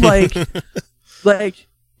 dude, like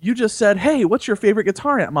you just said, hey, what's your favorite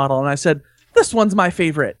guitar amp model? And I said, this one's my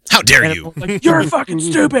favorite. How dare you? Like, you're fucking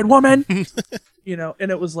stupid, woman. And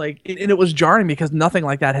it was like, and it was jarring because nothing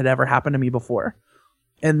like that had ever happened to me before.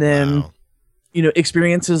 And then, wow.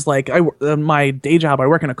 Experiences like my day job, I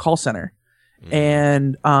work in a call center.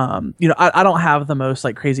 And I don't have the most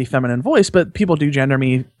like crazy feminine voice, but people do gender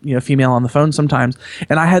me female on the phone sometimes.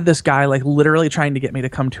 And I had this guy like literally trying to get me to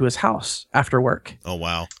come to his house after work. Oh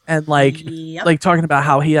wow. And like talking about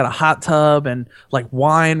how he had a hot tub and like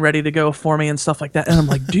wine ready to go for me and stuff like that. And I'm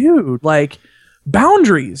like, dude, like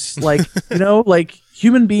boundaries, like like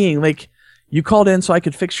human being, like you called in so I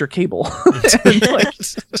could fix your cable. And, like,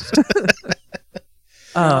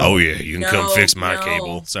 oh yeah, you can come fix my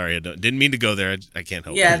cable. Sorry, didn't mean to go there. I can't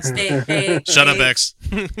help it. Shut up, X.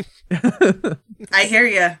 I hear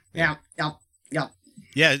you. Yeah.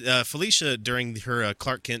 Yeah, Felicia, during her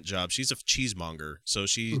Clark Kent job, she's a cheesemonger, so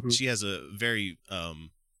she has a very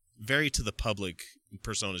very to the public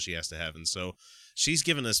persona she has to have, and so she's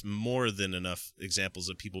given us more than enough examples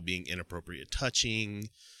of people being inappropriate touching.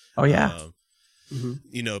 Oh yeah.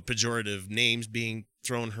 Pejorative names being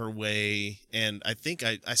thrown her way, and I think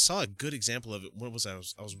I saw a good example of it. What was I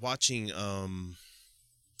was watching the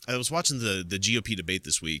GOP debate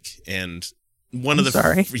this week, and one of the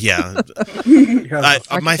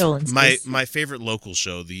my favorite local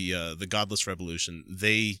show, the Godless Revolution,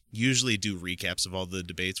 they usually do recaps of all the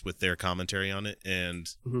debates with their commentary on it, and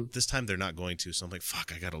this time they're not going to, so I'm like,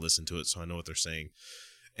 fuck, I gotta listen to it so I know what they're saying.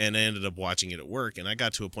 And I ended up watching it at work, and I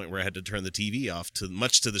got to a point where I had to turn the TV off,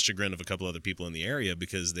 much to the chagrin of a couple other people in the area,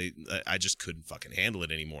 because I just couldn't fucking handle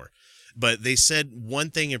it anymore. But they said one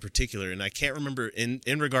thing in particular, and I can't remember in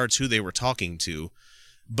regards who they were talking to,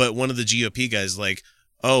 but one of the GOP guys like,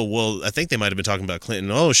 oh, well, I think they might have been talking about Clinton.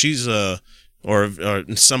 Oh, she's or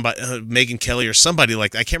somebody, Megyn Kelly or somebody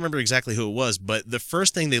like that. I can't remember exactly who it was, but the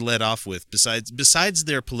first thing they led off with, besides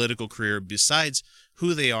their political career, besides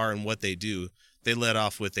who they are and what they do, they led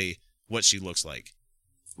off with what she looks like.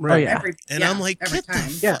 Right. I'm like, get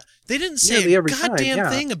the fuck. They didn't say a goddamn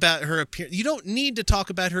thing about her appearance. You don't need to talk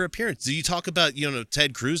about her appearance. Do you talk about,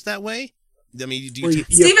 Ted Cruz that way? I mean,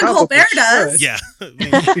 Stephen Colbert does. Yeah.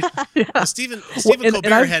 Stephen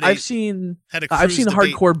Colbert I've seen debate.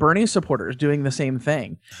 hardcore Bernie supporters doing the same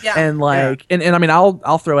thing. Yeah. And and I mean,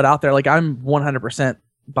 I'll throw it out there. Like, I'm 100%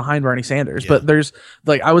 behind Bernie Sanders, but there's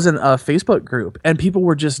like, I was in a Facebook group and people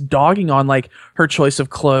were just dogging on like her choice of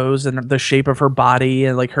clothes and the shape of her body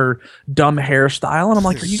and like her dumb hairstyle, and I'm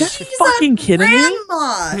like, are you guys fucking kidding me?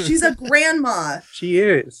 She's a grandma. She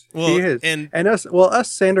is. She is. And us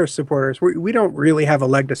Sanders supporters, we don't really have a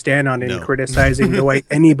leg to stand on in criticizing the way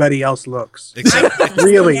anybody else looks.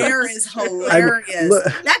 Really, his hair is hilarious.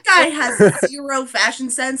 That guy has zero fashion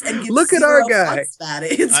sense and gives look at our guy.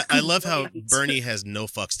 I love how Bernie has no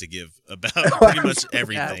fucks to give about pretty much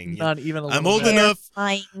everything. Not even a little I'm old enough.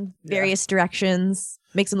 Flying various directions.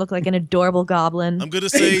 Makes him look like an adorable goblin. I'm going to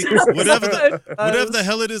say whatever the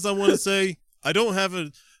hell it is I want to say. I don't have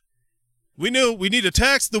a... We know we need to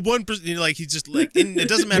tax the 1%. Like, he's just like... it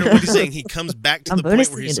doesn't matter what he's saying. He comes back to the point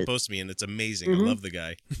where he's supposed to be, and it's amazing. I love the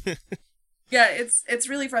guy. Yeah, it's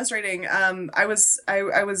really frustrating. I was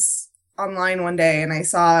online one day, and I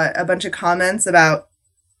saw a bunch of comments about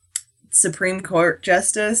Supreme Court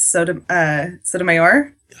Justice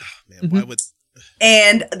Sotomayor. Man, why would...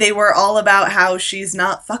 And they were all about how she's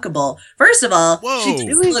not fuckable. First of all, she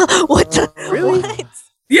just looked... What? Really? What?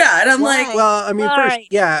 Yeah, and I'm like... Well, I mean, first,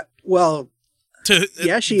 yeah, well...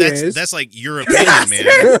 yeah, she is. That's like your opinion,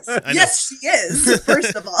 man. Yes, she is.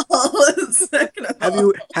 First of all, second of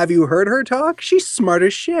all, have you heard her talk? She's smart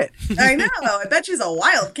as shit. I know. I bet she's a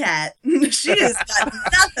wildcat. She has got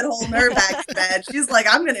nothing holding her back in bed. She's like,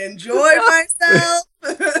 I'm gonna enjoy myself.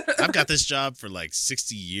 I've got this job for like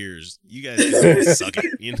 60 years. You guys can suck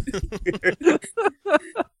it.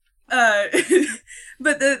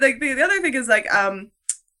 But the other thing is like,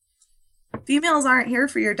 females aren't here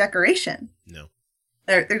for your decoration. No.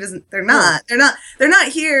 They're not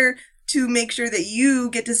here to make sure that you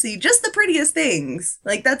get to see just the prettiest things.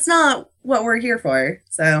 Like, that's not what we're here for.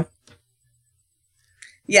 So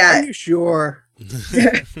yeah. Are you sure?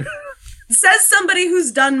 Says somebody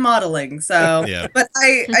who's done modeling. So yeah. But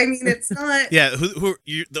I mean, it's not. Yeah,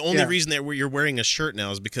 the only reason that you're wearing a shirt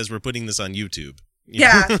now is because we're putting this on YouTube.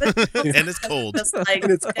 Yeah. And it's cold. It's cold.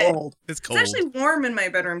 It's cold. It's actually warm in my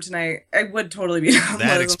bedroom tonight. I would totally be down.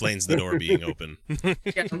 That explains the door being open.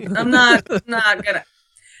 Yeah, I'm not gonna.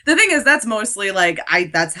 The thing is, that's mostly like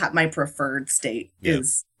that's my preferred state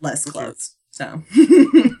is less clothes. So.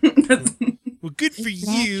 Well, good for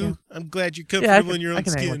you. I'm glad you're comfortable in your own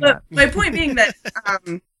skin. But my point being that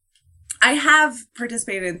I have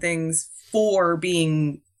participated in things for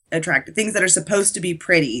being attractive, things that are supposed to be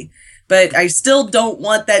pretty, but I still don't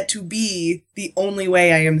want that to be the only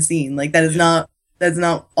way I am seen. Like, that's not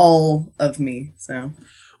all of me. So,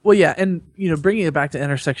 well, yeah, and bringing it back to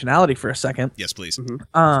intersectionality for a second. Yes, please.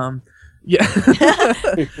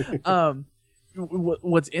 Yeah.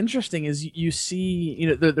 What's interesting is you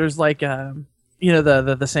see, there's like,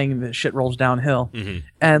 the saying that shit rolls downhill,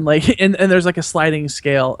 and like, and there's like a sliding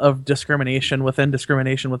scale of discrimination within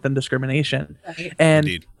discrimination within discrimination, and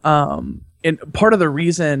Indeed. And part of the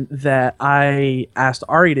reason that I asked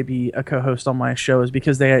Ari to be a co-host on my show is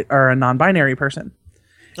because they are a non-binary person,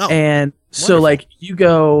 and so like you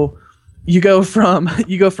go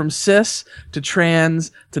from cis to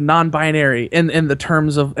trans to non-binary in the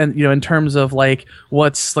terms of, and in terms of like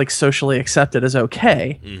what's like socially accepted as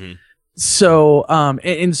okay. So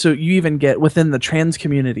and so you even get within the trans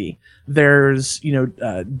community, there's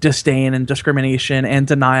disdain and discrimination and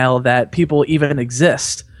denial that people even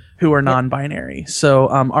exist who are non-binary. So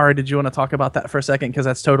Ari, did you want to talk about that for a second, because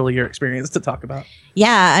that's totally your experience to talk about?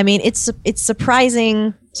 Yeah, I mean, it's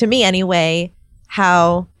surprising to me anyway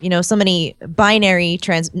how so many binary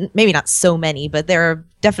trans, maybe not so many, but there are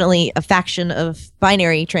definitely a faction of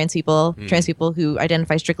binary trans people who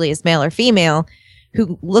identify strictly as male or female,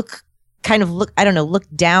 who look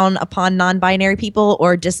down upon non-binary people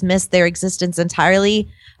or dismiss their existence entirely.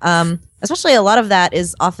 Especially a lot of that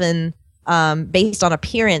is often based on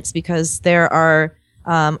appearance, because there are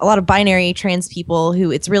a lot of binary trans people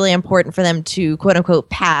who it's really important for them to quote unquote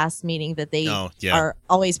pass, meaning that they are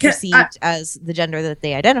always perceived as the gender that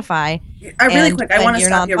they identify. I want to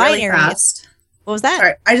stop you really fast. What was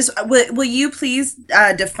that? Sorry, will you please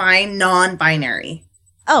define non-binary?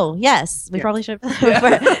 Oh, yes. We probably should.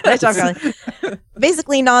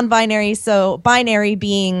 Basically non-binary. So binary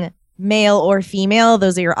being male or female,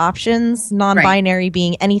 those are your options. Non-binary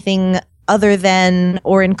being anything other than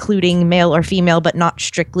or including male or female, but not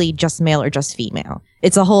strictly just male or just female.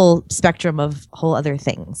 It's a whole spectrum of whole other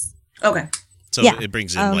things. Okay. So it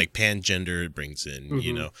brings in like pangender, it brings in,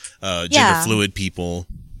 gender fluid people.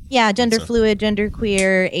 Yeah, gender fluid, gender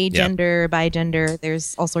queer, agender, bigender.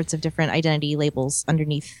 There's all sorts of different identity labels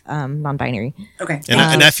underneath non-binary. Okay. And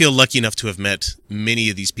I feel lucky enough to have met many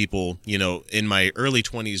of these people, in my early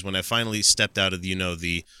 20s, when I finally stepped out of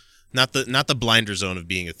the not the blinder zone of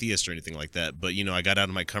being a theist or anything like that, but I got out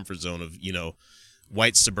of my comfort zone of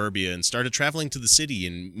white suburbia and started traveling to the city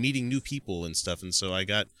and meeting new people and stuff. And so I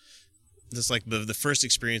got this like the first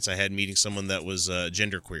experience I had meeting someone that was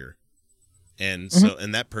genderqueer. And so,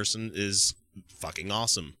 and that person is fucking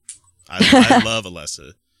awesome. I love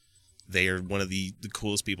Alessa. They are one of the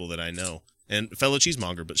coolest people that I know, and fellow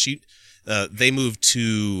cheesemonger. But they moved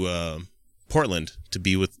to Portland to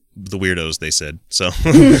be with the weirdos. They said so.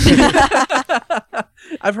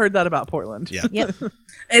 I've heard that about Portland. Yeah. Yep.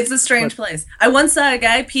 It's a strange place. I once saw a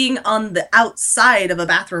guy peeing on the outside of a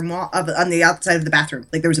bathroom on the outside of the bathroom.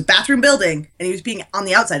 Like there was a bathroom building, and he was peeing on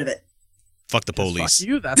the outside of it. Fuck the police. Fuck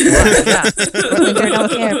you, that's why. Yeah. Portlander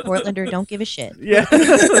don't care. Portlander don't give a shit. Yeah.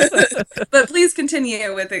 But please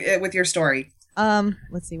continue with your story.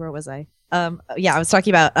 Let's see, where was I? I was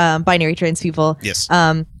talking about binary trans people. Yes.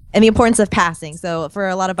 And the importance of passing. So for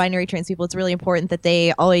a lot of binary trans people, it's really important that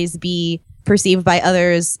they always be perceived by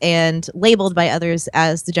others and labeled by others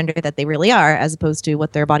as the gender that they really are, as opposed to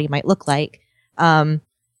what their body might look like. And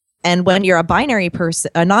when you're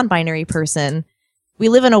a non-binary person, we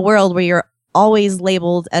live in a world where you're always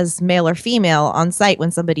labeled as male or female on site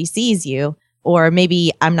when somebody sees you, or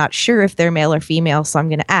maybe I'm not sure if they're male or female, so I'm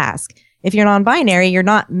going to ask. If you're non-binary, you're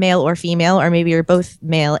not male or female, or maybe you're both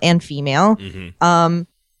male and female.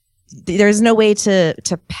 There's no way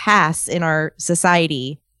to pass in our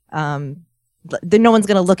society. No one's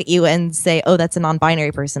going to look at you and say, oh, that's a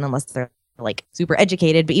non-binary person, unless they're like super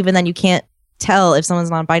educated. But even then, you can't tell if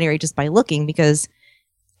someone's non-binary just by looking, because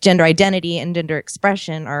gender identity and gender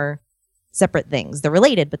expression are separate things. They're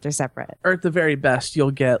related, but they're separate. Or at the very best,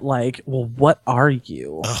 you'll get like, well, what are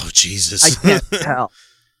you? Oh, Jesus. I can't tell.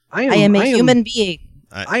 I am a human being.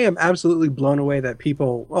 I am absolutely blown away that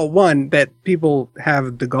people, that people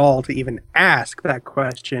have the gall to even ask that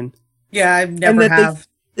question. Yeah, I've never have.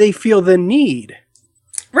 They feel the need.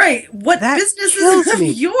 Right. What business is of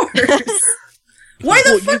yours? Why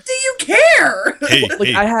the fuck do you care?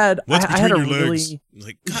 Hey, I had a really legs?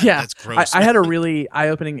 Like, God, that's gross. I had a really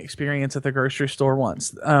eye-opening experience at the grocery store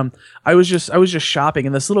once. I was just shopping,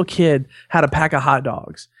 and this little kid had a pack of hot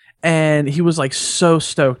dogs, and he was like so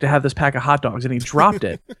stoked to have this pack of hot dogs, and he dropped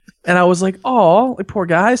it. And I was like, oh, like, poor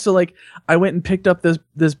guy. So like I went and picked up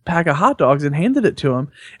this pack of hot dogs and handed it to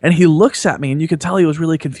him, and he looks at me, and you could tell he was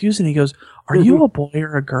really confused, and he goes, "Are you a boy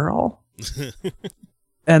or a girl?"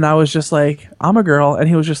 And I was just like, I'm a girl. And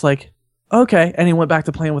he was just like, okay. And he went back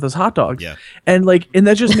to playing with his hot dog. Yeah. And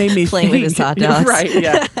that just made me playing think, with his hot dogs. Right.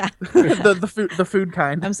 Yeah. the food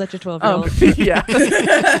kind. I'm such a 12-year-old. Yeah.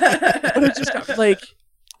 But it just got like,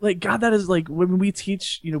 like, God, that is like when we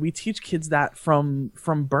teach kids that from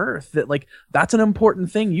birth, that like that's an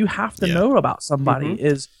important thing you have to know about somebody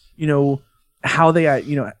is, how they,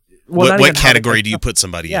 what category do you put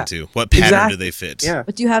somebody into? What pattern do they fit? Yeah.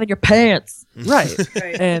 What do you have in your pants? Right.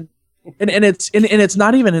 And it's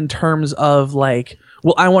not even in terms of like,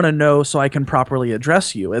 well, I want to know so I can properly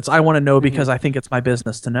address you. It's I want to know because I think it's my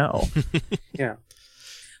business to know. Yeah.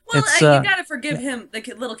 Well, you got to forgive him, the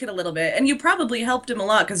little kid, a little bit, and you probably helped him a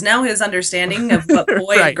lot because now his understanding of what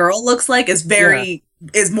boy and girl looks like is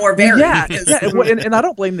more varied. Yeah, and I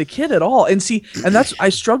don't blame the kid at all. And see, and I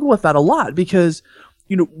struggle with that a lot because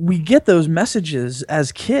we get those messages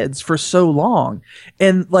as kids for so long,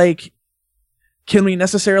 and like, can we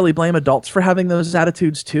necessarily blame adults for having those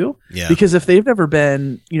attitudes too? Yeah. Because if they've never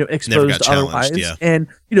been, exposed to otherwise, and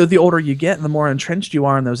the older you get and the more entrenched you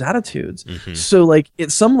are in those attitudes. So like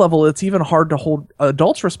at some level, it's even hard to hold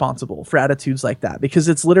adults responsible for attitudes like that because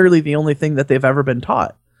it's literally the only thing that they've ever been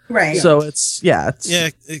taught. Right. So it's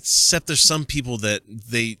except there's some people that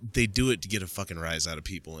they do it to get a fucking rise out of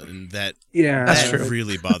people, and that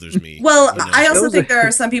really bothers me. Well, I also think there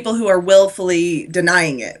are some people who are willfully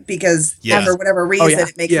denying it because for whatever reason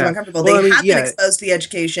it makes them uncomfortable. They have been exposed to the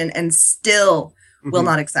education and still will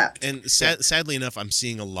not accept. And sadly enough, I'm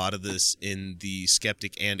seeing a lot of this in the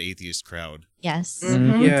skeptic and atheist crowd. Yes.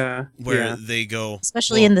 Yeah. Where they go,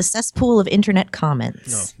 especially in the cesspool of internet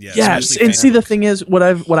comments. Yes, and see, the thing is, what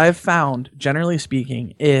I've found, generally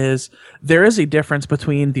speaking, is there is a difference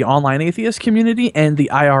between the online atheist community and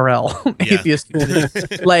the IRL atheist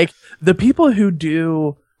community. Like the people who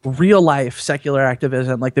do real life secular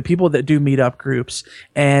activism, like the people that do meetup groups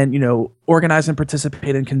and organize and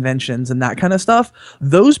participate in conventions and that kind of stuff,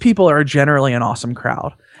 those people are generally an awesome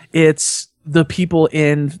crowd. It's the people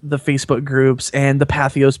in the Facebook groups and the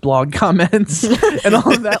Pathos blog comments and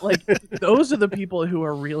all of that, like those are the people who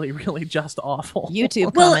are really, really just awful.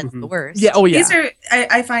 YouTube comments the worst. Yeah. Oh yeah. These are,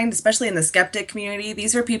 I find, especially in the skeptic community,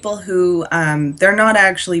 these are people who they're not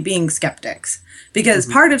actually being skeptics. Because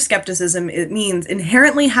part of skepticism, it means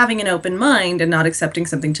inherently having an open mind and not accepting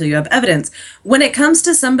something till you have evidence. When it comes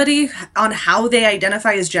to somebody on how they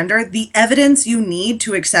identify as gender, the evidence you need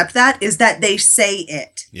to accept that is that they say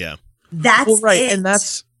it. Yeah. That's right. it. And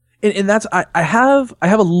that's I have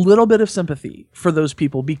a little bit of sympathy for those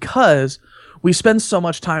people because we spend so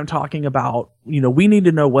much time talking about, we need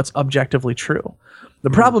to know what's objectively true. The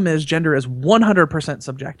problem is gender is 100%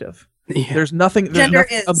 subjective. Yeah. There's nothing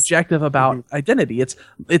objective about identity. It's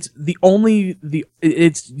literally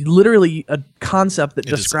a concept that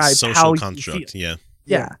describes how construct. You feel.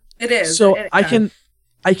 Yeah. It is. So I can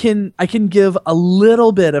give a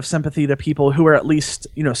little bit of sympathy to people who are at least,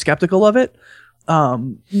 skeptical of it. I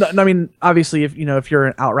mean, obviously, if you're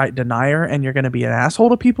an outright denier and you're going to be an asshole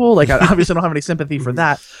to people, like I obviously don't have any sympathy for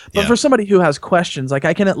that. But for somebody who has questions, like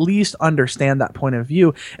I can at least understand that point of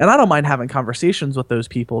view, and I don't mind having conversations with those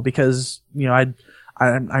people because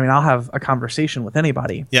I'll have a conversation with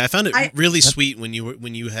anybody. Yeah, I found it really sweet when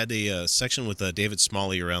you had a section with David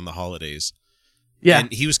Smalley around the holidays. Yeah,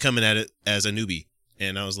 and he was coming at it as a newbie,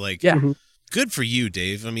 and I was like, good for you,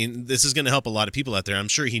 Dave. I mean, this is going to help a lot of people out there. I'm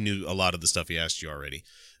sure he knew a lot of the stuff he asked you already,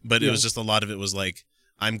 but it was just a lot of it was like,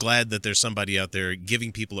 I'm glad that there's somebody out there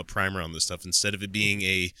giving people a primer on this stuff instead of it being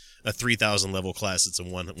a 3,000 level class. It's a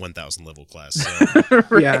 1,000 level class. So.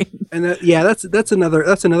 Right. And that's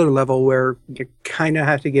another level where you kind of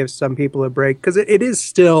have to give some people a break because it is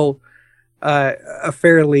still a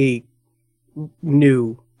fairly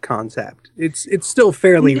new concept. It's still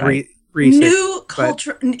fairly recent. New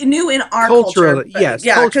culture, new in our culture. Yes.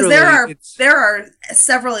 Yeah, because there are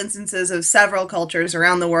several instances of several cultures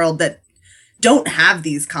around the world that don't have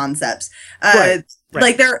these concepts.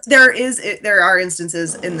 Like there are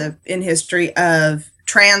instances in history of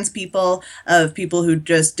trans people, of people who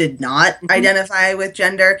just did not identify with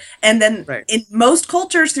gender, and then in most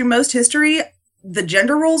cultures through most history, the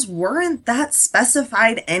gender roles weren't that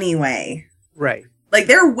specified anyway. Right. Like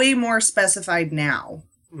they're way more specified now.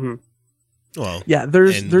 Mm-hmm. Well, yeah,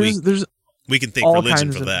 there's we can thank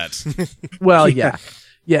religion for that. Well, yeah.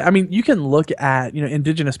 I mean, you can look at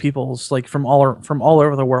indigenous peoples like from all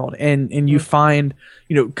over the world, and you find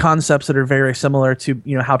concepts that are very similar to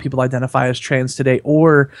how people identify as trans today,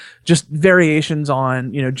 or just variations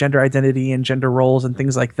on gender identity and gender roles and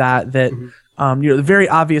things like that. That very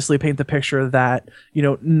obviously paint the picture that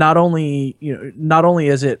not only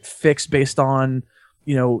is it fixed based on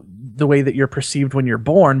the way that you're perceived when you're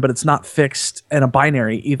born, but it's not fixed in a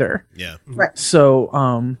binary either. Yeah. Right.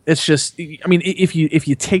 So it's just, I mean, if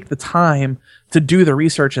you take the time to do the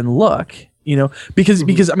research and look,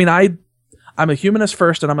 because I mean, I'm a humanist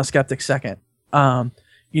first and I'm a skeptic second.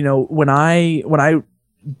 when I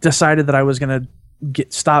decided that I was going to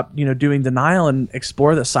stop, doing denial and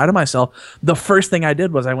explore this side of myself, the first thing I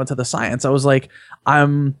did was I went to the science. I was like,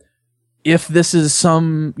 if this is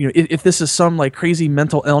some, if this is some like crazy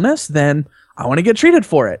mental illness, then I want to get treated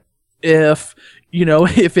for it. If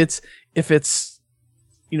it's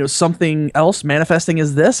something else manifesting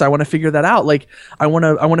as this, I want to figure that out. Like I want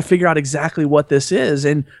to figure out exactly what this is.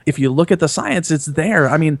 And if you look at the science, it's there.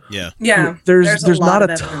 I mean, there's not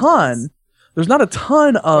a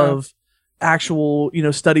ton of actual,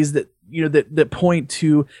 studies that, that point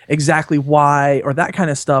to exactly why or that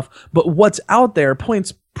kind of stuff. But what's out there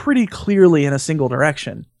points pretty clearly in a single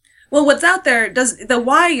direction. Well, what's out there the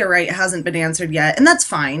why, you're right, hasn't been answered yet, and that's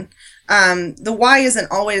fine. The why isn't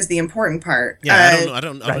always the important part. Yeah, I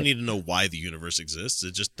don't need to know why the universe exists.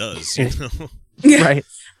 It just does, Right.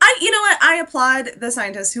 You know what? I applaud the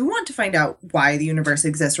scientists who want to find out why the universe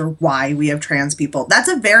exists or why we have trans people. That's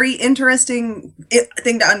a very interesting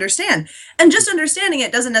thing to understand. And just understanding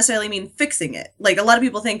it doesn't necessarily mean fixing it. Like a lot of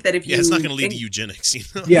people think that if it's not going to lead to eugenics.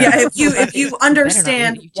 If you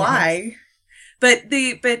understand why. But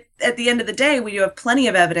at the end of the day, we do have plenty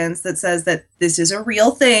of evidence that says that this is a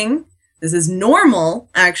real thing. This is normal,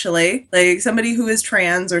 actually. Like somebody who is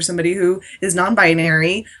trans or somebody who is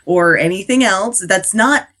non-binary or anything else, that's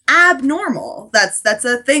not abnormal. That's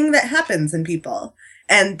a thing that happens in people.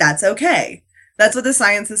 And that's okay. That's what the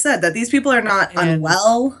science has said, that these people are not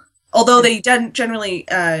unwell, although they generally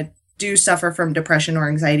do suffer from depression or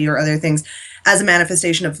anxiety or other things as a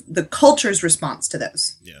manifestation of the culture's response to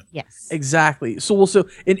those. Yeah. Yes. Exactly. So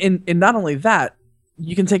in not only that,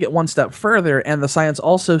 you can take it one step further, and the science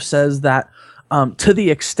also says that to the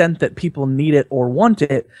extent that people need it or want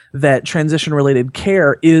it, that transition-related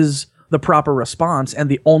care is the proper response and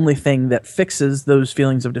the only thing that fixes those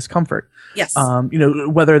feelings of discomfort. Yes.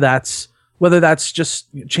 Whether that's just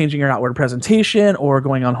changing your outward presentation or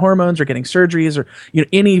going on hormones or getting surgeries or,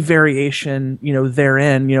 any variation,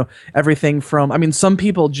 therein, everything from, some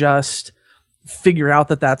people just figure out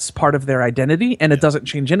that that's part of their identity and it doesn't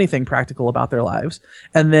change anything practical about their lives.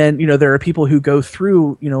 And then, there are people who go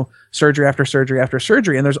through, surgery after surgery after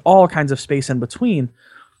surgery, and there's all kinds of space in between.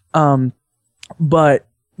 But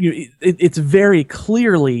it's very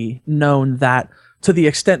clearly known that to the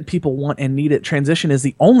extent people want and need it, transition is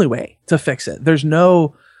the only way to fix it. There's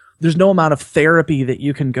no amount of therapy that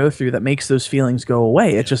you can go through that makes those feelings go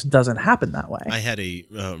away. It just doesn't happen that way. I had a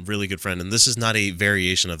really good friend, and this is not a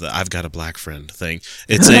variation of the "I've got a black friend" thing.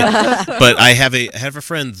 But I have a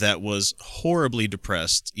friend that was horribly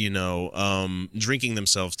depressed, drinking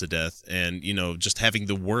themselves to death, and just having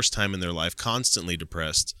the worst time in their life, constantly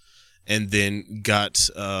depressed, and then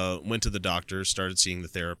went to the doctor, started seeing the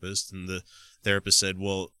therapist, and the therapist said,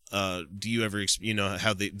 "Well, do you ever,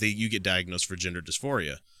 how you get diagnosed for gender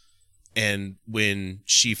dysphoria?" And when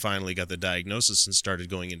she finally got the diagnosis and started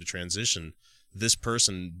going into transition, this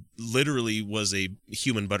person literally was a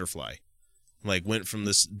human butterfly. Like went from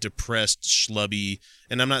this depressed, schlubby,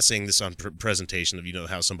 and I'm not saying this on presentation of,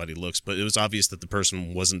 how somebody looks, but it was obvious that the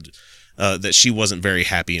person wasn't, that she wasn't very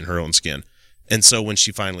happy in her own skin. And so when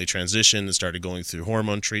she finally transitioned and started going through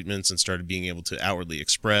hormone treatments and started being able to outwardly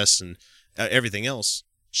express and everything else,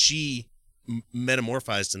 she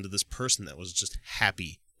metamorphosed into this person that was just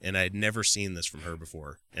happy. And I had never seen this from her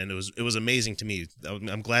before, and it was amazing to me.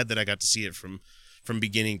 I'm glad that I got to see it from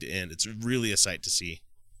beginning to end. It's really a sight to see.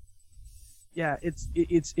 Yeah,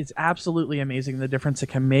 it's absolutely amazing the difference it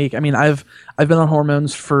can make. I mean, I've been on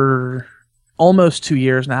hormones for almost 2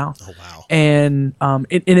 years now. Oh wow! And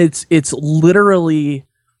it's literally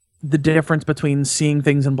the difference between seeing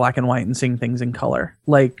things in black and white and seeing things in color.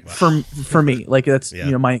 Like wow. for me, like that's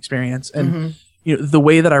my experience and. The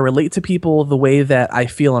way that I relate to people, the way that I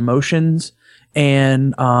feel emotions,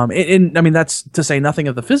 and I mean that's to say nothing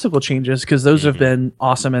of the physical changes because those have been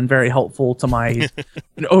awesome and very helpful to my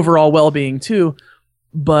overall well-being too.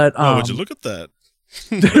 But would you look at that?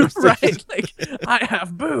 Right, like I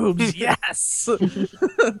have boobs, yes.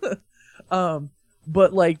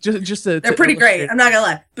 But like just to they're pretty great. I'm not gonna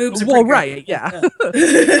lie, boobs are well, pretty right, yeah.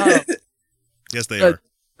 Yes, they are.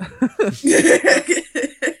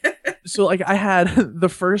 So like I had the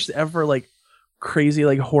first ever like crazy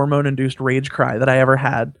like hormone induced rage cry that I ever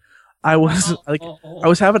had. I was I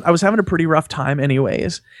was having a pretty rough time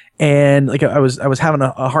anyways, and like I was having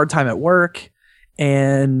a hard time at work,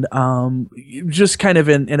 and just kind of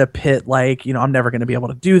in a pit, like I'm never going to be able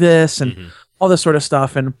to do this and all this sort of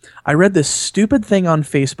stuff. And I read this stupid thing on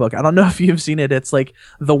Facebook. I don't know if you've seen it. It's like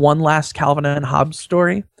the One Last Calvin and Hobbes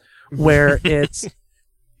story, where it's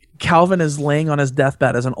Calvin is laying on his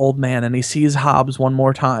deathbed as an old man, and he sees Hobbes one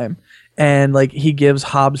more time, and like he gives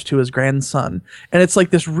Hobbs to his grandson, and it's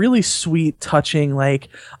like this really sweet, touching. Like,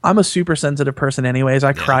 I'm a super sensitive person, anyways.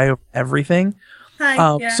 I cry over everything.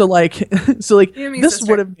 Hi, So like this sister.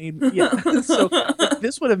 would have made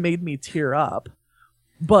this would have made me tear up.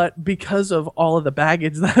 But because of all of the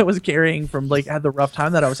baggage that I was carrying from like had the rough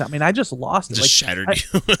time that I was having, I mean, I just lost it. Just shattered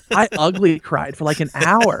you. I ugly cried for like an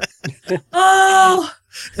hour. Oh,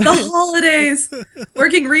 the holidays.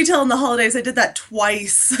 Working retail in the holidays, I did that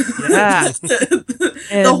twice. Yeah.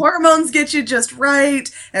 The hormones get you just right,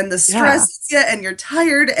 and the stress hits you, and you're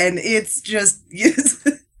tired, and it's just yeah.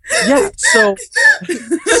 So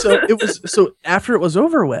after it was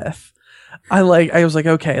over with, I was like,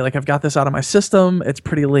 okay, like I've got this out of my system. It's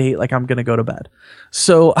pretty late. Like I'm going to go to bed.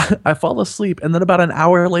 So I fall asleep. And then about an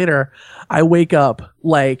hour later, I wake up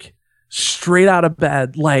like straight out of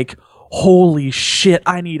bed, like, holy shit,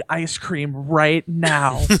 I need ice cream right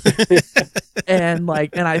now. and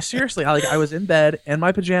I seriously, I was in bed in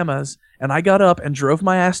my pajamas and I got up and drove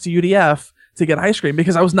my ass to UDF to get ice cream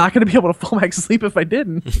because I was not going to be able to fall back asleep if I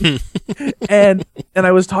didn't. and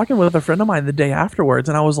I was talking with a friend of mine the day afterwards,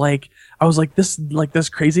 and I was like, this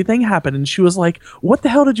crazy thing happened, and she was like, "What the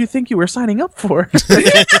hell did you think you were signing up for?"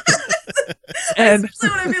 And especially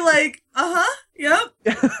when I'd be like, yep,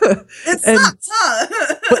 it sucks, huh?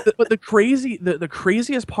 but the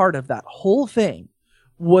craziest part of that whole thing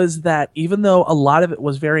was that even though a lot of it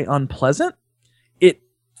was very unpleasant, it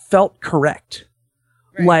felt correct.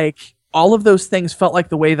 Right. Like, all of those things felt like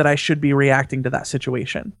the way that I should be reacting to that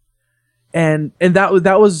situation. And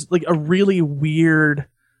that was like a really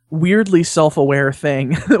weirdly self-aware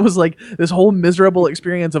thing. It was like this whole miserable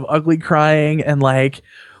experience of ugly crying and like,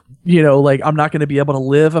 like I'm not going to be able to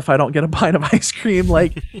live if I don't get a pint of ice cream,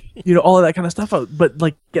 like, all of that kind of stuff. But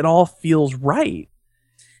like it all feels right.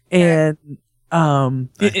 And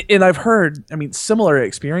and I've heard, similar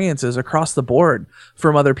experiences across the board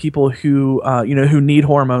from other people who, who need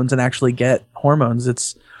hormones and actually get hormones.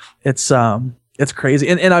 It's crazy.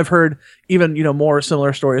 And I've heard even, more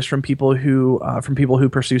similar stories from people who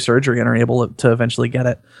pursue surgery and are able to eventually get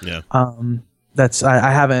it. Yeah.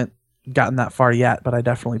 I haven't gotten that far yet, but I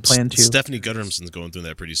definitely plan to. Stephanie Guttermson's going through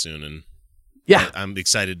that pretty soon. And yeah, I'm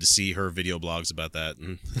excited to see her video blogs about that.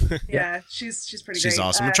 Yeah, she's pretty great. She's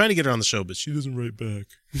awesome. We're trying to get her on the show, but she doesn't write back.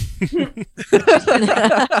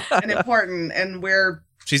 And important, and we're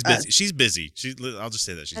she's busy. She's busy. I'll just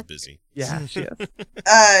say that she's busy. Yeah, she is.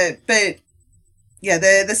 But yeah,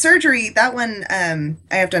 the surgery, that one,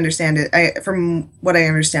 I have to understand it. From what I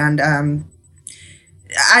understand,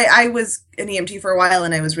 I was an EMT for a while,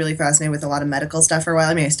 and I was really fascinated with a lot of medical stuff for a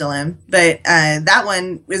while. I still am. But that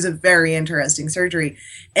one is a very interesting surgery.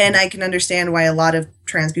 And I can understand why a lot of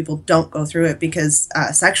trans people don't go through it, because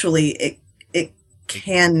sexually it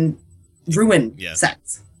can ruin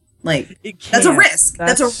sex. Like, that's a risk.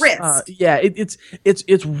 That's a risk. Yeah,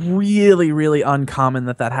 it's really, really uncommon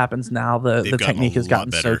that happens now. The technique has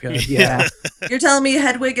gotten so good. Yeah. You're telling me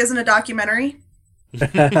Hedwig isn't a documentary?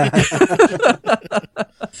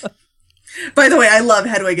 By the way, I love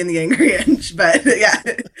Hedwig and the Angry Inch, but yeah,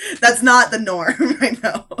 that's not the norm. I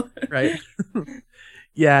know. Right.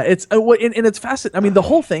 Yeah, it's and it's fascinating. The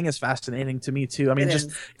whole thing is fascinating to me too.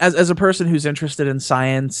 Just as a person who's interested in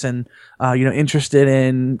science and interested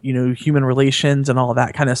in human relations and all of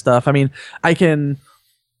that kind of stuff.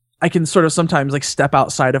 I can sort of sometimes like step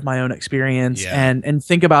outside of my own experience and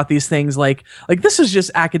think about these things like this is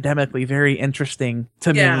just academically very interesting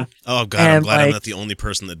to me. Oh God, I'm glad I'm not the only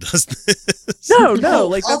person that does this. No,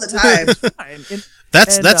 like all the time.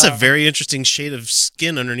 That's a very interesting shade of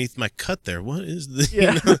skin underneath my cut there. What is the?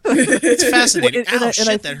 It's fascinating. Ow,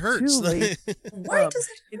 shit, that hurts. Too, why does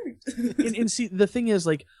it hurt? And see, the thing is,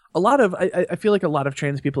 like, I feel like a lot of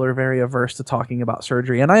trans people are very averse to talking about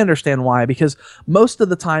surgery, and I understand why, because most of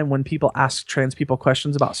the time when people ask trans people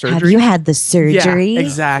questions about surgery, have you had the surgery? Yeah,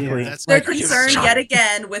 exactly. Yeah, they're concerned yet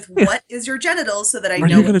again with what is your genitals, so that I know. Are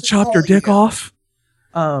you going to chop your dick off?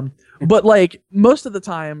 But like most of the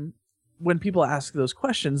time, when people ask those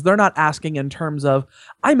questions, they're not asking in terms of,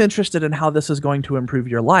 I'm interested in how this is going to improve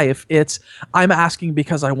your life. It's, I'm asking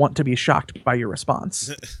because I want to be shocked by your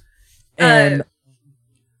response. And,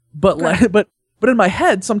 but in my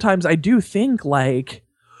head, sometimes I do think like,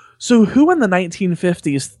 so who in the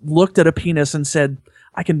 1950s looked at a penis and said,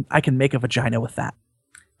 I can make a vagina with that?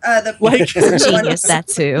 Genius, that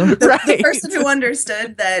too. The person who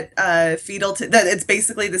understood that that it's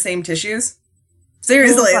basically the same tissues.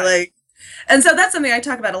 Seriously, like. And so that's something I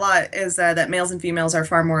talk about a lot, is that males and females are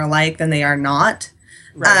far more alike than they are not,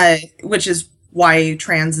 which is why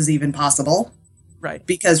trans is even possible. Right.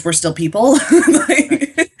 Because we're still people.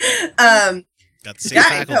 Got the same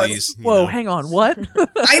faculties. Whoa, hang on, what?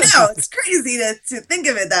 I know, it's crazy to think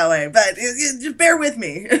of it that way, but just bear with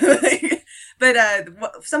me. But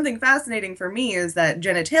something fascinating for me is that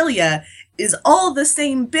genitalia is all the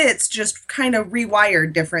same bits, just kind of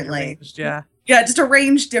rewired differently. Yeah. Yeah, just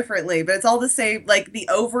arranged differently, but it's all the same. Like the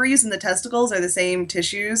ovaries and the testicles are the same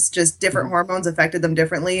tissues, just different hormones affected them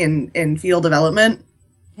differently in fetal development.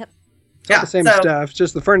 Yep. It's not the same stuff. It's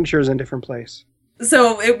just the furniture is in a different place.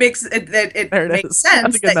 So it makes it makes sense.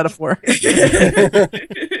 That's a good metaphor.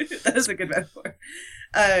 That is a good metaphor.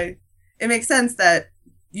 It makes sense that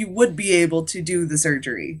you would be able to do the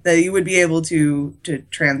surgery, that you would be able to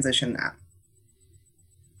transition that.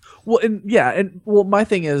 Well, my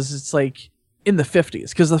thing is, it's like in the 50s,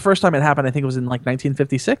 because the first time it happened, I think it was in like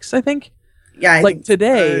 1956. I think. Yeah. Like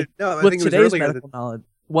today, no, I with think it was today's earlier medical knowledge.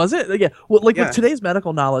 Was it? Yeah. Well, like with today's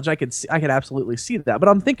medical knowledge, I could absolutely see that. But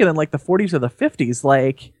I'm thinking in like the 40s or the 50s,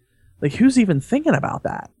 like who's even thinking about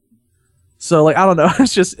that? So like I don't know.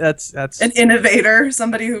 It's just that's an innovator,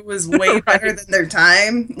 somebody who was way better than their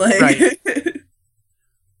time. Like. Right.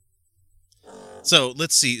 So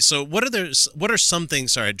let's see. So what are some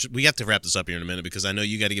things? Sorry, we have to wrap this up here in a minute because I know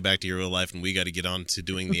you got to get back to your real life and we got to get on to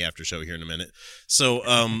doing the after show here in a minute. So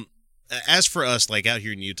as for us, like out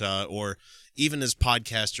here in Utah, or even as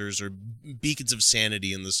podcasters or beacons of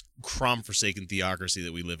sanity in this crom-forsaken theocracy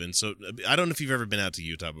that we live in. So I don't know if you've ever been out to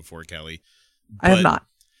Utah before, Callie. I have not.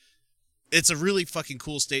 It's a really fucking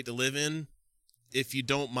cool state to live in if you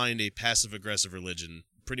don't mind a passive-aggressive religion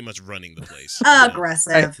pretty much running the place.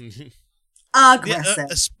 Aggressive.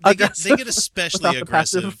 Aggressive. They get especially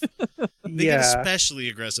aggressive. They Yeah. get especially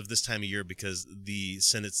aggressive this time of year because the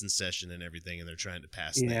Senate's in session and everything, and they're trying to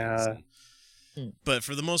pass things. Yeah. But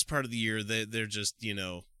for the most part of the year, they're just,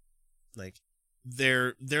 like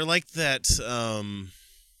they're like that.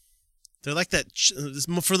 They're like that.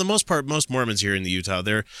 For the most part, most Mormons here in the Utah,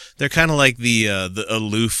 they're kind of like the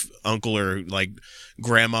aloof uncle or like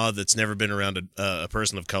grandma that's never been around a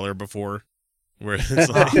person of color before. Where it's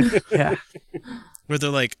like, where they're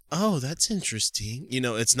like, oh, that's interesting.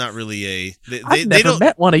 It's not really I've never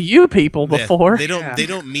met one of you people before. They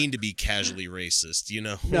don't mean to be casually racist,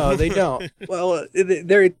 No, they don't. Well,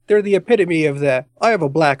 they're the epitome of the I have a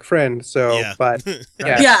black friend, so Yeah. but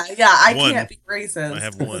Yeah, I One. can't be racist. I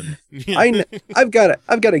have one. I've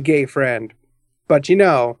got a gay friend, but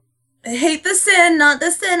Hate the sin, not the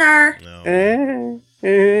sinner.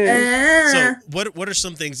 So what are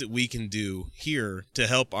some things that we can do here to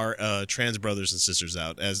help our trans brothers and sisters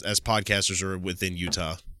out as podcasters or within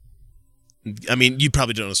Utah? I mean, you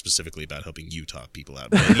probably don't know specifically about helping Utah people out.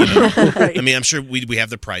 But, Right. I mean, I'm sure we have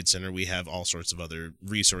the Pride Center. We have all sorts of other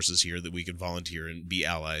resources here that we could volunteer and be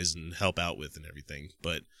allies and help out with and everything.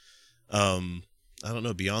 But I don't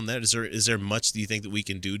know. Beyond that, is there much do you think that we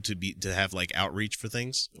can do to have like outreach for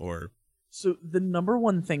things or? So the number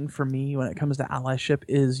one thing for me when it comes to allyship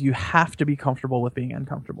is you have to be comfortable with being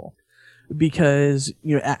uncomfortable. Because,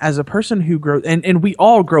 as a person who grows, and we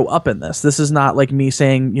all grow up in this. This is not like me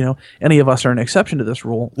saying, any of us are an exception to this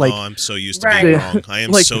rule. Like, I'm so used to being wrong. I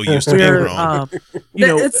am so used to being wrong.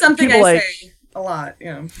 It's something I say a lot.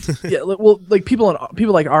 Yeah, well, like people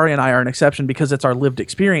like Ari and I are an exception because it's our lived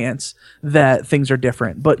experience that things are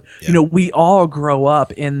different. But we all grow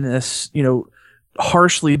up in this,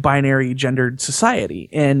 harshly binary gendered society,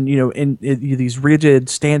 and these rigid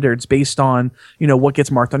standards based on what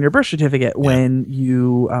gets marked on your birth certificate when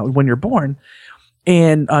you're born,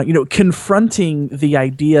 and confronting the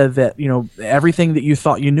idea that everything that you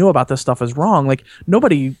thought you knew about this stuff is wrong. Like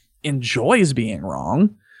nobody enjoys being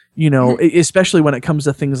wrong, especially when it comes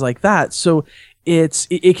to things like that. So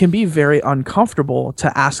it can be very uncomfortable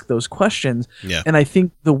to ask those questions. Yeah. And I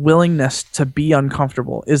think the willingness to be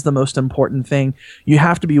uncomfortable is the most important thing. You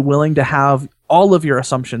have to be willing to have all of your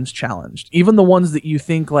assumptions challenged, even the ones that you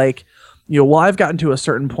think like, well, I've gotten to a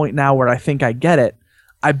certain point now where I think I get it.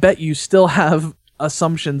 I bet you still have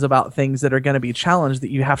assumptions about things that are going to be challenged that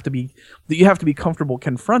you have to be comfortable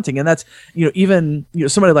confronting. And that's, even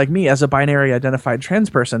somebody like me as a binary identified trans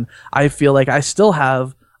person, I feel like I still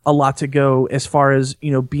have a lot to go as far as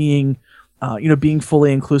being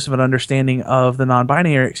fully inclusive and understanding of the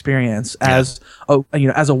non-binary experience as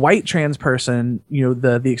a white trans person.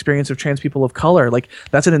 The experience of trans people of color, like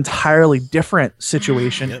that's an entirely different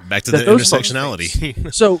situation. Back to the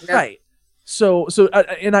intersectionality. So right. So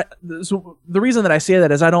the reason that I say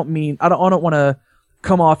that is I don't want to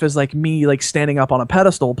come off as like me like standing up on a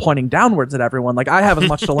pedestal pointing downwards at everyone. Like I have as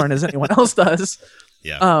much to learn as anyone else does.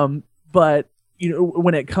 Yeah. But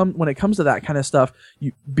when it comes to that kind of stuff,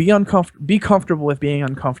 you be comfortable with being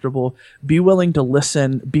uncomfortable, be willing to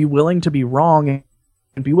listen, be willing to be wrong,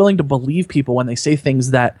 be willing to believe people when they say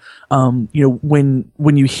things that, you know,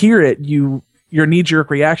 when you hear it, your knee-jerk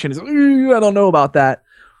reaction is, I don't know about that.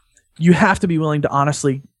 You have to be willing to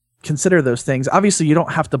honestly consider those things. Obviously, you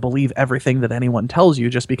don't have to believe everything that anyone tells you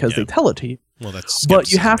just because they tell it to you. Well, that's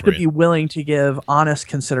but you have to be willing to give honest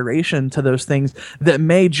consideration to those things that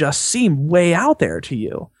may just seem way out there to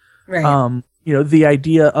you. Right. You know, the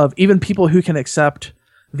idea of even people who can accept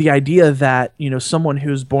the idea that, you know, someone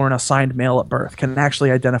who's born assigned male at birth can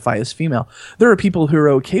actually identify as female. There are people who are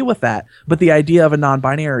okay with that, but the idea of a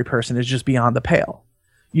non-binary person is just beyond the pale.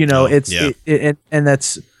 You know, and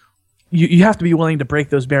that's, you have to be willing to break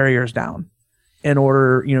those barriers down in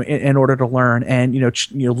order, you know, in order to learn and, you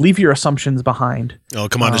know, leave your assumptions behind. Oh,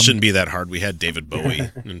 come on. It shouldn't be that hard. We had David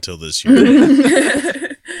Bowie until this year.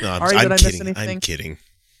 No, I'm kidding. I'm kidding.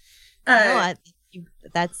 No,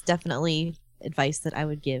 that's definitely advice that I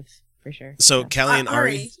would give for sure. So, Callie and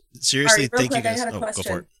Ari, seriously real thinking quick, I had a go question.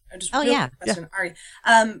 for it. Question, Ari.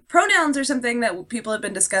 Pronouns are something that people have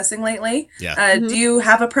been discussing lately. Yeah. Do you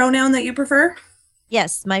have a pronoun that you prefer?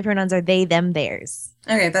 Yes, my pronouns are they, them, theirs.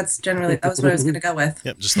 Okay, that was what I was going to go with.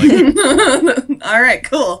 Yep, just like all right,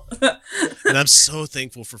 cool. And I'm so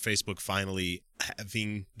thankful for Facebook finally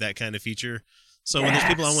having that kind of feature. So when there's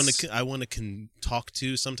people I want to talk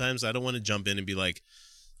to, sometimes I don't want to jump in and be like,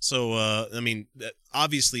 so I mean,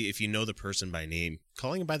 obviously, if you know the person by name,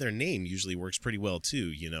 calling them by their name usually works pretty well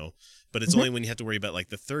too, you know. But it's only when you have to worry about like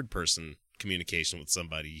the third person communication with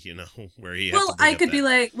somebody, you know, where he. Well, I could be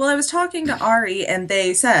like, well, I was talking to Ari, and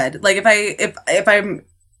they said, like, if I'm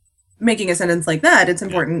making a sentence like that, it's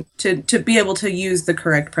important to be able to use the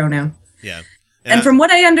correct pronoun. Yeah. And from what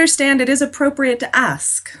I understand, it is appropriate to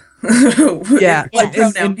ask. What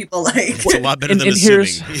pronoun people like. It's a lot better than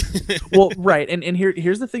assuming. Well, right, and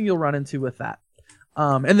here's the thing you'll run into with that.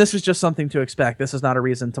 And this is just something to expect. This is not a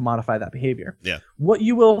reason to modify that behavior. Yeah. What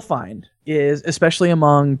you will find is, especially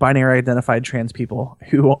among binary identified trans people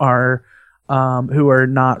who are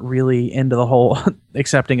not really into the whole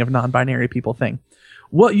accepting of non-binary people thing,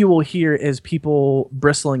 what you will hear is people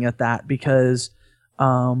bristling at that because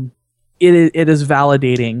it is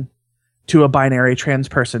validating to a binary trans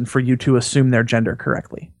person for you to assume their gender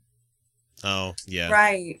correctly. Oh, yeah.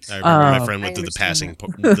 Right. I remember my friend went through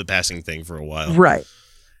the passing thing for a while. Right.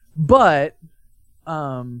 But,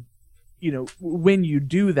 you know, when you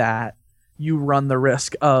do that, you run the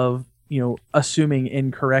risk of, you know, assuming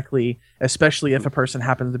incorrectly, especially if a person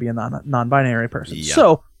happens to be a non-binary person. Yeah.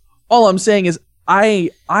 So all I'm saying is I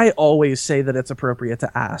always say that it's appropriate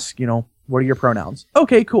to ask, you know, what are your pronouns?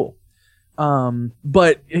 Okay, cool.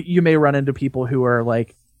 But you may run into people who are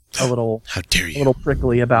like, a little, how dare you? A little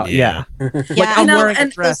prickly about, like I'm wearing a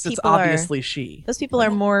dress. It's obviously she. Those people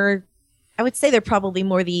are more. I would say they're probably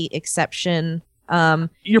more the exception. You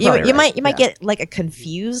right. might get like a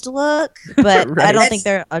confused look, but Right. I don't think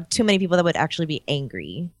there are too many people that would actually be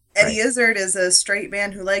angry. Eddie Izzard is a straight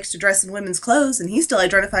man who likes to dress in women's clothes, and he still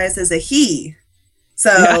identifies as a he.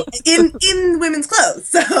 So in women's clothes.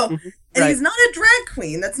 So and he's not a drag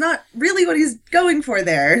queen. That's not really what he's going for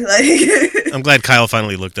there. Like, I'm glad Kyle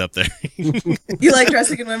finally looked up there. You like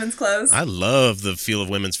dressing in women's clothes? I love the feel of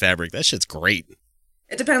women's fabric. That shit's great.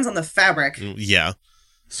 It depends on the fabric. Yeah.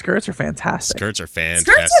 Skirts are fantastic. Skirts are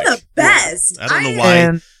the best. I don't know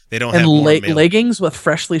why they don't have more male. Leggings with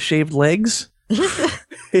freshly shaved legs.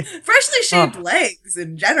 Freshly shaved legs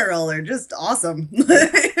in general are just awesome.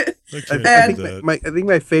 I think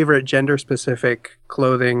my favorite gender-specific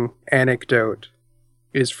clothing anecdote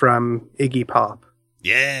is from Iggy Pop.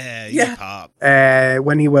 Yeah, Iggy Pop.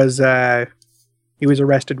 When he was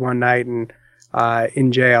arrested one night and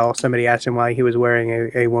in jail, somebody asked him why he was wearing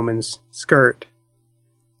a woman's skirt,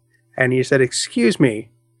 and he said, "Excuse me,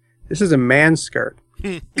 this is a man's skirt."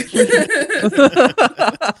 I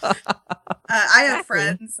have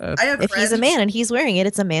friends. If he's a man and he's wearing it,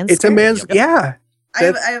 it's a man's. It's a man's. Yeah. I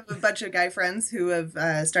have a bunch of guy friends who have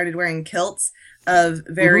started wearing kilts of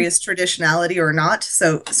various traditionality or not,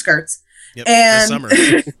 so skirts. Yep. And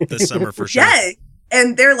this summer for sure. Yeah,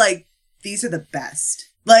 and they're like, these are the best.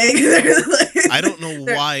 Like, I don't know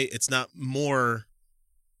why it's not more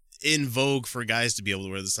in vogue for guys to be able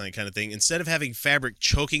to wear this kind of thing instead of having fabric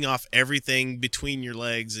choking off everything between your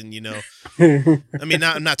legs and, you know, I mean,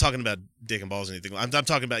 I'm not talking about dick and balls or anything. I'm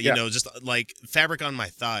talking about, you know, just like fabric on my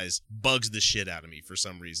thighs bugs the shit out of me for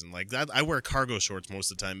some reason. Like I wear cargo shorts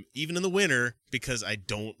most of the time, even in the winter, because I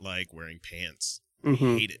don't like wearing pants. I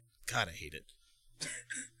hate it. God, I hate it.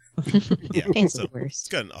 Yeah, Pants so are the worst. it's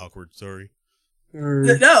gotten awkward. Sorry.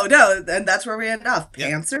 No, and that's where we end off.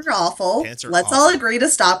 Pants are awful. Pants are Let's awful. all agree to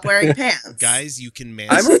stop wearing pants. Guys, you can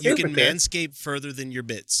I'm okay with it. manscape further than your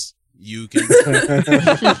bits. You can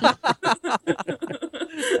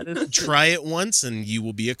try it once and you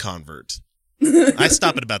will be a convert. I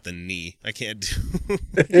stop at about the knee. I can't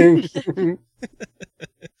do.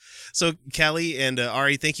 So, Callie and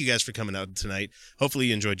Ari, thank you guys for coming out tonight. Hopefully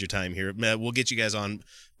you enjoyed your time here. We'll get you guys on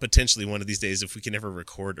potentially one of these days if we can ever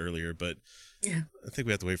record earlier, but yeah. I think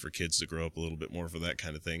we have to wait for kids to grow up a little bit more for that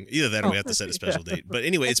kind of thing. Either that or we have to set a special date. But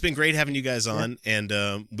anyway, it's been great having you guys on, and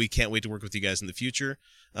we can't wait to work with you guys in the future.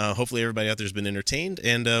 Hopefully everybody out there has been entertained,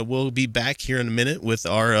 and we'll be back here in a minute with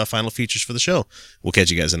our final features for the show. We'll catch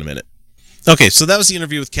you guys in a minute. Okay, so that was the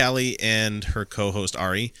interview with Callie and her co-host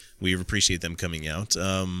Ari. We appreciate them coming out.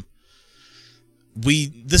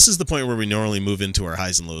 This is the point where we normally move into our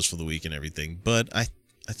highs and lows for the week and everything, but I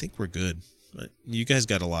think we're good. You guys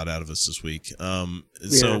got a lot out of us this week.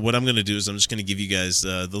 So what I'm going to do is I'm just going to give you guys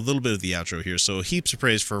the little bit of the outro here. So heaps of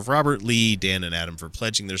praise for Robert, Lee, Dan, and Adam for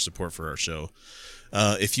pledging their support for our show.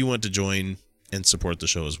 If you want to join and support the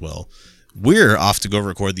show as well, we're off to go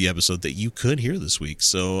record the episode that you could hear this week.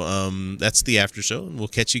 So that's the after show, and we'll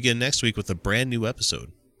catch you again next week with a brand new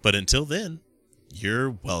episode. But until then, you're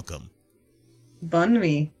welcome. Bonne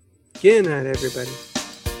nuit. Good night, everybody.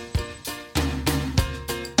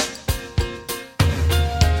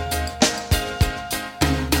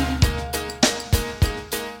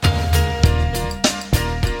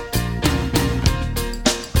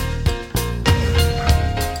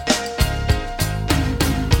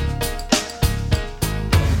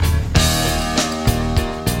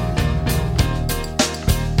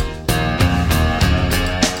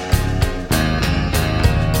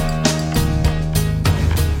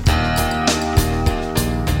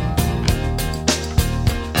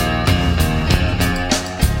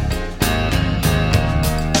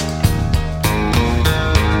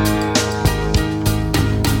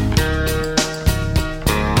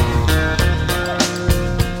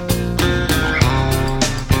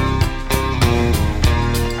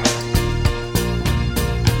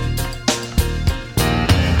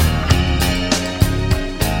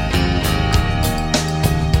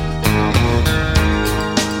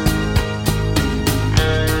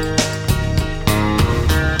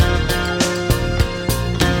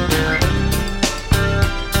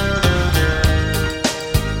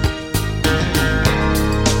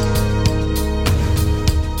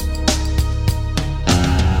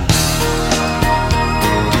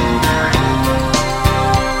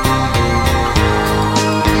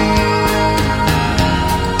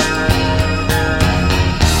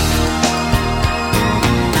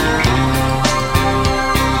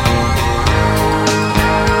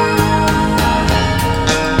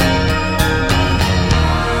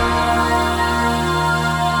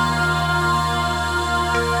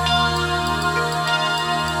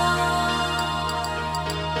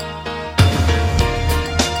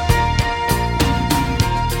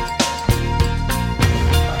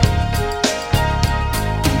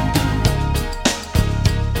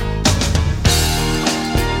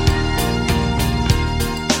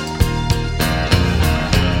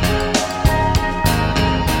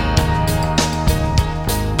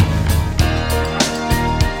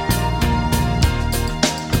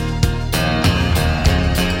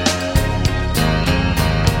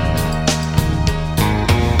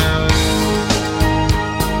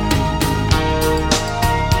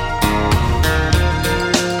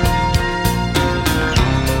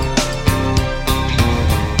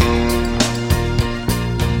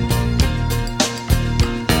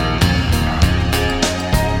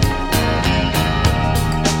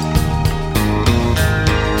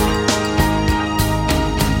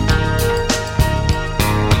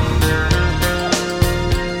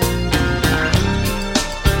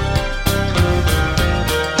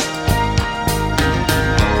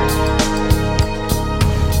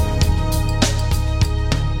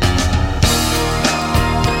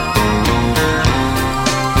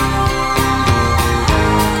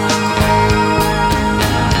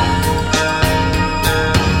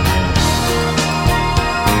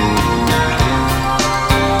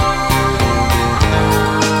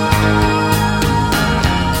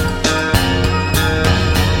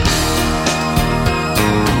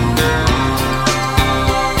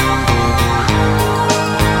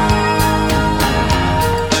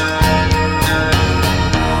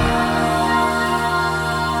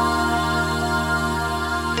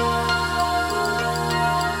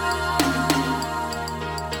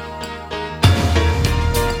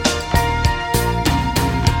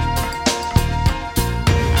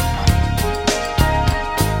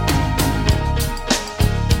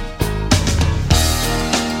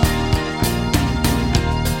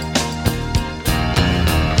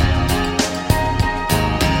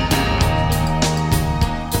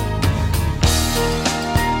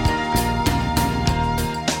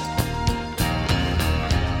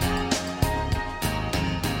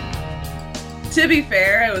 To be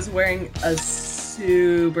fair, I was wearing a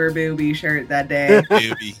super booby shirt that day.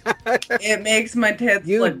 Booby. It makes my tits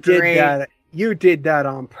You look did great. that. You did that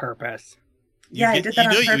on purpose. Yeah, I did that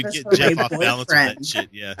on purpose you would for get Jeff my off balance with boyfriend. that shit,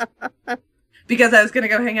 yeah. Because I was gonna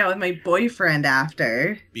go hang out with my boyfriend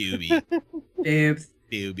after. Booby. Boobs.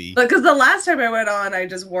 Booby. Because the last time I went on, I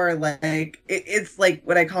just wore like it's like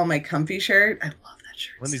what I call my comfy shirt. I love that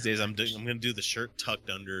shirt. One of these days, I'm going to do the shirt tucked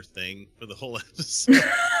under thing for the whole episode.